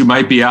players who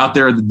might be out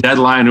there at the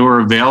deadline who are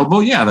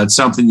available. Yeah, that's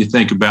something you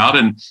think about.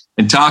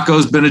 And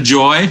Taco's been a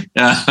joy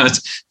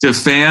to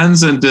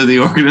fans and to the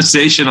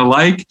organization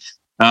alike,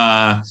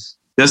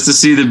 just to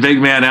see the big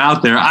man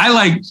out there. I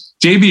like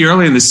JB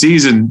early in the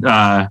season,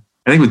 I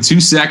think with 2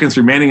 seconds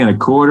remaining in a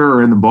quarter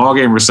or in the ball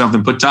game or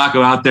something, put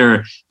Taco out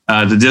there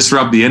to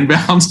disrupt the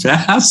inbounds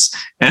pass.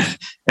 And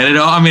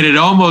it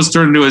almost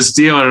turned into a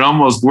steal and it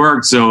almost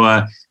worked.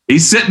 So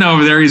he's sitting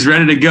over there. He's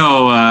ready to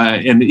go.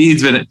 And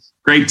he's been a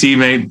great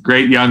teammate,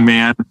 great young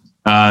man.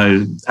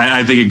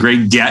 I think a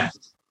great get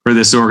for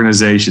this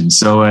organization.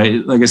 So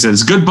like I said,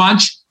 it's a good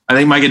bunch. I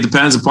think, Mike, it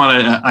depends upon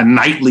a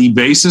nightly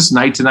basis,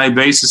 night-to-night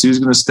basis, who's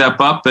going to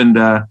step up.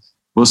 And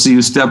we'll see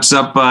who steps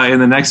up in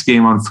the next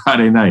game on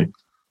Friday night.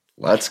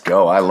 Let's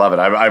go. I love it.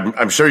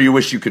 I'm sure you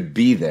wish you could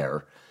be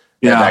there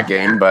in that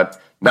game, but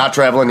not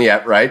traveling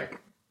yet, right?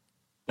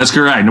 That's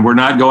correct. And we're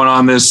not going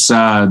on this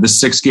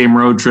 6-game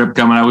road trip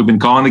coming out. We've been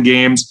calling the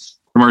games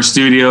from our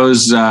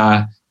studios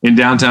in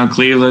downtown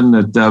Cleveland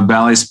at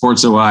Bally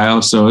Sports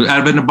Ohio. So out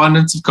of an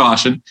abundance of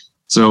caution.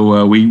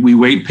 So we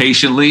wait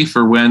patiently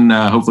for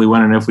hopefully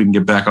when and if we can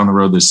get back on the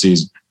road this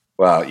season.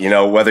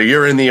 Well, whether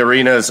you're in the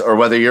arenas or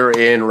whether you're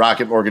in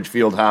Rocket Mortgage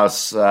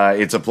Fieldhouse,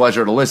 it's a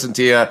pleasure to listen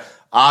to you.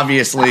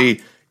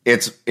 Obviously,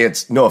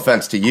 it's no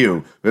offense to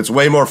you, but it's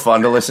way more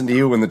fun to listen to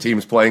you when the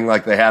team's playing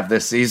like they have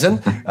this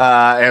season.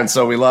 And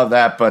so we love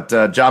that.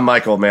 But John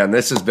Michael, man,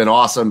 this has been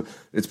awesome.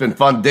 It's been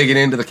fun digging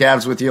into the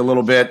Cavs with you a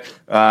little bit,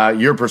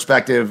 your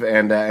perspective,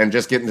 and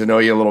just getting to know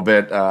you a little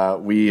bit.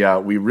 We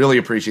really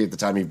appreciate the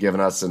time you've given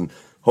us, and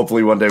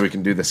hopefully one day we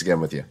can do this again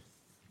with you.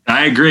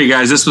 I agree,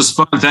 guys. This was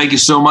fun. Thank you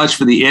so much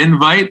for the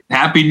invite.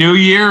 Happy New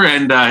Year.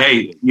 And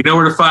hey, you know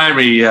where to find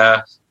me.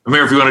 I'm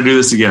here if you want to do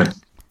this again.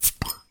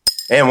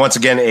 And once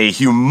again, a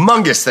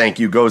humongous thank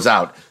you goes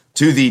out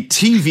to the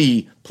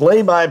TV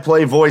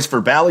play-by-play voice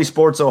for Bally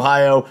Sports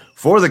Ohio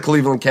for the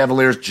Cleveland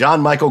Cavaliers,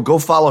 John Michael. Go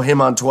follow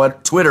him on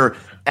Twitter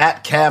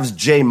at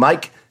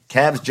CavsJMike.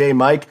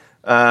 CavsJMike.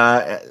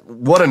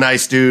 What a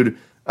nice dude.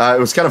 It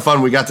was kind of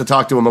fun. We got to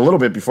talk to him a little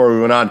bit before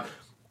we went on.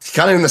 He's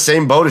kind of in the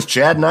same boat as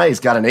Chad and I. He's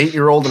got an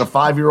 8-year-old and a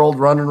 5-year-old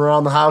running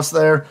around the house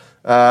there.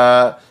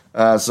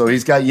 So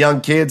he's got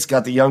young kids,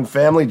 got the young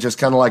family, just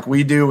kind of like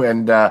we do.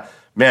 And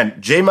man,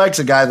 J Mike's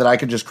a guy that I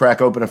could just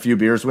crack open a few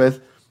beers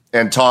with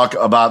and talk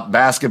about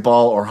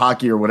basketball or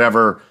hockey or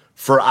whatever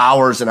for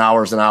hours and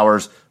hours and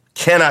hours.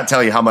 Cannot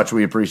tell you how much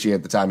we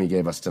appreciate the time he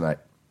gave us tonight.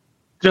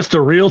 Just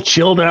a real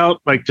chilled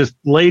out, like just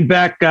laid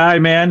back guy,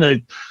 man.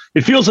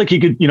 It feels like he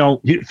could,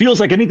 it feels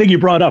like anything you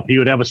brought up, he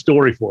would have a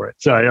story for it.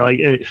 So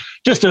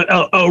just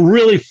a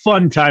really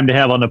fun time to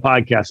have on the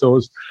podcast. So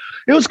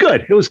it was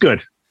good. It was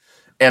good.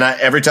 And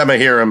every time I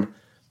hear him,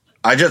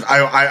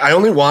 I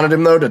only wanted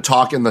him though to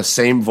talk in the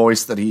same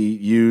voice that he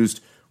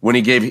used when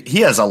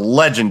he has a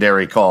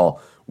legendary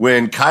call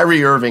when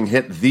Kyrie Irving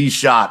hit the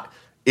shot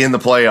in the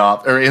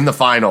playoff or in the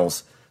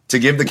finals to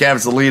give the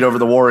Cavs the lead over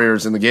the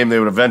Warriors in the game they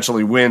would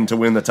eventually win to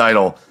win the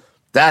title.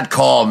 That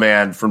call,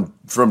 man, from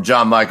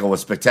John Michael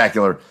was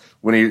spectacular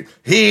when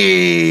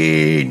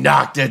he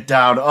knocked it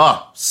down.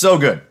 Oh, so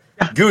good.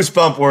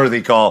 Goosebump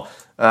worthy call.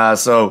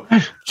 So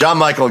John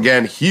Michael,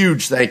 again,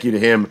 huge thank you to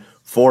him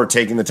for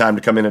taking the time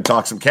to come in and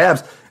talk some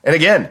Cavs. And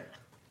again,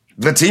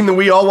 the team that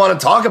we all want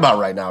to talk about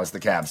right now is the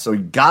Cavs. So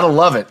you got to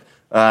love it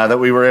that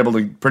we were able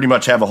to pretty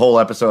much have a whole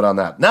episode on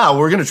that. Now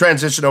we're going to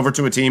transition over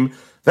to a team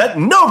that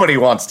nobody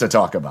wants to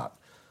talk about.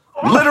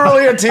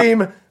 Literally a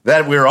team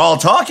that we're all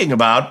talking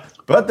about,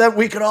 but that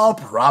we could all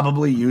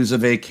probably use a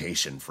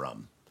vacation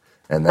from.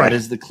 And that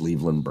is the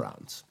Cleveland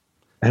Browns.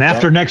 And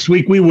after next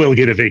week, we will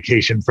get a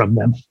vacation from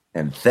them.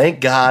 And thank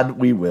God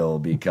we will,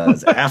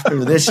 because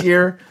after this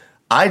year,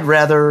 I'd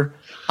rather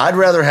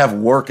have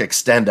work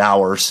extend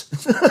hours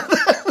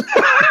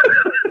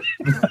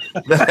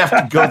than have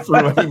to go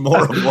through any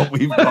more of what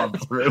we've gone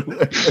through.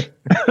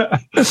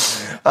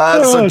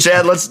 So,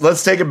 Chad,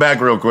 let's take it back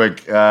real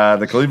quick.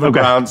 The Cleveland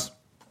Browns.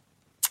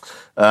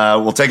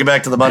 We'll take it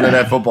back to the Monday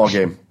Night Football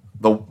game.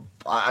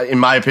 In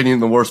my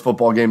opinion, the worst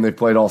football game they've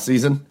played all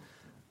season.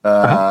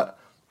 An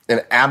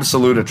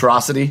absolute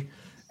atrocity.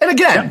 And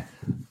again,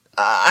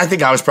 I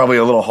think I was probably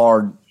a little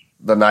hard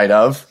the night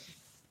of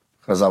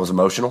because I was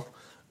emotional.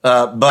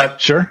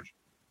 But sure.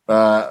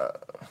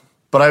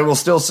 But I will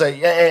still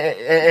say,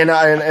 and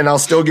I'll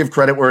still give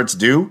credit where it's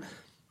due.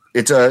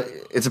 It's a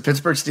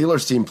Pittsburgh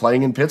Steelers team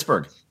playing in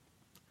Pittsburgh,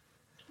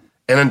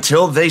 and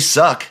until they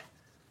suck,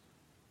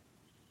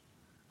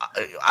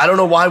 I don't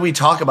know why we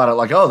talk about it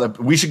like,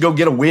 we should go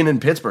get a win in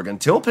Pittsburgh.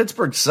 Until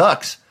Pittsburgh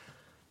sucks,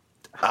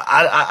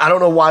 I don't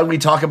know why we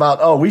talk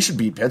about, we should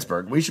beat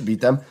Pittsburgh. We should beat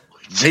them.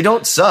 They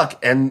don't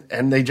suck, and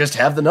they just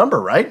have the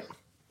number, right?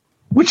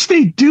 Which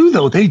they do,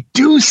 though. They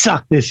do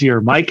suck this year,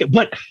 Mike.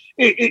 But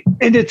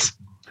it's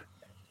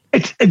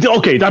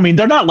okay. I mean,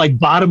 they're not like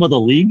bottom of the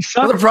league.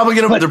 Suck, they're probably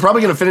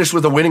gonna finish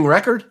with a winning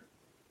record.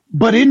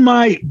 I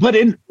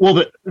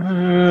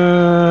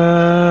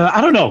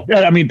don't know.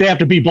 I mean, they have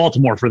to beat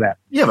Baltimore for that.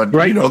 Yeah, but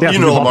right? you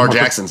know Lamar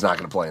Jackson's not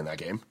going to play in that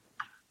game.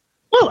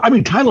 Well, I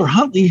mean, Tyler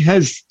Huntley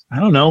has. I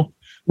don't know.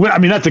 Well, I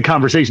mean, that's a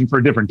conversation for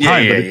a different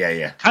time.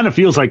 Yeah. Kind of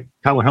feels like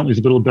Tyler Huntley's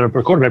a little bit of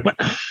a quarterback,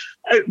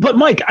 but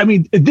Mike, I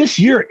mean, this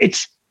year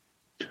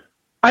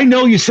I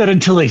know you said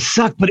until they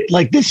suck, but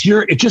like this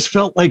year, it just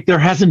felt like there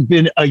hasn't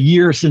been a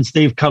year since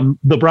the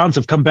Browns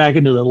have come back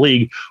into the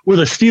league where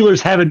the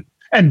Steelers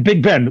and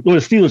Big Ben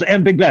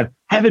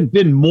haven't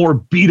been more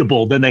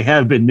beatable than they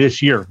have been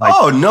this year.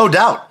 Like, no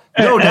doubt.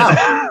 But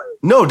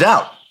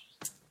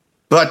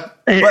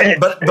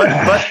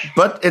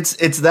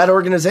it's that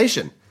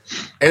organization.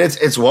 And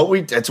it's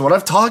what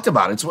I've talked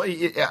about. It's what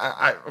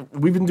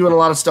we've been doing a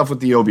lot of stuff with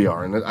the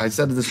OBR, and I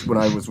said this when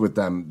I was with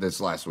them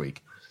this last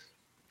week.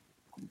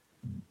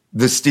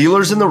 The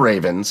Steelers and the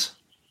Ravens,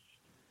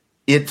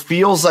 it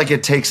feels like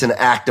it takes an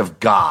act of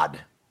God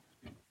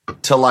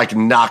to like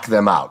knock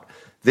them out.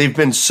 They've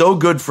been so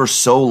good for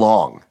so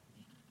long.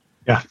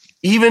 Yeah.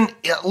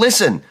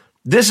 Listen,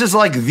 this is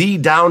like the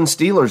down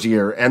Steelers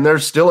year, and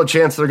there's still a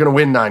chance they're going to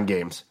win 9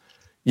 games.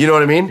 You know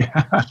what I mean?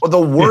 Yeah. Well, the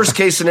worst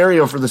case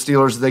scenario for the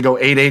Steelers is they go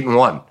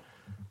 8-1.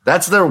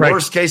 That's their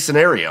worst case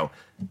scenario.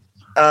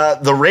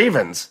 The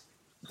Ravens,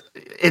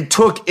 it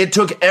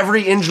took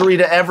every injury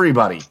to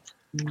everybody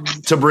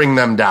to bring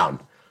them down.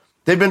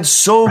 They've been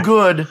so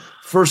good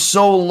for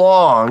so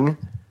long,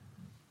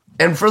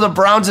 and for the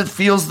Browns, it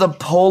feels the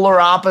polar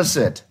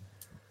opposite.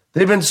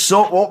 They've been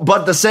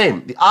but the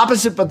same. The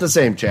opposite, but the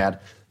same,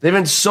 Chad. They've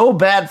been so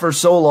bad for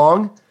so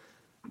long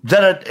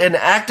that an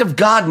act of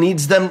God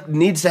needs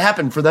to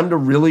happen for them to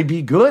really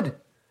be good.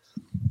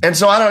 And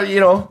so I don't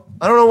know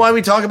why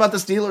we talk about the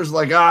Steelers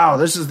like,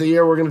 this is the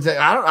year we're going to take.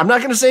 I'm not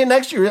going to say it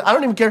next year. I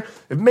don't even care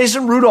if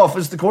Mason Rudolph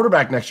is the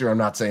quarterback next year. I'm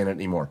not saying it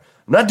anymore.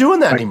 I'm not doing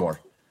that anymore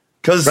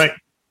because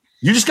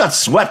you just got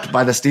swept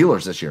by the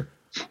Steelers this year.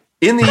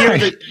 In the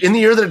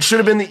year that it should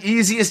have been the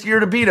easiest year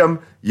to beat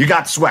them, you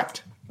got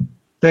swept.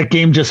 That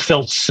game just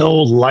felt so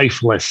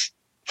lifeless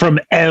from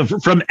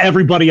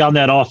everybody on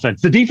that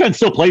offense. The defense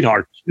still played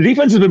hard. The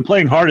defense has been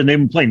playing hard, and they've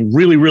been playing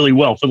really, really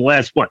well for the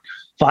last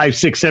 5,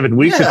 6, 7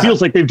 weeks. Yeah. It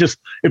feels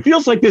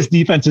like this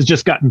defense has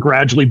just gotten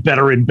gradually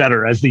better and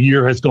better as the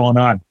year has gone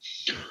on.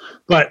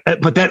 But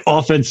that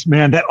offense,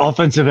 man, that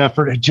offensive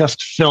effort, it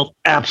just felt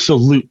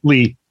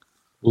absolutely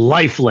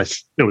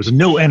lifeless. There was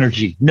no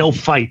energy, no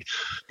fight.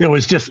 There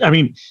was just, I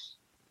mean,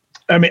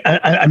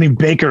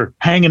 Baker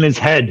hanging his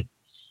head,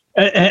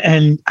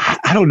 and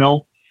I don't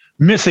know,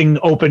 missing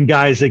open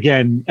guys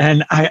again,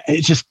 and I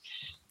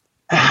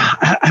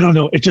don't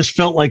know. It just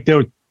felt like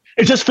the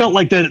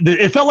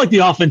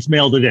offense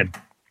mailed it in.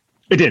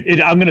 It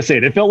did. I'm going to say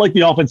it. It felt like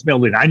the offense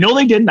mailed it in. I know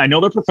they didn't. I know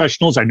they're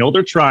professionals. I know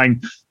they're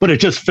trying, but it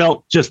just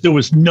felt there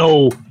was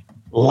no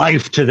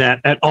life to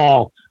that at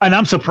all. And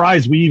I'm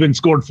surprised we even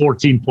scored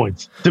 14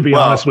 points, to be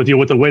honest with you,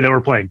 with the way they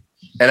were playing.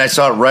 And I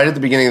saw it right at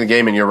the beginning of the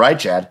game, and you're right,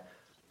 Chad.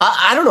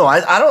 I don't know.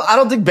 I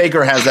don't think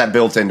Baker has that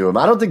built into him.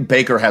 I don't think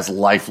Baker has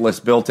lifeless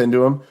built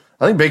into him.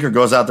 I think Baker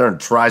goes out there and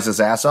tries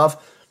his ass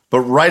off. But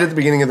right at the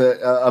beginning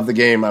of the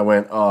game, I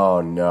went,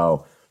 oh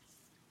no,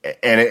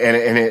 and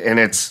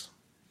it's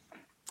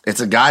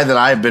a guy that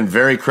I have been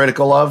very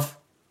critical of,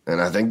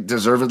 and I think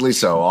deservedly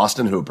so.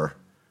 Austin Hooper,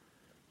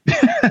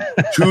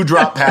 2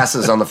 drop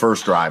passes on the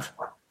first drive,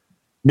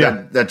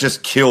 that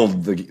just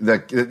killed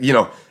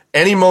the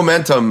any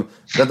momentum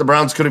that the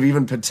Browns could have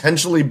even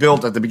potentially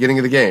built at the beginning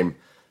of the game.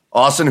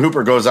 Austin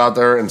Hooper goes out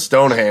there and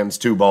stone hands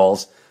 2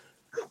 balls.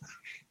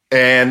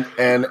 And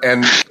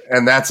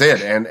that's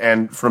it.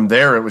 And from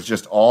there, it was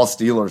just all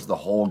Steelers the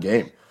whole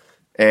game.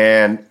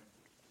 And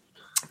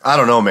I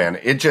don't know, man.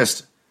 It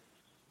just,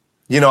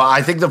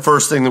 I think the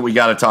first thing that we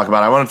got to talk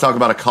about, I want to talk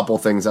about a couple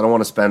things. I don't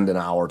want to spend an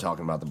hour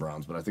talking about the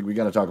Browns, but I think we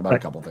got to talk about a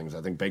couple things. I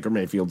think Baker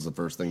Mayfield's the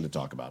first thing to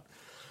talk about.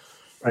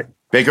 Right.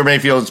 Baker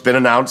Mayfield's been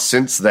announced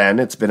since then.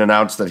 It's been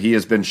announced that he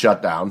has been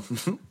shut down.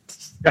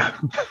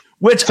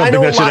 Which something I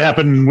know that should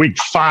happen in week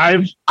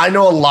 5. I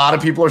know a lot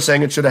of people are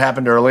saying it should have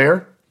happened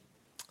earlier.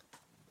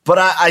 But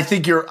I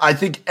think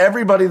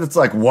everybody that's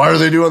like, why are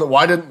they doing it?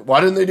 Why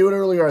didn't they do it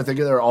earlier? I think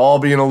they're all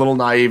being a little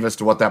naive as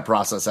to what that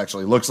process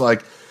actually looks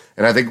like.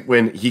 And I think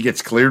when he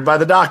gets cleared by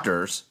the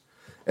doctors,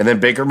 and then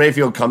Baker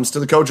Mayfield comes to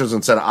the coaches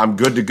and said, "I'm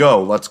good to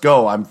go. Let's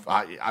go.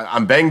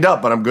 I'm banged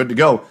up, but I'm good to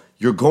go."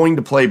 You're going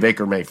to play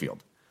Baker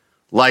Mayfield.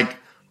 Like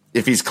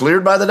if he's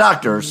cleared by the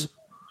doctors,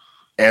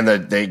 and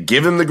they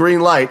give him the green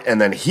light, and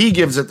then he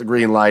gives it the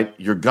green light,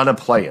 you're gonna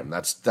play him.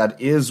 That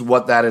is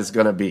what that is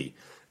gonna be.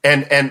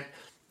 And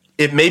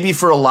it may be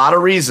for a lot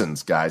of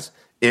reasons, guys.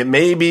 It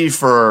may be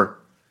for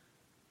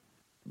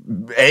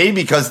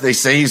because they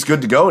say he's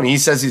good to go and he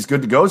says he's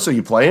good to go, so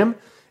you play him.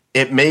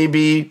 It may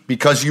be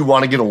because you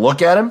want to get a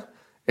look at him,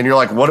 and you're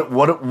like,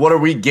 what are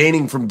we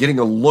gaining from getting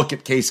a look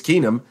at Case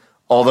Keenum?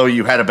 Although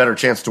you had a better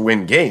chance to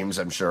win games,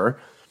 I'm sure.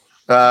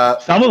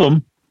 Some of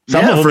them,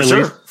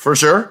 for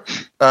sure.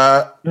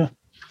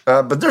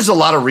 But there's a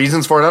lot of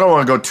reasons for it. I don't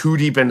want to go too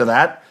deep into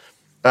that.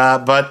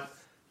 But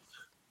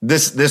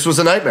this was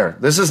a nightmare.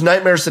 This is a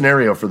nightmare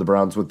scenario for the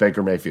Browns with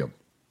Baker Mayfield.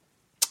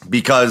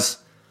 Because,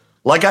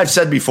 like I've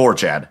said before,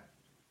 Chad,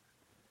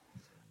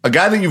 a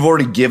guy that you've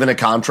already given a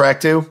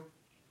contract to,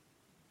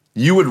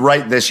 you would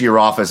write this year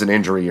off as an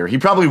injury year. He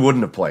probably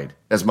wouldn't have played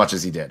as much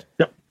as he did.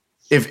 Yep.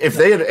 If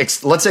they had,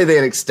 let's say they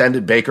had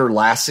extended Baker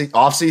last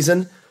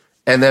offseason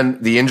and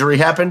then the injury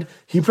happened,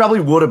 he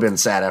probably would have been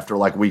sat after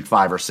like week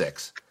 5 or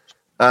 6.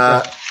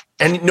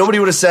 And nobody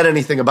would have said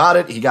anything about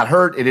it. He got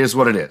hurt. It is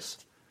what it is.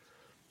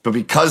 But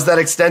because that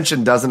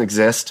extension doesn't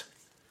exist,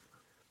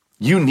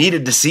 you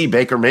needed to see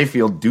Baker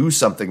Mayfield do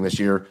something this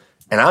year.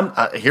 And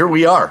here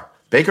we are.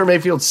 Baker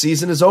Mayfield's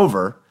season is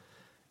over.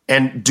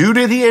 And due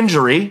to the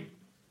injury,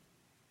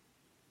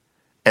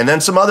 and then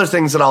some other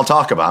things that I'll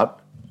talk about,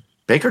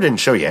 Baker didn't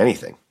show you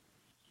anything.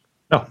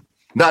 No.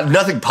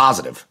 Nothing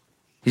positive.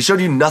 He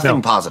showed you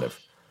nothing positive.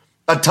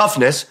 A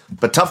toughness,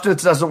 but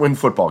toughness doesn't win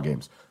football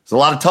games. There's a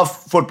lot of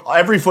tough football.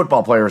 Every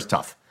football player is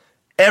tough.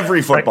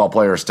 Every football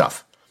player is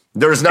tough.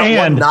 There is not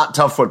one not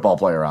tough football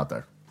player out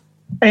there.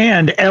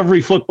 And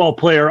every football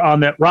player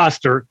on that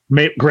roster,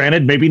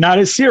 granted, maybe not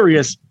as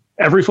serious,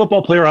 every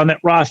football player on that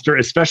roster,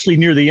 especially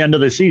near the end of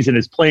the season,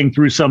 is playing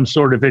through some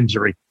sort of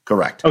injury.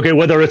 Correct. Okay,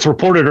 whether it's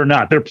reported or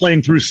not, they're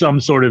playing through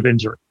some sort of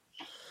injury.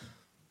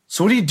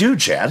 So what do you do,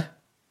 Chad?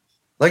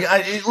 Like,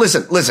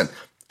 listen.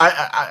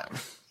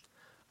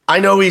 I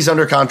know he's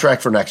under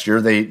contract for next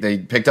year. They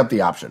picked up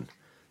the option.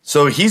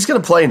 So he's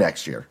going to play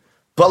next year.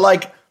 But,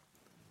 like,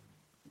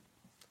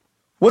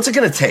 what's it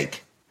going to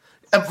take?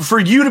 For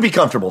you to be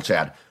comfortable,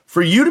 Chad,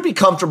 for you to be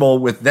comfortable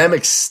with them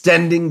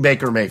extending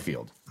Baker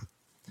Mayfield,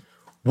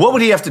 what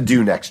would he have to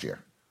do next year?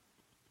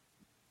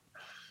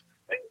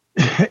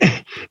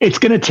 It's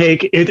going to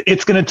take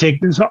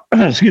this.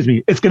 Excuse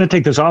me. It's going to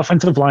take this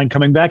offensive line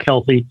coming back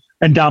healthy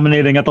and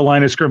dominating at the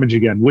line of scrimmage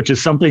again, which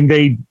is something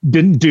they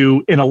didn't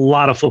do in a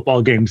lot of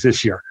football games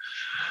this year.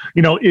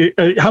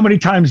 How many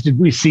times did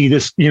we see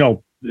this?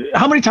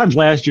 How many times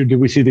last year did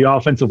we see the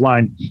offensive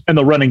line and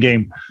the running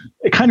game?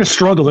 It kind of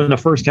struggled in the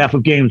first half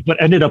of games,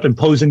 but ended up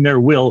imposing their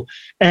will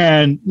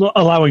and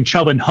allowing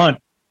Chubb and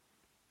Hunt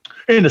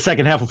in the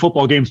second half of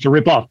football games to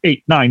rip off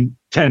 8, 9,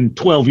 10,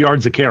 12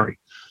 yards a carry.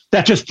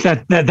 That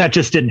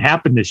just didn't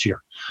happen this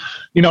year.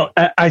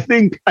 I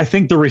think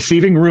the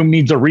receiving room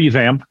needs a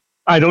revamp.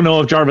 I don't know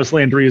if Jarvis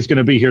Landry is going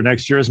to be here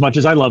next year as much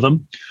as I love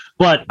him,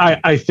 but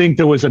I think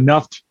there was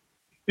enough,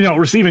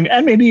 receiving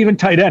and maybe even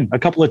tight end, a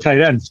couple of tight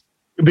ends,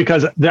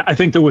 because I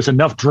think there was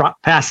enough drop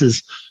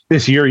passes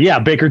this year. Yeah,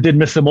 Baker did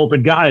miss some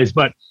open guys,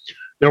 but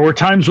there were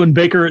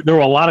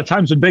a lot of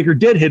times when Baker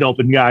did hit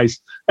open guys,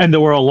 and there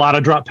were a lot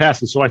of drop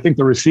passes. So I think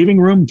the receiving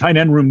room, tight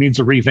end room needs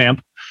a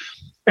revamp.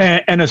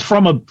 And as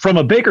from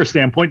a Baker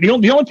standpoint, the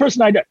only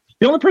person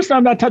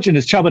I'm not touching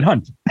is Chubb and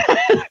Hunt.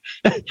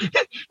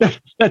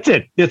 That's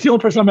it. It's the only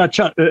person I'm not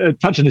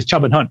touching is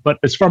Chubb and Hunt. But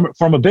as from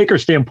a Baker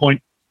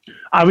standpoint,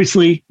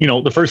 obviously,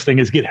 the first thing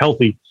is get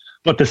healthy.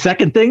 But the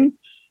second thing,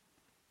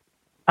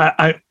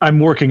 I'm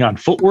working on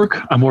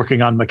footwork. I'm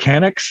working on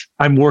mechanics.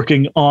 I'm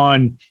working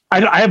on.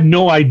 I have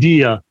no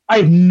idea. I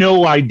have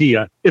no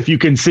idea if you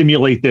can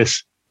simulate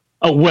this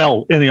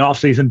well in the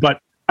offseason,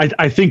 but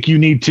I think you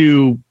need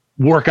to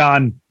work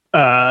on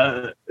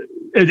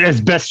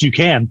as best you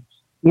can.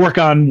 Work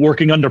on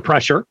working under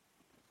pressure.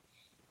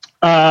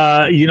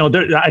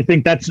 I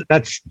think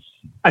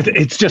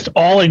it's just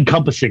all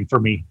encompassing for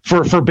me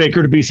for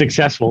Baker to be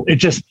successful.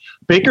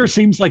 Baker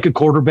seems like a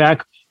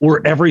quarterback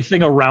where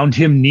everything around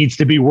him needs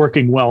to be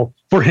working well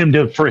for him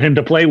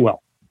to play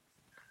well.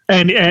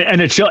 And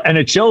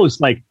it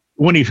shows like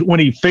when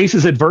he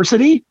faces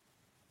adversity,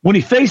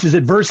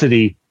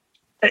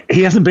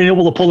 he hasn't been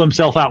able to pull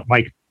himself out,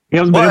 Mike. He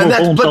hasn't been able to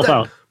pull himself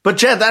out. But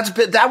Chad,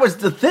 that was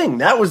the thing.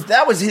 That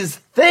was his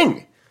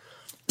thing.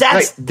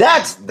 That's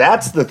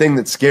the thing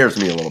that scares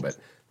me a little bit.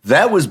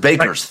 That was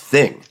Baker's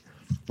thing.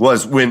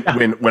 Was when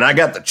I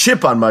got the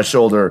chip on my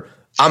shoulder,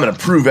 I'm going to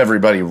prove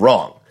everybody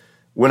wrong.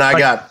 When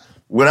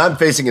I'm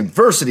facing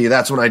adversity,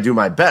 that's when I do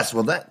my best.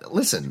 Well,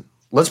 listen,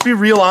 let's be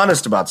real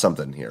honest about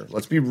something here.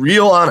 Let's be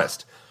real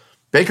honest.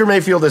 Baker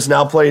Mayfield has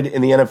now played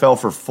in the NFL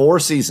for 4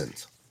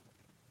 seasons.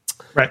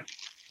 Right.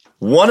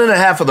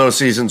 1.5 of those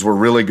seasons were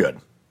really good.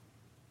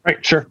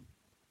 Right. Sure.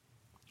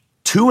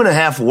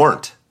 2.5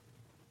 weren't.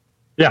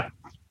 Yeah.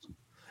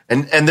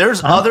 And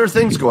there's other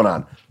things going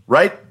on,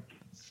 right?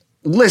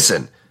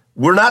 Listen,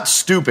 we're not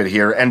stupid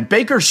here, and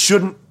Baker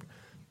shouldn't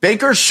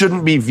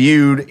be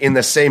viewed in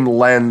the same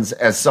lens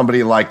as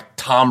somebody like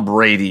Tom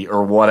Brady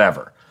or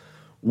whatever,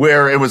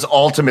 where it was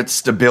ultimate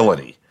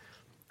stability,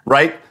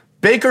 right?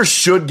 Baker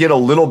should get a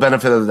little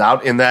benefit of the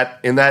doubt in that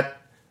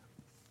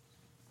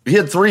he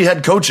had 3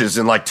 head coaches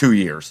in like 2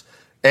 years,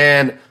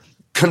 and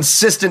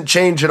consistent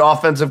change at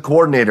offensive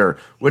coordinator,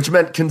 which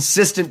meant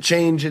consistent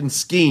change in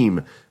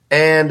scheme,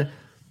 and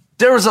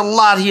there was a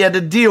lot he had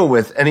to deal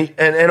with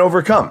and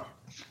overcome.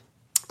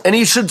 And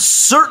he should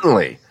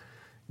certainly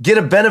get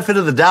a benefit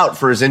of the doubt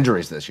for his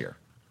injuries this year.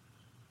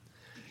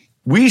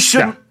 We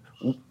shouldn't.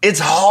 Yeah. It's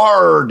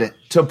hard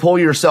to pull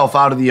yourself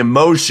out of the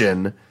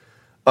emotion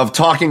of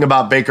talking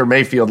about Baker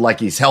Mayfield like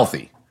he's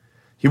healthy.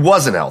 He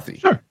wasn't healthy.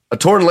 Sure. A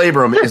torn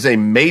labrum is a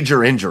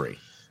major injury.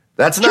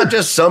 That's not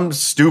just some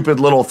stupid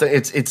little thing.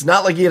 It's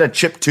not like he had a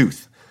chipped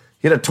tooth.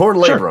 He had a torn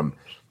labrum.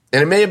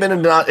 And it may have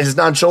been his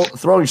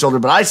non-throwing shoulder,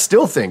 but I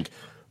still think,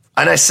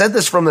 and I said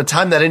this from the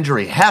time that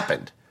injury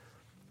happened,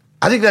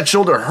 I think that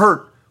shoulder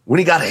hurt when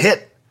he got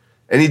hit,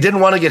 and he didn't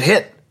want to get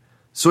hit.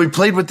 So he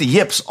played with the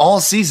yips all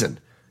season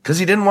because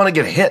he didn't want to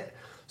get hit.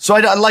 So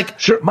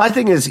my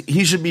thing is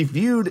he should be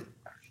viewed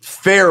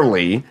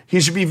fairly. He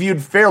should be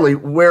viewed fairly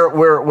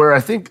where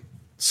I think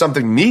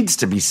something needs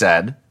to be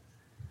said.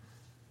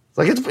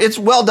 Like it's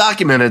well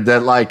documented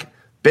that like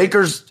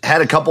Baker's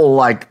had a couple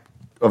like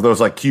of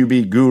those like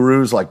QB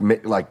gurus, like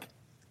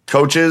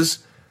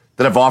coaches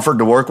that have offered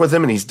to work with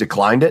him, and he's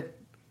declined it.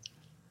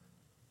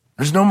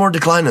 There's no more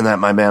decline in that,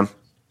 my man.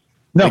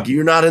 No, like,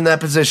 you're not in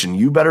that position.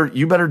 You better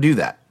do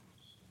that.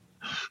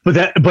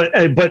 But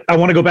I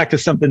want to go back to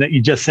something that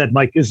you just said,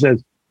 Mike. He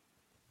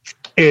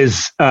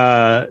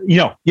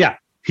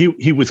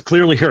was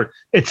clearly hurt.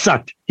 It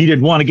sucked. He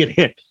didn't want to get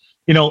hit.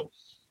 And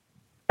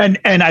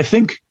I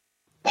think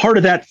part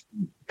of that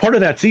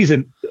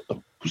season.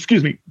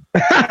 Excuse me.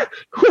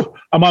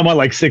 I'm on my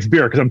like 6th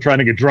beer because I'm trying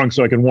to get drunk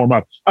so I can warm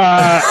up.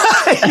 Part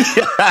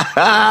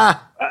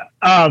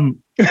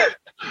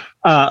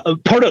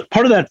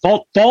of that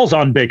fault falls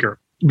on Baker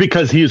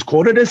because he is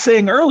quoted as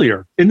saying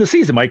earlier in the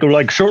season, Michael,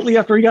 like shortly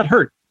after he got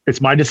hurt,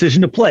 it's my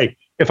decision to play.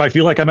 If I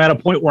feel like I'm at a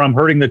point where I'm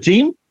hurting the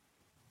team,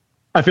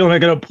 I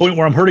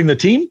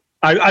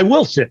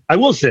will sit.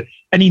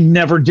 And he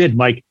never did,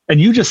 Mike. And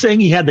you just saying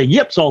he had the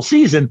yips all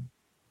season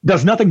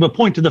does nothing but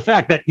point to the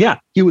fact that, yeah,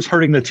 he was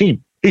hurting the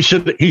team. He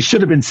should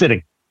have been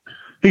sitting.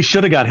 He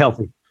should have got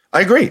healthy. I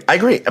agree.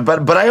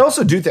 But I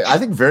also do think, I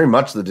think very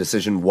much the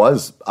decision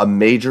was a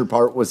major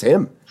part was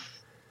him.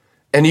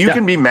 And you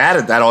can be mad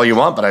at that all you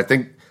want, but I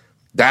think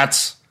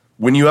that's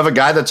when you have a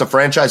guy that's a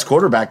franchise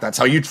quarterback, that's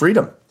how you treat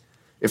him.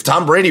 If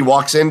Tom Brady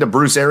walks into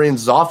Bruce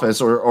Arians'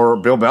 office or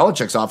Bill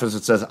Belichick's office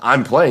and says,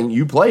 I'm playing,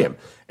 you play him.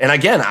 And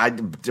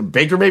again,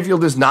 Baker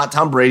Mayfield is not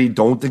Tom Brady.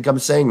 Don't think I'm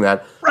saying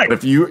that. Right.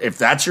 But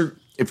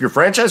if your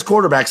franchise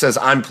quarterback says,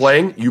 I'm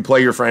playing, you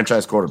play your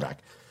franchise quarterback.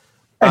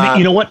 And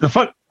you know what?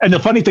 The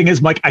funny thing is,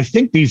 Mike, I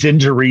think these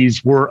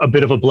injuries were a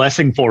bit of a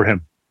blessing for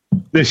him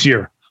this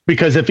year,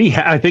 because if he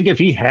had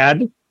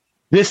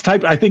this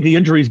type, I think the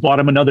injuries bought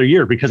him another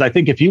year, because I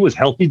think if he was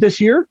healthy this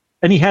year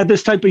and he had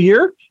this type of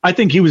year, I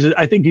think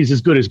he's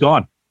as good as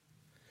gone.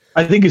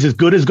 I think he's as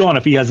good as gone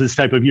if he has this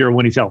type of year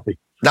when he's healthy.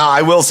 Now,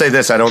 I will say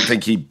this. I don't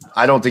think he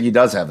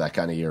does have that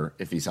kind of year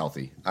if he's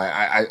healthy.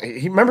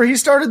 Remember, he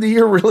started the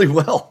year really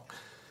well.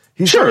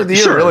 He started the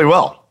year really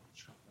well.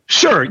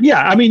 Sure.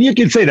 Yeah. I mean, you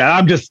can say that.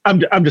 I'm just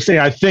saying,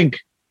 I think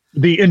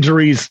the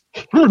injuries,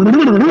 God,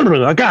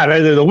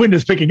 the wind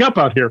is picking up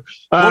out here.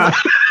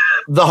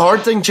 The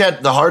hard thing,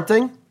 Chet,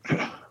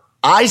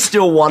 I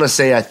still want to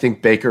say, I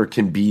think Baker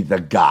can be the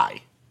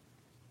guy.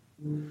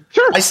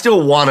 Sure. I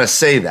still want to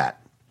say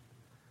that.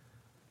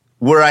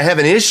 Where I have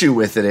an issue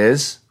with it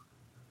is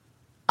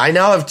I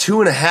now have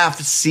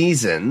 2.5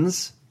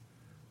 seasons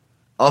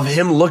of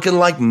him looking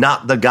like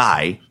not the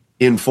guy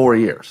in 4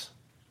 years.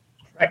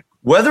 Right.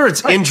 Whether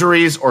it's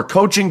injuries or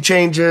coaching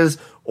changes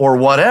or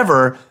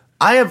whatever,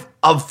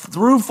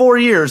 through 4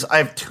 years, I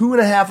have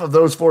 2.5 of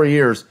those 4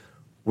 years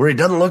where he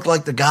doesn't look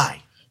like the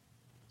guy.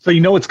 So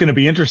what's going to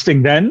be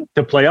interesting then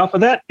to play off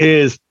of that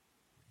is,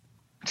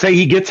 say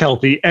he gets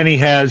healthy and he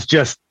has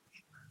just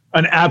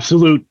an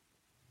absolute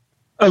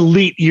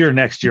elite year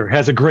next year,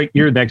 has a great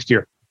year next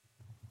year.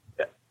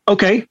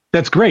 Okay,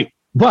 that's great.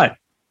 But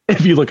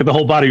if you look at the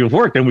whole body of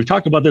work, and we've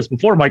talked about this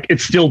before, Mike,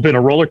 it's still been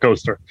a roller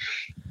coaster.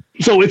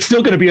 So it's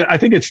still going to be, I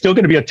think it's still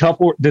going to be a tough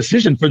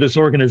decision for this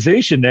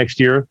organization next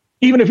year,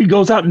 even if he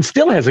goes out and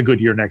still has a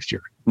good year next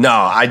year. No,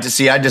 I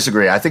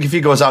disagree. I think if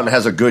he goes out and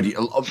has a good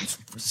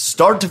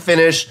start to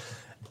finish,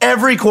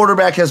 every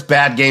quarterback has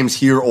bad games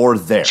here or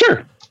there.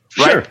 Sure.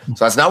 Right?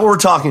 So that's not what we're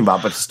talking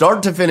about. But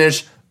start to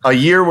finish, a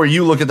year where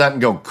you look at that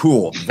and go,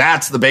 cool,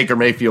 that's the Baker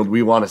Mayfield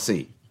we want to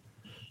see.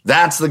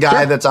 That's the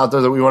guy that's out there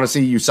that we want to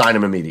see. You sign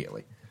him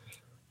immediately.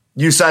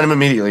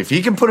 If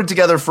he can put it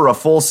together for a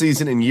full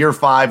season in year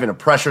 5 in a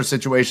pressure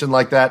situation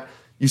like that,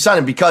 you sign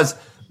him, because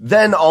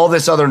then all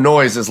this other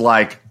noise is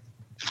like,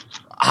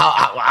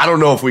 I don't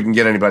know if we can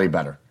get anybody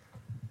better.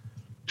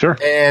 Sure.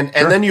 And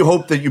then you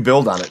hope that you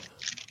build on it.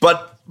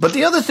 But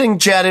the other thing,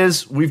 Chad,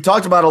 is we've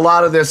talked about a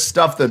lot of this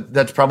stuff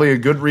that's probably a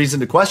good reason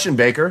to question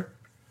Baker,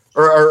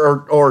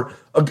 or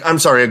I'm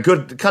sorry, a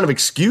good kind of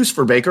excuse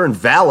for Baker and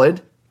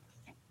valid.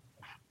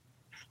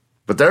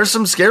 But there's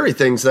some scary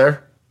things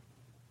there.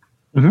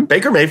 Mm-hmm.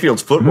 Baker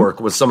Mayfield's footwork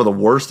was some of the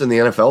worst in the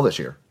NFL this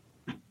year.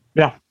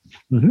 Yeah.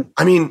 Mm-hmm.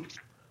 I mean,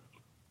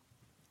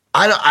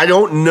 I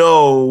don't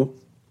know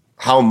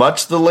how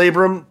much the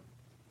labrum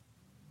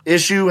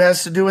issue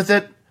has to do with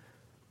it,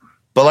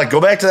 but like,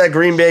 go back to that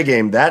Green Bay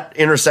game, that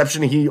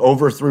interception he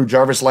overthrew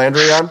Jarvis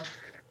Landry on,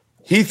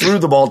 he threw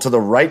the ball to the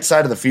right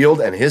side of the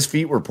field and his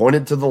feet were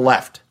pointed to the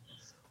left.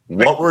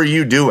 What were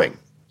you doing?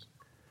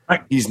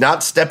 He's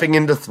not stepping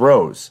into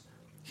throws.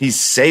 He's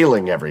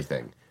sailing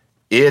everything.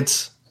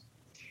 It's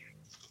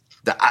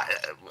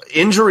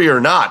injury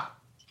or not,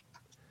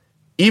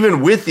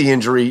 even with the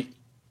injury,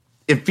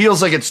 it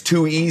feels like it's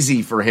too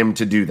easy for him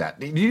to do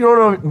that. You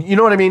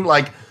know what I mean?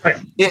 Like,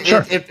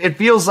 it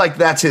feels like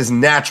that's his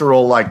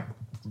natural, like,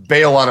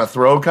 bail on a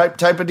throw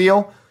type of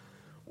deal.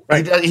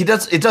 Right.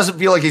 It doesn't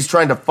feel like he's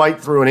trying to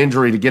fight through an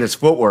injury to get his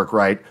footwork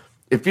right.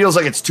 It feels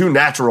like it's too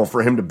natural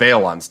for him to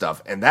bail on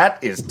stuff, and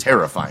that is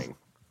terrifying.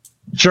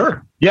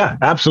 Sure. Yeah,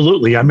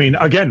 absolutely. I mean,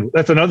 again,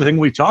 that's another thing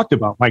we talked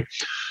about, Mike.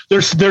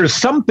 There's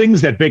some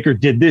things that Baker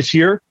did this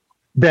year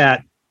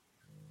that,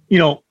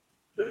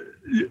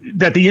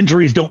 that the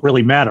injuries don't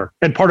really matter.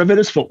 And part of it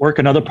is footwork.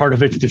 Another part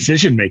of it's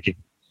decision making,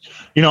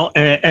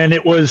 and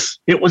it was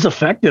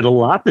affected a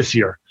lot this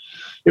year.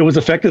 It was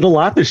affected a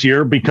lot this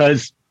year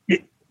because he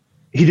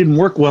didn't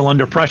work well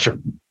under pressure.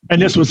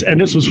 And this was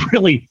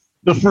really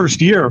the first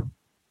year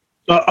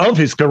of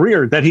his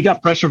career that he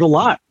got pressured a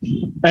lot.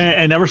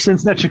 And ever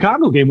since that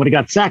Chicago game, when he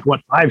got sacked,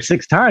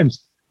 5-6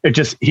 times,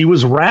 he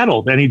was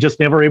rattled and he just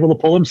never able to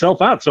pull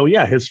himself out. So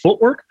yeah, his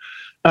footwork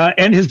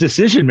and his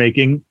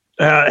decision-making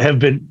have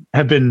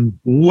been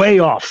way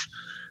off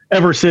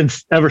ever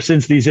since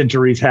these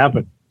injuries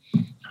happened.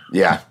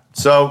 Yeah.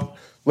 So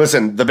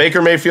listen, the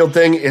Baker Mayfield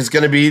thing is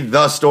going to be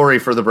the story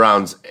for the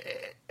Browns.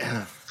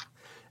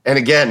 And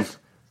again,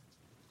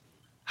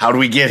 how do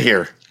we get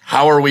here?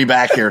 How are we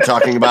back here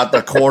talking about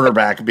the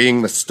quarterback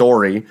being the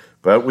story?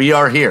 But we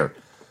are here.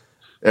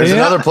 There's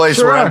another place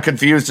where I'm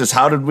confused is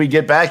how did we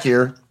get back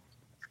here?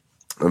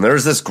 And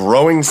there's this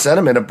growing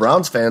sentiment of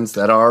Browns fans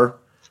that are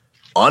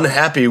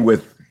unhappy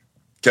with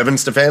Kevin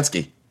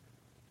Stefanski.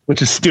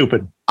 Which is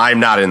stupid.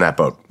 I'm not in that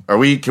boat. Can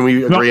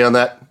we agree on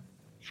that?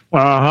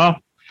 Uh-huh.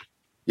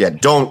 Yeah,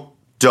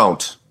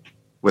 don't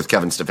with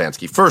Kevin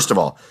Stefanski. First of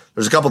all,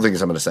 there's a couple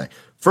things I'm going to say.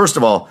 First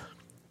of all,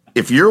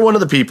 if you're one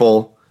of the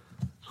people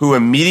who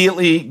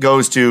immediately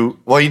goes to,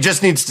 well, he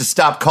just needs to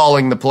stop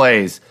calling the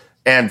plays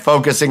and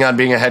focusing on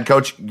being a head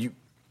coach, you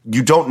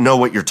don't know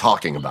what you're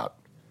talking about.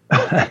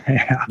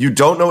 Yeah. You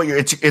don't know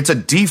it's a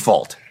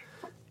default.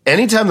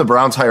 Anytime the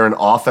Browns hire an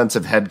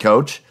offensive head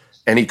coach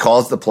and he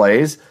calls the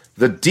plays,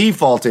 the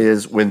default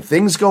is when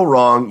things go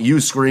wrong,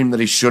 you scream that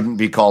he shouldn't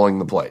be calling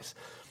the plays.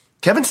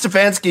 Kevin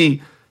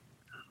Stefanski,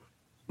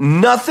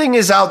 nothing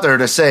is out there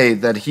to say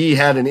that he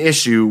had an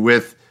issue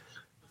with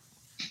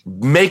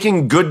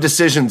making good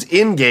decisions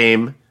in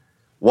game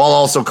while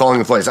also calling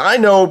the plays. I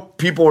know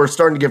people are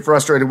starting to get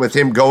frustrated with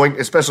him going,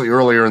 especially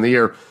earlier in the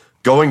year,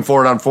 going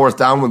for it on 4th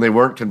down when they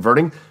weren't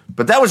converting,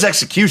 but that was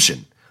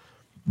execution.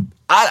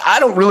 I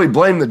don't really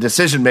blame the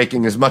decision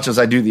making as much as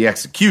I do the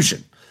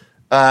execution.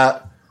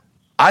 I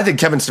think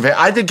Kevin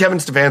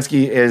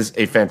Stefanski is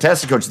a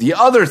fantastic coach. The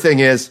other thing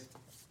is,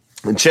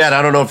 and Chad,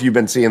 I don't know if you've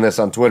been seeing this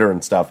on Twitter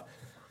and stuff,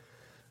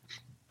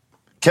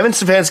 Kevin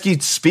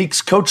Stefanski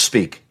speaks coach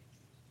speak.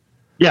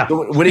 Yeah.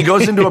 When he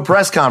goes into a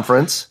press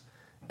conference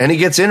and he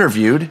gets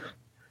interviewed,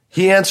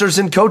 he answers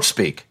in coach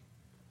speak.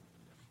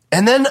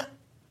 And then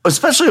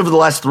especially over the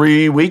last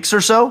 3 weeks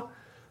or so,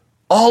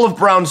 all of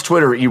Brown's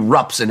Twitter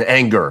erupts in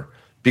anger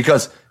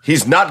because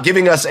he's not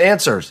giving us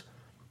answers.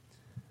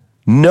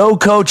 No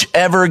coach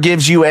ever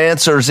gives you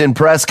answers in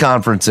press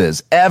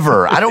conferences,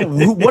 ever.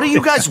 What are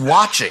you guys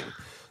watching?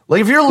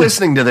 Like, if you're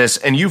listening to this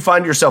and you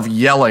find yourself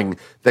yelling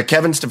that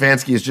Kevin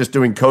Stefanski is just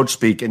doing coach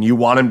speak and you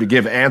want him to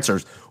give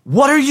answers,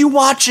 what are you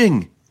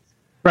watching?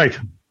 Right.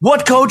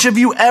 What coach have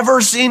you ever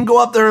seen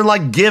go up there and,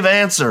 like, give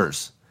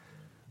answers?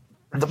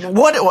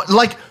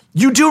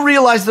 You do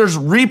realize there's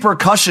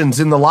repercussions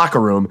in the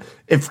locker room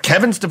if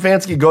Kevin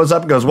Stefanski goes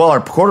up and goes, well,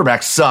 our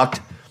quarterback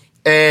sucked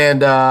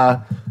and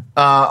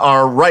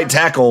our right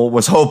tackle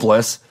was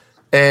hopeless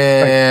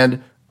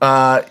and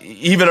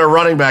even our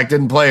running back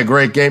didn't play a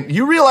great game.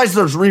 You realize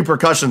there's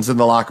repercussions in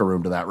the locker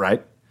room to that,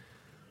 right?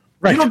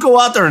 Right. You don't go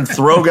out there and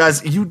throw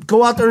guys. You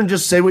go out there and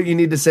just say what you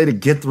need to say to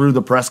get through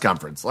the press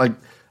conference. Like,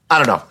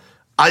 I don't know.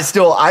 I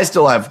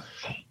still have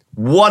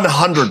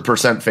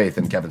 100% faith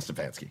in Kevin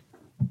Stefanski.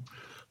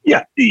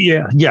 Yeah.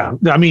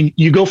 I mean,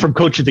 you go from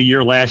coach of the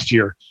year last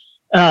year.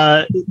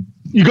 To,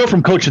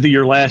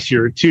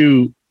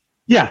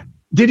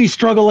 did he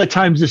struggle at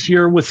times this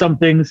year with some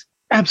things?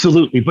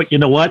 Absolutely. But you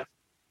know what?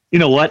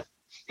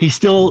 He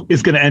still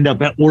is going to end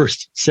up at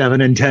worst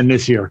 7-10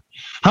 this year.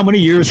 How many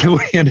years have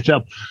we ended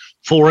up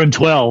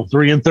 4-12,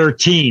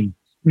 3-13,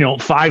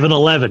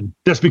 5-11,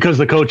 just because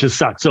the coaches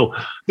suck? So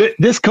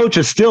this coach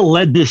has still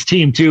led this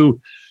team to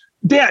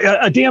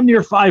a damn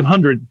near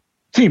 500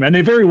 team, and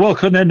they very well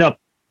could end up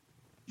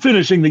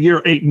finishing the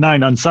year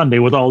 8-9 on Sunday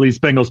with all these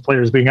Bengals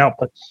players being out.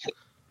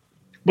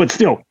 But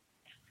still,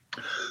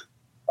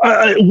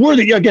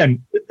 worthy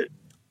again.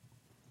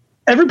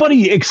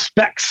 Everybody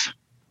expects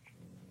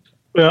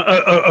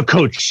a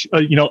coach,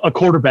 a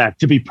quarterback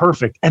to be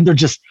perfect, and they're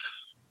just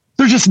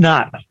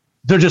not.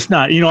 They're just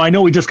not. I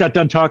know we just got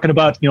done talking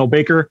about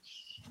Baker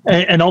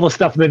and all the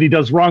stuff that he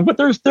does wrong, but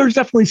there's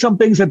definitely some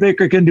things that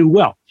Baker can do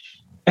well.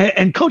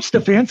 And Coach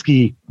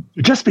Stefanski,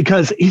 just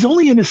because he's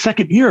only in his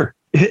second year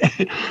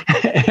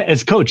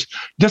as coach,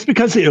 just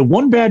because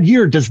one bad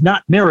year does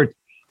not merit,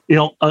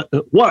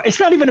 it's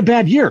not even a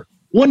bad year.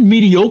 One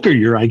mediocre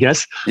year, I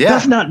guess,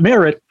 does not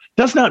merit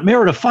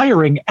a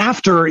firing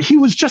after he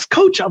was just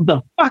coach of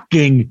the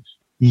fucking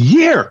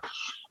year.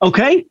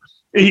 Okay.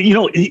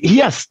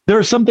 Yes,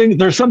 there's some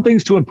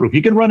things to improve.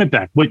 He can run it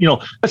back. But,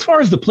 as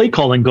far as the play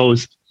calling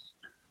goes,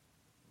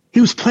 he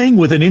was playing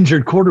with an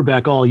injured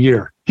quarterback all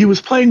year. He was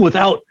playing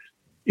without,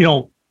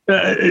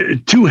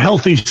 two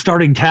healthy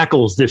starting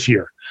tackles this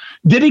year.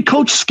 Did he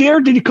coach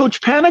scared? Did he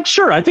coach panic?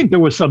 Sure. I think there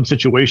were some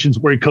situations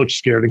where he coached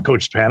scared and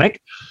coached panic.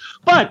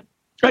 But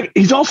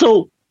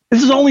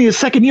this is only his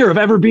second year of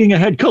ever being a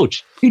head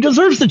coach. He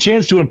deserves the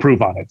chance to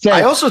improve on it. So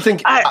I also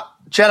think,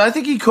 Chad, I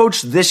think he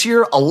coached this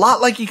year a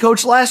lot like he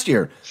coached last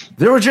year.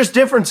 There were just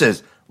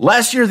differences.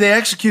 Last year they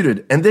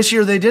executed, and this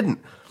year they didn't.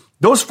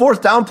 Those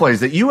fourth down plays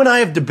that you and I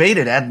have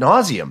debated ad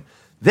nauseum,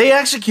 they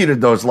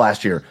executed those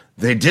last year.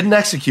 They didn't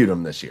execute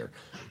them this year.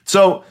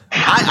 So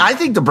I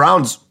think the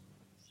Browns,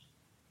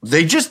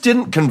 they just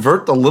didn't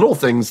convert the little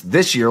things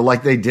this year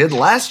like they did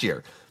last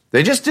year.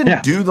 They just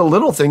didn't do the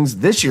little things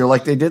this year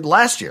like they did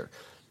last year.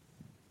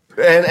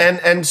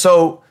 And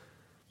so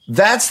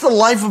that's the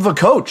life of a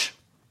coach.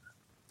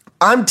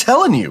 I'm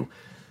telling you,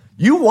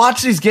 you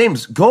watch these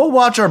games, go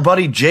watch our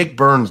buddy Jake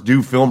Burns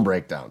do film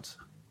breakdowns.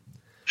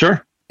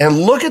 Sure. And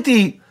look at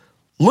the,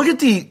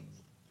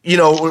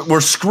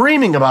 we're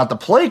screaming about the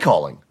play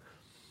calling.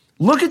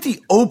 Look at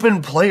the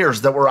open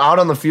players that were out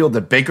on the field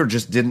that Baker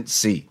just didn't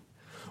see.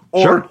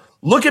 Or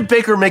look at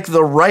Baker make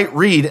the right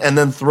read and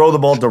then throw the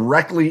ball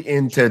directly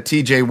into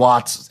TJ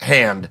Watt's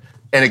hand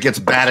and it gets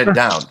batted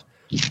down.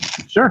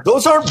 Sure.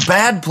 Those aren't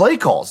bad play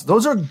calls.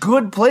 Those are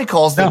good play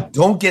calls that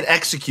don't get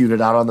executed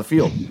out on the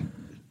field.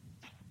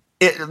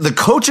 The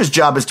coach's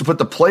job is to put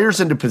the players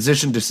into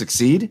position to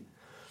succeed.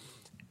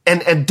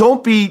 And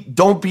don't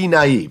be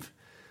naive.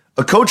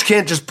 A coach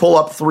can't just pull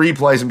up 3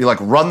 plays and be like,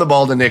 run the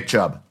ball to Nick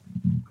Chubb.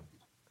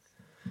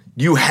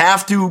 You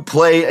have to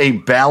play a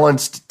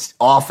balanced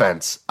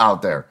offense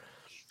out there.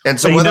 And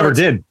so he never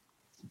did.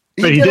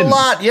 He did a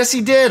lot. Yes,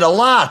 he did. A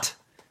lot.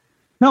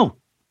 No.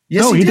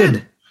 Yes, he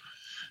did.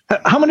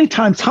 How many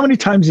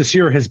times this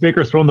year has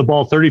Baker thrown the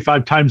ball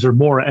 35 times or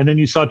more, and then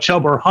you saw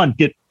Chubb or Hunt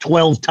get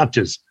 12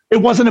 touches? It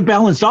wasn't a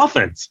balanced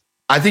offense.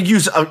 I think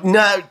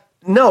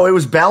no, it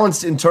was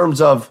balanced in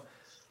terms of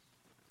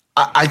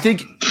I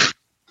think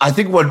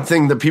one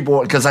thing that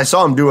people, because I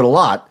saw him do it a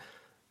lot,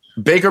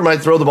 Baker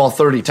might throw the ball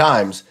 30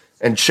 times,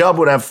 and Chubb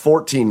would have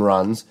 14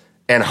 runs,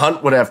 and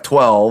Hunt would have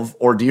 12,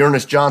 or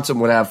Dearness Johnson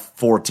would have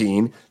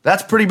 14.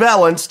 That's pretty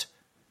balanced.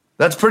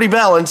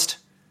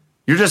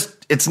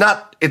 It's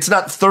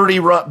not 30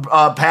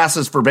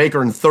 passes for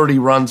Baker and 30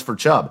 runs for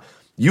Chubb.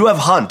 You have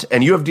Hunt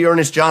and you have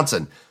Dearness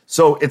Johnson.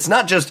 So it's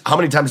not just how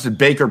many times did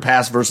Baker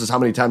pass versus how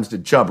many times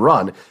did Chubb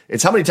run.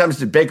 It's how many times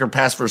did Baker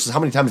pass versus how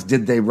many times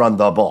did they run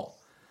the ball.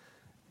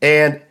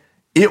 And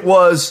it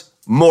was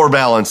more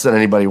balanced than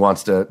anybody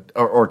wants to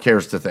or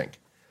cares to think.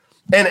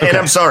 And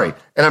I'm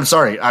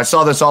sorry. I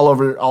saw this all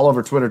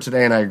over Twitter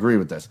today, and I agree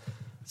with this.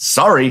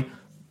 Sorry,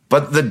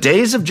 But the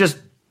days of just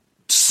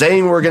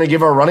saying we're going to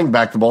give our running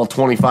back the ball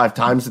 25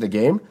 times in a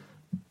game,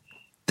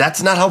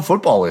 that's not how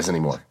football is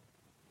anymore.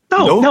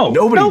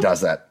 Nobody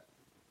does that.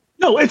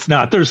 No, it's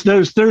not. There's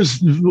the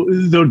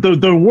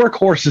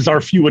workhorses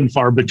are few and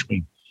far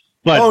between.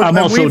 But I'm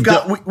also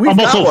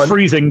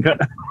freezing.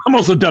 I'm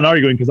also done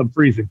arguing because I'm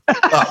freezing.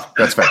 Oh,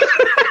 that's fair.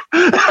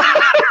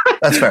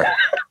 That's fair.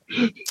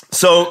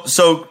 So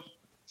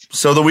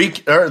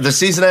the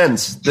season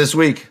ends this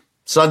week,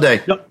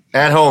 Sunday,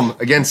 at home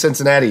against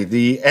Cincinnati.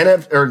 The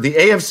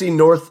AFC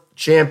North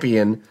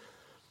champion,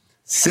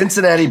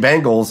 Cincinnati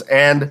Bengals,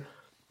 and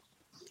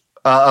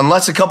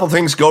unless a couple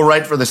things go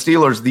right for the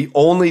Steelers, the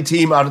only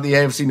team out of the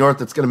AFC North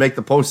that's going to make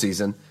the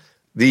postseason,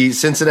 the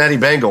Cincinnati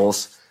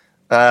Bengals,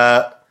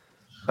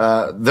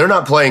 they're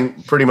not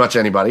playing pretty much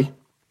anybody.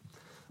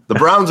 The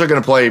Browns are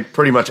going to play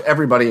pretty much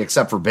everybody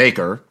except for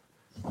Baker.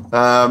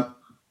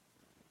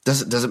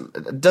 Does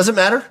it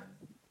matter?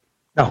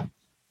 No.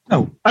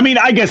 I mean,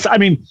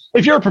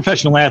 if you're a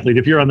professional athlete,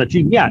 if you're on the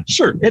team, yeah,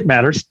 sure, it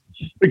matters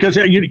because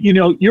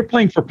you're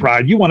playing for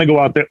pride. You want to go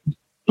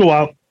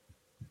out,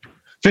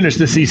 finish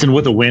the season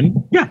with a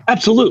win. Yeah,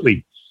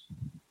 absolutely.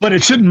 But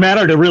it shouldn't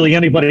matter to really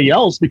anybody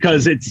else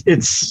because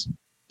it's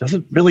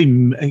doesn't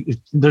really.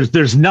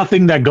 There's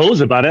nothing that goes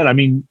about it. I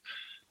mean,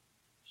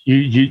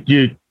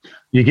 you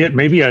get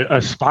maybe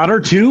a spot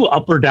or two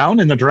up or down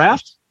in the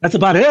draft. That's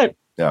about it.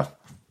 Yeah.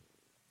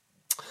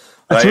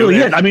 That's really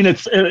it. I mean,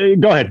 it's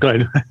go ahead.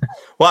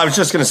 Well, I was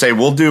just going to say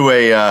we'll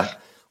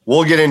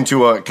get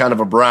into a kind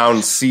of a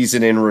Browns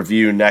season in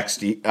review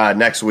next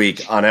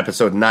week on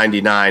episode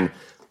 99.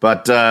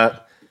 But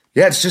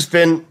it's just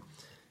been,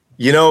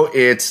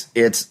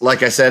 it's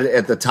like I said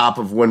at the top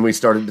of when we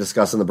started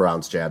discussing the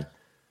Browns, Chad.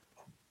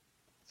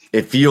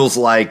 It feels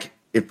like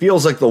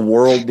the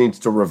world needs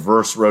to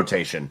reverse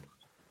rotation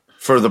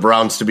for the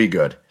Browns to be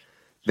good.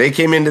 They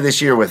came into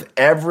this year with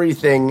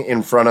everything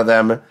in front of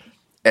them,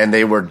 and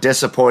they were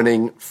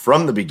disappointing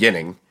from the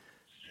beginning,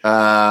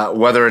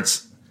 whether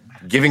it's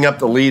giving up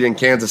the lead in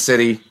Kansas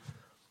City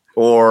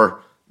or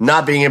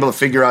not being able to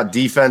figure out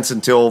defense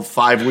until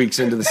 5 weeks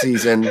into the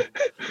season.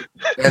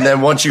 And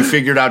then once you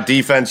figured out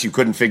defense, you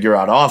couldn't figure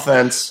out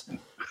offense.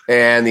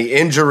 And the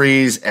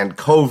injuries and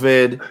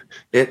COVID,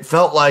 it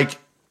felt like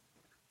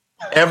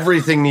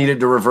everything needed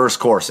to reverse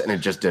course, and it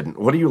just didn't.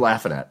 What are you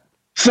laughing at?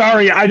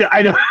 Sorry,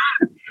 I don't.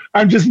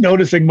 I'm just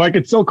noticing, Mike,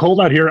 it's so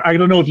cold out here. I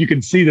don't know if you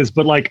can see this,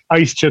 but like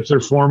ice chips are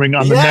forming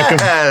on the neck of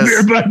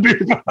beer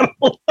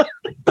bottle.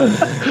 All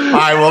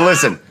right, well,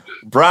 listen,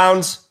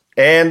 Browns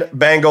and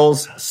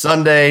Bengals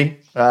Sunday,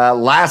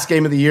 last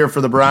game of the year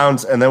for the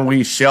Browns, and then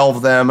we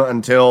shelve them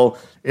until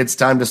it's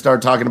time to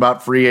start talking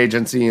about free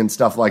agency and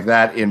stuff like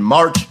that in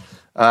March.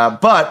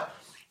 But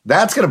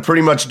that's going to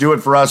pretty much do it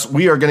for us.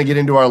 We are going to get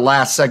into our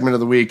last segment of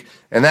the week,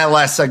 and that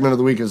last segment of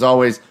the week is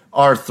always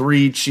our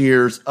 3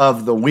 cheers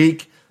of the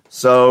week.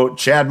 So,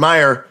 Chad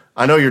Meyer,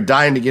 I know you're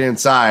dying to get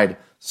inside,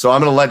 so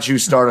I'm going to let you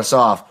start us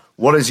off.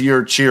 What is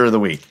your cheer of the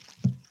week?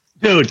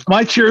 Dude,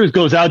 my cheer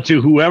goes out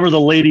to whoever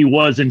the lady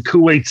was in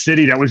Kuwait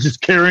City that was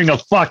just carrying a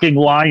fucking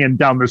lion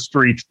down the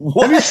street.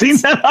 What? Have you seen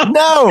that?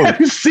 No. Have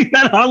you seen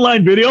that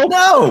online video?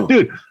 No.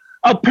 Dude,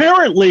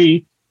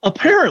 apparently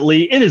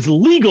it is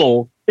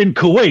legal in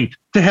Kuwait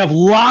to have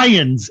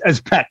lions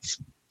as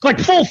pets, like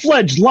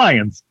full-fledged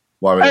lions.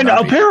 Why would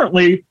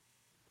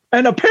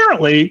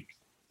apparently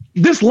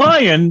this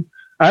lion,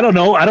 I don't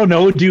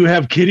know. Do you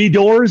have kitty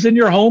doors in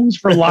your homes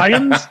for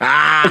lions? Like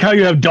how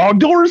you have dog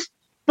doors?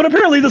 But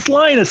apparently this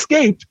lion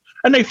escaped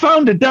and they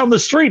found it down the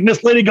street. And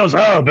this lady goes,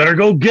 "Oh, better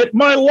go get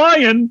my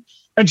lion."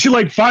 And she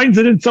finds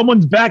it in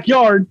someone's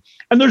backyard.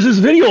 And there's this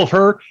video of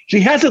her.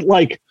 She has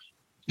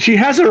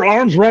her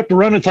arms wrapped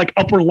around its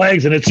upper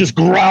legs and it's just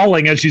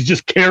growling as she's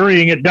just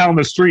carrying it down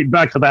the street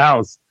back to the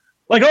house.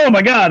 Like, oh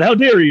my God, how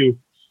dare you?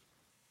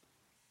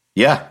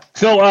 Yeah.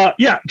 So,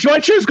 my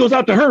cheers goes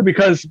out to her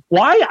because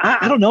why?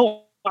 I don't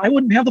know. I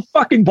wouldn't have the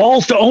fucking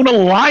balls to own a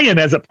lion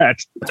as a pet.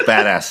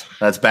 That's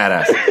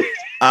badass.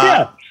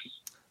 Yeah.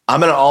 I'm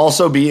going to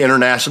also be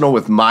international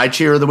with my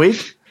cheer of the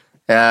week.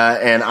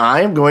 And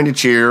I am going to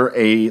cheer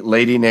a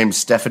lady named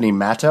Stephanie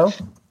Matto,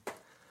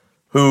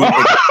 who...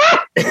 I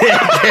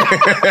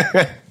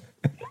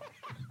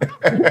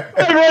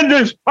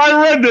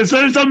read this,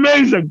 and it's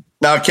amazing.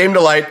 Now, it came to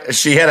light,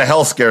 she had a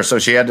health scare, so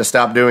she had to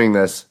stop doing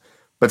this.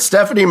 But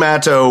Stephanie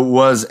Matto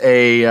was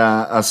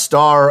a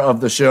star of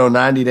the show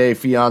 90 Day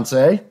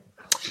Fiancé.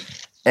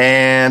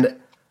 And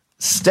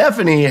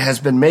Stephanie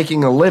has been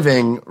making a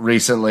living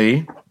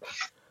recently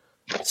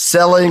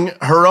selling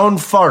her own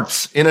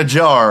farts in a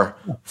jar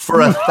for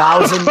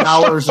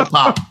 $1,000 a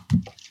pop.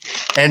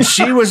 And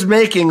she was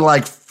making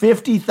like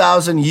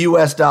 $50,000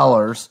 US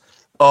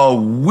a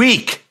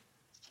week.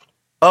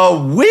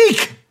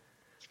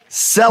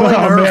 Selling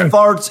her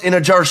farts in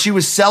a jar. She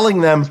was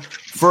selling them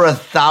for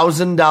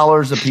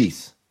 $1,000 a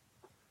piece.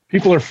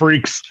 People are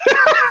freaks.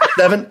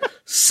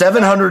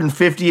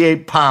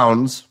 758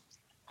 pounds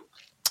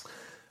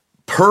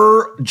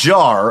per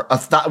jar,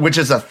 which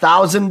is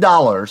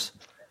 $1,000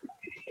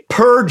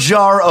 per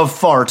jar of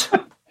fart.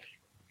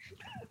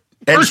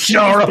 And she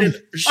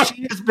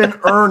has been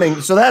earning,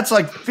 so that's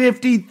like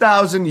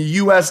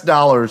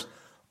 $50,000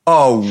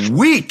 a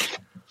week.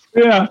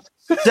 Yeah.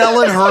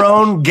 Selling her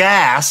own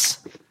gas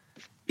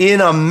in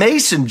a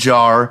mason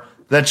jar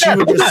that she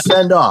would just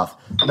send off.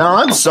 Now,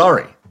 I'm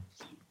sorry.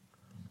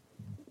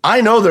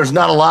 I know there's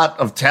not a lot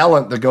of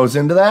talent that goes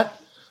into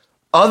that,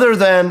 other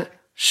than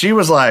she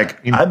was like,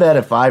 I bet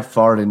if I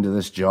fart into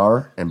this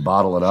jar and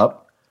bottle it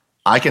up,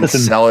 I can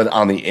sell it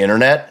on the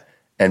internet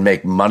and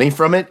make money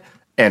from it.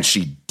 And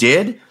she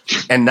did.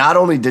 And not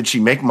only did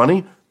she make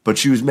money, but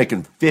she was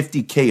making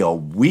 $50K a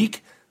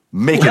week,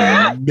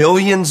 making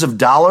millions of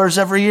dollars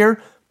every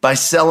year by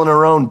selling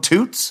her own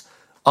toots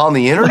on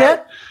the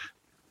internet.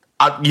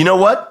 You know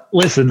what?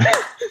 Listen.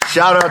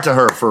 Shout out to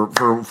her for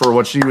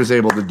what she was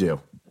able to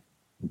do.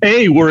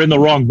 A, we're in the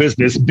wrong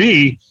business.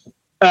 B,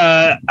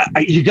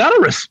 you got to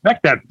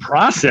respect that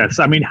process.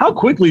 I mean, how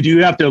quickly do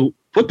you have to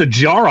put the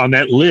jar on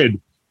that lid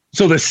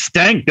so the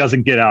stank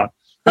doesn't get out?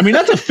 I mean,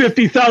 that's a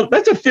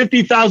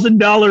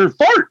 $50,000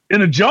 fart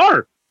in a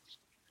jar.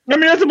 I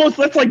mean, that's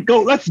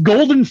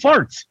golden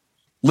farts.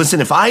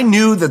 Listen, if I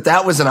knew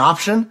that was an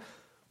option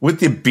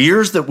with the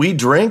beers that we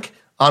drink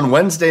on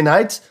Wednesday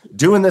nights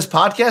doing this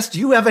podcast, do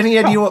you have any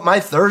idea what my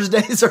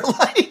Thursdays are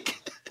like?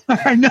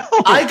 I know.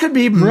 I could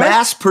be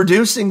mass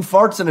producing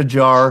farts in a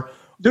jar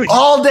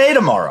all day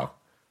tomorrow.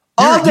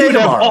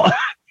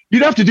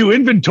 You'd have to do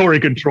inventory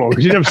control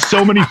because you'd have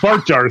so many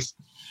fart jars.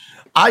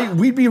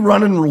 We'd be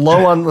running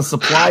low on the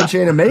supply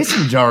chain of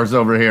mason jars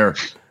over here.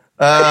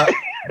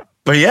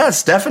 But yeah,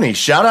 Stephanie,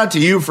 shout out to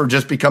you for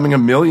just becoming a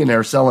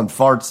millionaire selling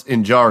farts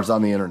in jars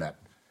on the internet.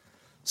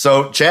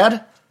 So,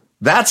 Chad,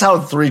 that's how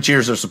 3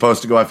 cheers are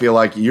supposed to go. I feel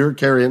like you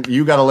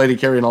got a lady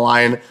carrying a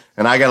lion,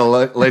 and I got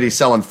a lady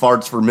selling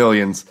farts for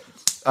millions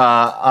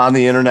on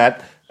the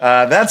internet.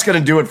 That's going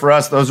to do it for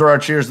us. Those are our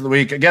cheers of the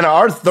week. Again,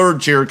 our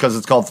third cheer, because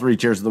it's called 3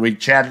 cheers of the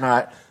week,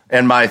 Chad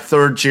and my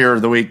third cheer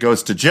of the week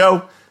goes to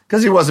Joe,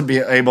 because he wasn't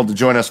able to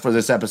join us for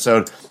this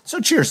episode. So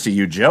cheers to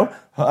you, Joe.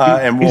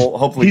 And we'll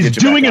hopefully get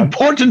you back on. He's doing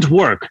important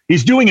work.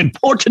 He's doing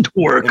important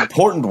work.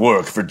 Important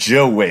work for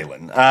Joe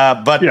Whalen.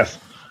 But yes.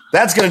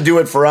 That's going to do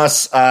it for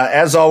us.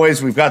 As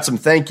always, we've got some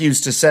thank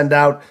yous to send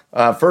out.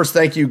 First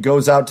thank you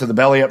goes out to the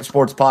Belly Up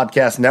Sports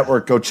Podcast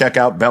Network. Go check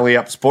out Belly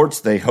Up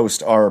Sports. They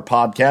host our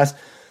podcast.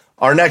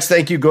 Our next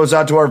thank you goes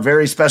out to our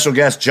very special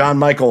guest, John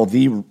Michael,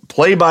 the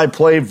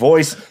play-by-play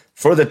voice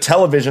for the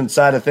television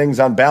side of things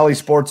on Bally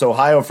Sports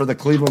Ohio for the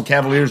Cleveland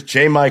Cavaliers.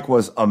 J-Mike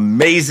was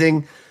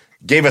amazing,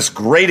 gave us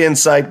great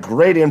insight,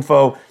 great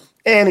info,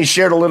 and he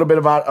shared a little bit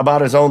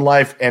about his own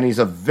life, and he's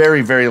a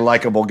very, very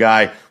likable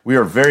guy. We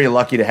are very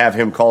lucky to have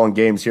him calling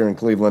games here in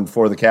Cleveland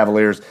for the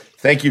Cavaliers.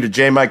 Thank you to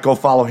J-Mike. Go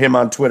follow him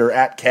on Twitter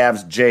at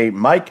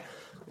CavsJMike.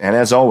 And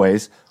as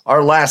always,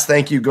 our last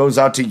thank you goes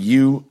out to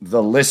you,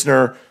 the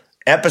listener.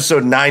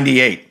 Episode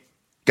 98.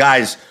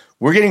 Guys,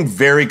 we're getting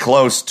very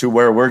close to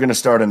where we're going to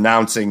start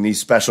announcing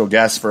these special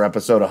guests for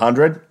episode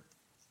 100.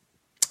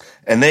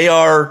 And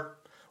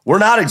we're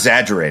not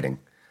exaggerating.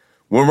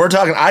 When we're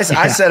talking, I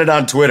said it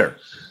on Twitter.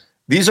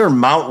 These are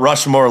Mount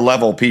Rushmore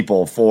level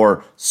people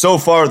for so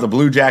far the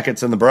Blue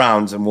Jackets and the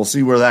Browns, and we'll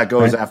see where that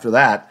goes after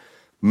that.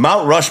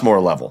 Mount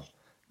Rushmore level.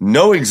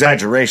 No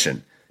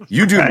exaggeration.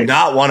 You do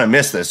not want to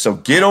miss this. So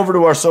get over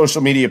to our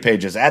social media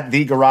pages at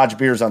The Garage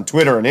Beers on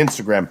Twitter and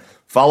Instagram.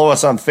 Follow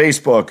us on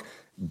Facebook.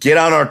 Get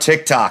on our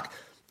TikTok.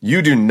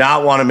 You do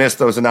not want to miss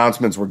those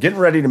announcements. We're getting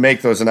ready to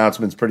make those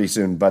announcements pretty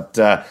soon, but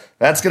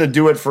that's going to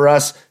do it for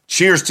us.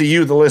 Cheers to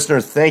you, the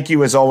listener. Thank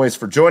you, as always,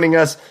 for joining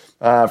us.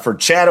 For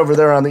Chad over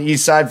there on the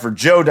east side, for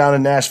Joe down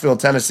in Nashville,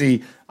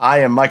 Tennessee, I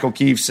am Michael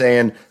Keefe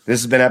saying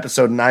this has been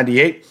episode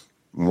 98,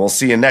 and we'll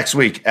see you next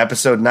week,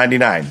 episode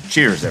 99.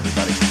 Cheers,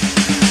 everybody.